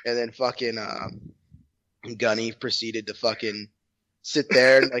 and then fucking Gunny proceeded to fucking sit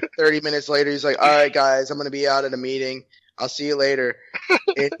there, and like 30 minutes later, he's like, all right, guys, I'm gonna be out at a meeting. I'll see you later.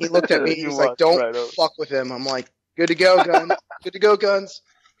 And he looked at me, and he's like, don't fuck with him. I'm like, good to go, Guns. Good to go, Guns.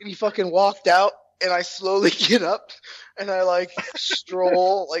 And he fucking walked out, and I slowly get up, and I like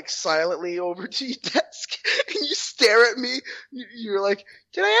stroll like silently over to your desk, and you stare at me. You're like,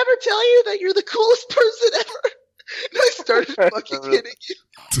 did I ever tell you that you're the coolest person ever? And I started fucking hitting you.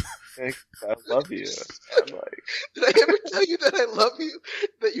 I love you. I'm like, did I ever tell you that I love you?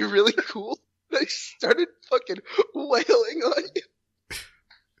 That you're really cool? And I started fucking wailing on you.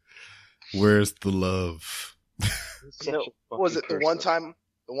 Where's the love? Was it the one time?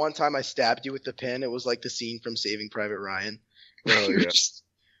 The one time I stabbed you with the pen, it was like the scene from Saving Private Ryan. Oh, yeah.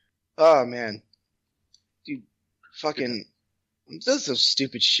 Oh man, dude, fucking does some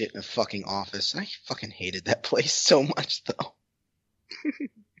stupid shit in a fucking office. I fucking hated that place so much, though.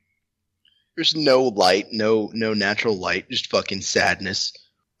 There's no light, no natural light, just fucking sadness.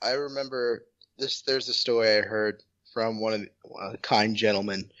 I remember this. There's a story I heard from one of a kind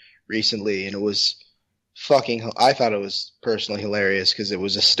gentleman recently, and it was fucking. I thought it was personally hilarious because it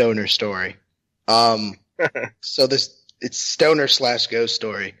was a stoner story. So it's stoner / ghost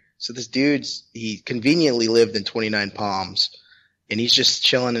story. So this he conveniently lived in 29 Palms, and he's just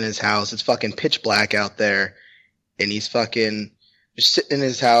chilling in his house. It's fucking pitch black out there, and he's fucking just sitting in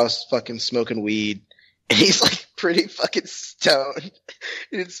his house, fucking smoking weed, and he's like pretty fucking stoned.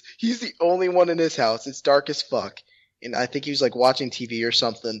 He's the only one in his house. It's dark as fuck, and I think he was like watching TV or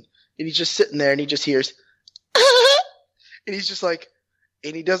something, and he's just sitting there, and he just hears, and he's just like,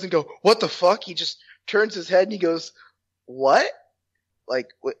 and he doesn't go, what the fuck? He just turns his head and he goes, what?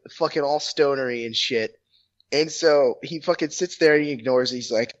 Like fucking all stonery and shit. And so he fucking sits there and he ignores it.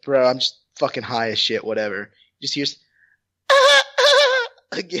 He's like, bro, I'm just fucking high as shit, whatever. He just hears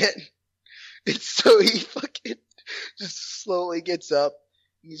again. And so he fucking just slowly gets up.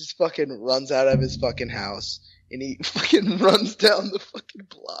 He just fucking runs out of his fucking house, and he fucking runs down the fucking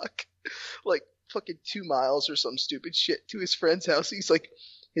block, like fucking 2 miles or some stupid shit to his friend's house. He's like,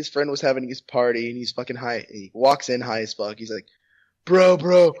 his friend was having his party, and he's fucking high. He walks in high as fuck. He's like,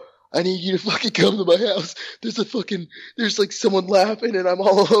 bro, I need you to fucking come to my house. There's like someone laughing, and I'm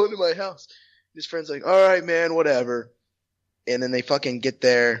all alone in my house. His friend's like, all right, man, whatever. And then they fucking get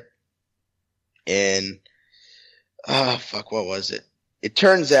there, and what was it? It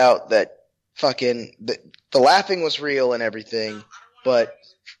turns out that fucking the laughing was real and everything, but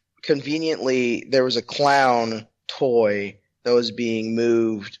conveniently there was a clown toy that was being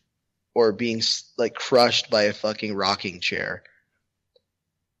moved or being like crushed by a fucking rocking chair.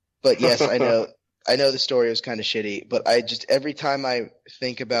 But yes, I know the story was kind of shitty, but I just, every time I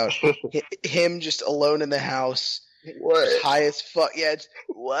think about him just alone in the house, What? high as fuck. Yeah, it's,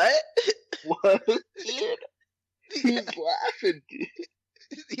 what? What? Dude? He's laughing, dude.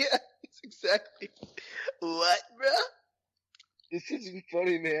 Yeah, it's exactly. What, bro? This isn't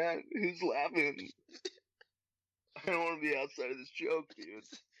funny, man. Who's laughing? I don't want to be outside of this joke, dude.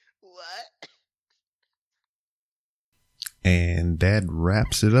 What? And that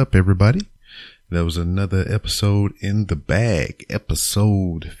wraps it up, everybody. That was another episode in the bag.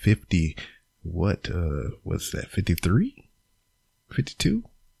 Episode 50. What's that? 53? 52?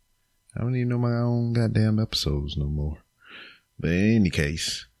 I don't even know my own goddamn episodes no more. But in any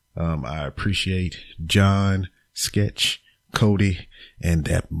case, I appreciate John, Sketch, Cody, and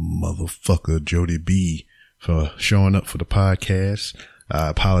that motherfucker Jody B for showing up for the podcast. I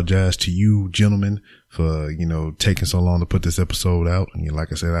apologize to you gentlemen for, taking so long to put this episode out. And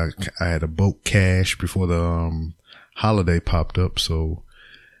like I said, I had a boat cash before the, holiday popped up. So,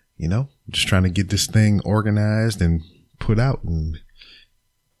 just trying to get this thing organized and put out, and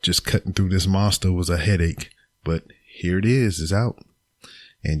just cutting through this monster was a headache, but here it is, it's out.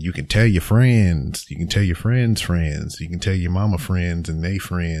 And you can tell your friends, you can tell your friends' friends, you can tell your mama friends, and they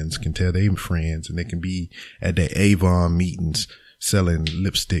friends can tell their friends, and they can be at their Avon meetings selling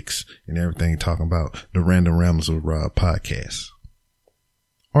lipsticks and everything, talking about the Random Ramblings with Rob podcast.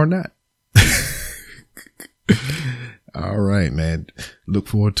 Or not. All right, man. Look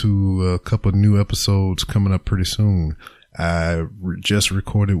forward to a couple new episodes coming up pretty soon. I just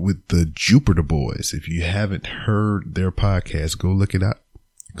recorded with the Jupiter Boys. If you haven't heard their podcast, go look it out.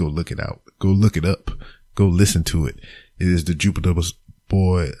 Go look it out. Go look it up. Go listen to it. It is the Jupiter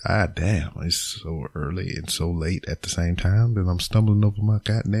Boy. Damn. It's so early and so late at the same time that I'm stumbling over my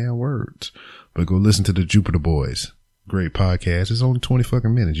goddamn words. But go listen to the Jupiter Boys. Great podcast. It's only 20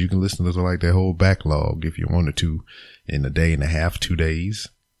 fucking minutes. You can listen to like their whole backlog if you wanted to in a day and a half, 2 days.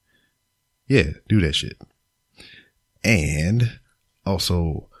 Yeah, do that shit. And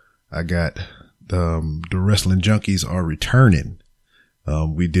also I got, the Wrestling Junkies are returning.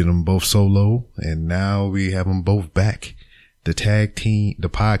 We did them both solo, and now we have them both back. The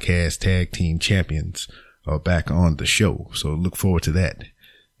podcast tag team champions are back on the show. So look forward to that.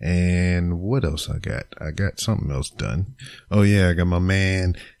 And what else I got? I got something else done. Oh yeah, I got my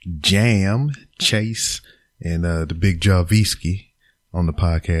man Jam, Chase, and the Big Jarvisky on the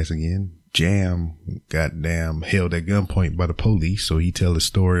podcast again. Jam goddamn held at gunpoint by the police, so he tell his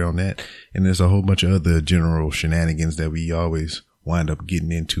story on that. And there's a whole bunch of other general shenanigans that we always wind up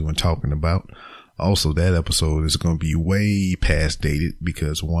getting into and talking about. Also, that episode is going to be way past dated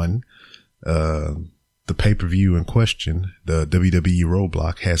because one, the pay-per-view in question, the WWE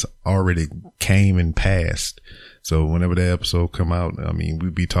Roadblock, has already came and passed. So whenever that episode come out, I mean,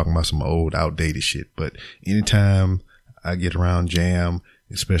 we'd be talking about some old, outdated shit. But anytime I get around Jam,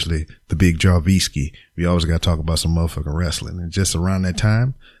 especially the Big Jarvisky, we always got to talk about some motherfucking wrestling. And just around that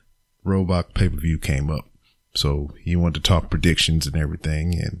time, Roadblock pay-per-view came up. So he wanted to talk predictions and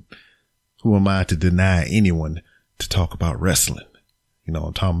everything. And who am I to deny anyone to talk about wrestling? You know what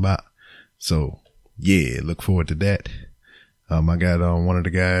I'm talking about? So yeah, look forward to that. I got one of the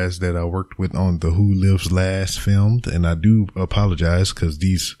guys that I worked with on the Who Lives Last filmed, and I do apologize because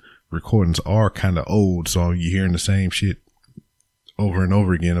these recordings are kind of old, so you're hearing the same shit over and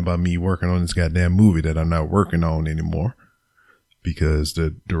over again about me working on this goddamn movie that I'm not working on anymore because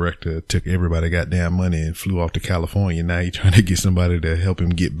the director took everybody goddamn money and flew off to California. Now he's trying to get somebody to help him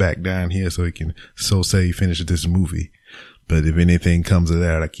get back down here so he can finish this movie. But if anything comes of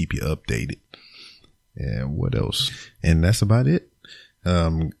that, I'll keep you updated. And what else? And that's about it.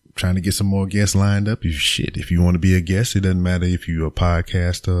 Trying to get some more guests lined up. If you want to be a guest, it doesn't matter if you're a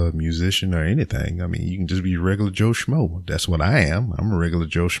podcaster, a musician, or anything. I mean, you can just be a regular Joe Schmo. That's what I am. I'm a regular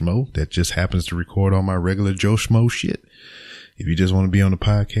Joe Schmo that just happens to record all my regular Joe Schmo shit. If you just want to be on the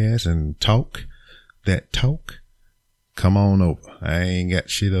podcast and talk that talk, come on over. I ain't got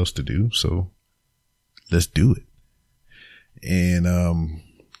shit else to do, so let's do it. And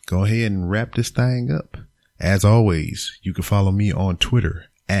go ahead and wrap this thing up. As always, you can follow me on Twitter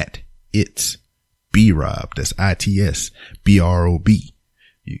at It's B-Rob. That's ITSBROB.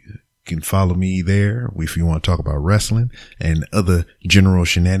 You can follow me there if you want to talk about wrestling and other general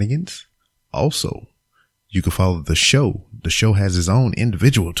shenanigans. Also, you can follow the show. The show has its own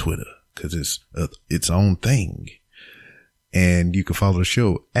individual Twitter because it's its own thing. And you can follow the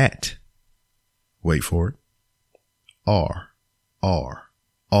show at, wait for it,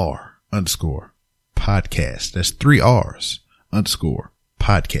 R_podcast. That's 3 R's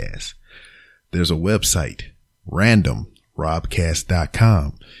 _podcast. There's a website,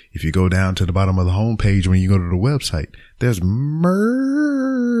 randomrobcast.com. If you go down to the bottom of the homepage, when you go to the website, there's merchandise.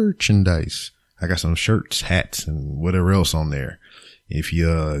 I got some shirts, hats, and whatever else on there. If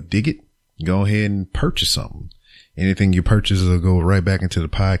you dig it, go ahead and purchase something. Anything you purchase will go right back into the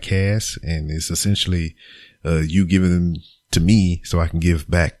podcast, and it's essentially you giving them to me so I can give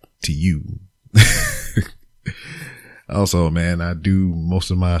back to you. Also, man, I do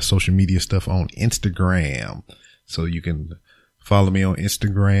most of my social media stuff on Instagram, so you can follow me on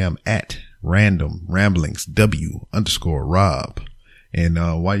Instagram at randomramblingsw_Rob.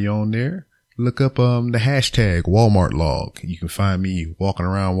 And while you're on there, look up the hashtag Walmart log. You can find me walking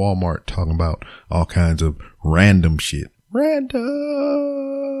around Walmart talking about all kinds of random shit. Random.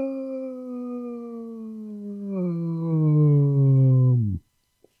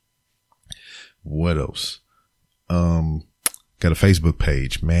 What else? Got a Facebook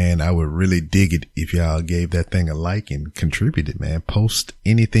page, man. I would really dig it if y'all gave that thing a like and contributed, man. Post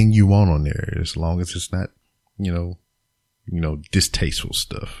anything you want on there, as long as it's not, distasteful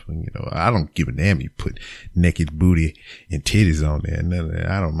stuff. I don't give a damn you put naked booty and titties on there. None of that.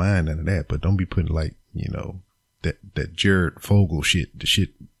 I don't mind none of that, but don't be putting that Jared Fogle shit, the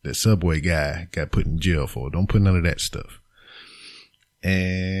shit that Subway guy got put in jail for. Don't put none of that stuff.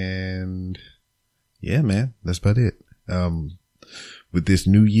 And yeah, man, that's about it. With this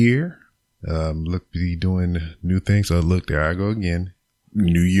new year, look, be doing new things. So look, there I go again.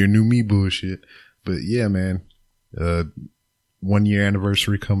 New year, new me bullshit. But yeah, man, 1 year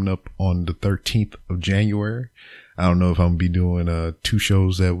anniversary coming up on the 13th of January. I don't know if I'm gonna be doing 2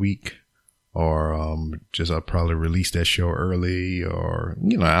 shows that week, or I'll probably release that show early, or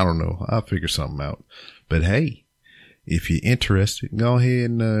I don't know. I'll figure something out. But hey, if you're interested, go ahead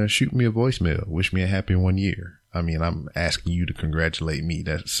and shoot me a voicemail. Wish me a happy 1 year. I mean, I'm asking you to congratulate me.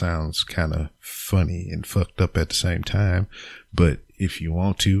 That sounds kind of funny and fucked up at the same time. But if you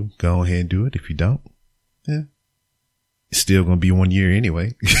want to, go ahead and do it. If you don't, yeah, it's still going to be 1 year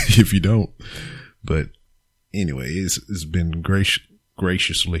anyway, if you don't. But anyway, it's been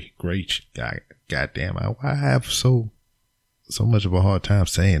graciously great. Goddamn, I have so much of a hard time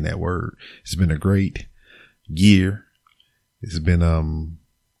saying that word. It's been a great year. It's been,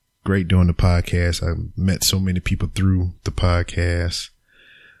 great doing the podcast. I met so many people through the podcast.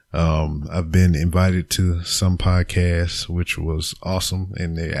 I've been invited to some podcasts, which was awesome.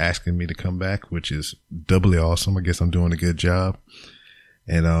 And they're asking me to come back, which is doubly awesome. I guess I'm doing a good job.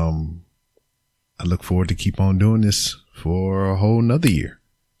 And, I look forward to keep on doing this for a whole nother year.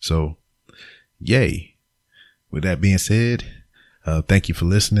 So yay. With that being said, thank you for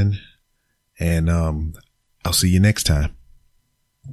listening, and, I'll see you next time.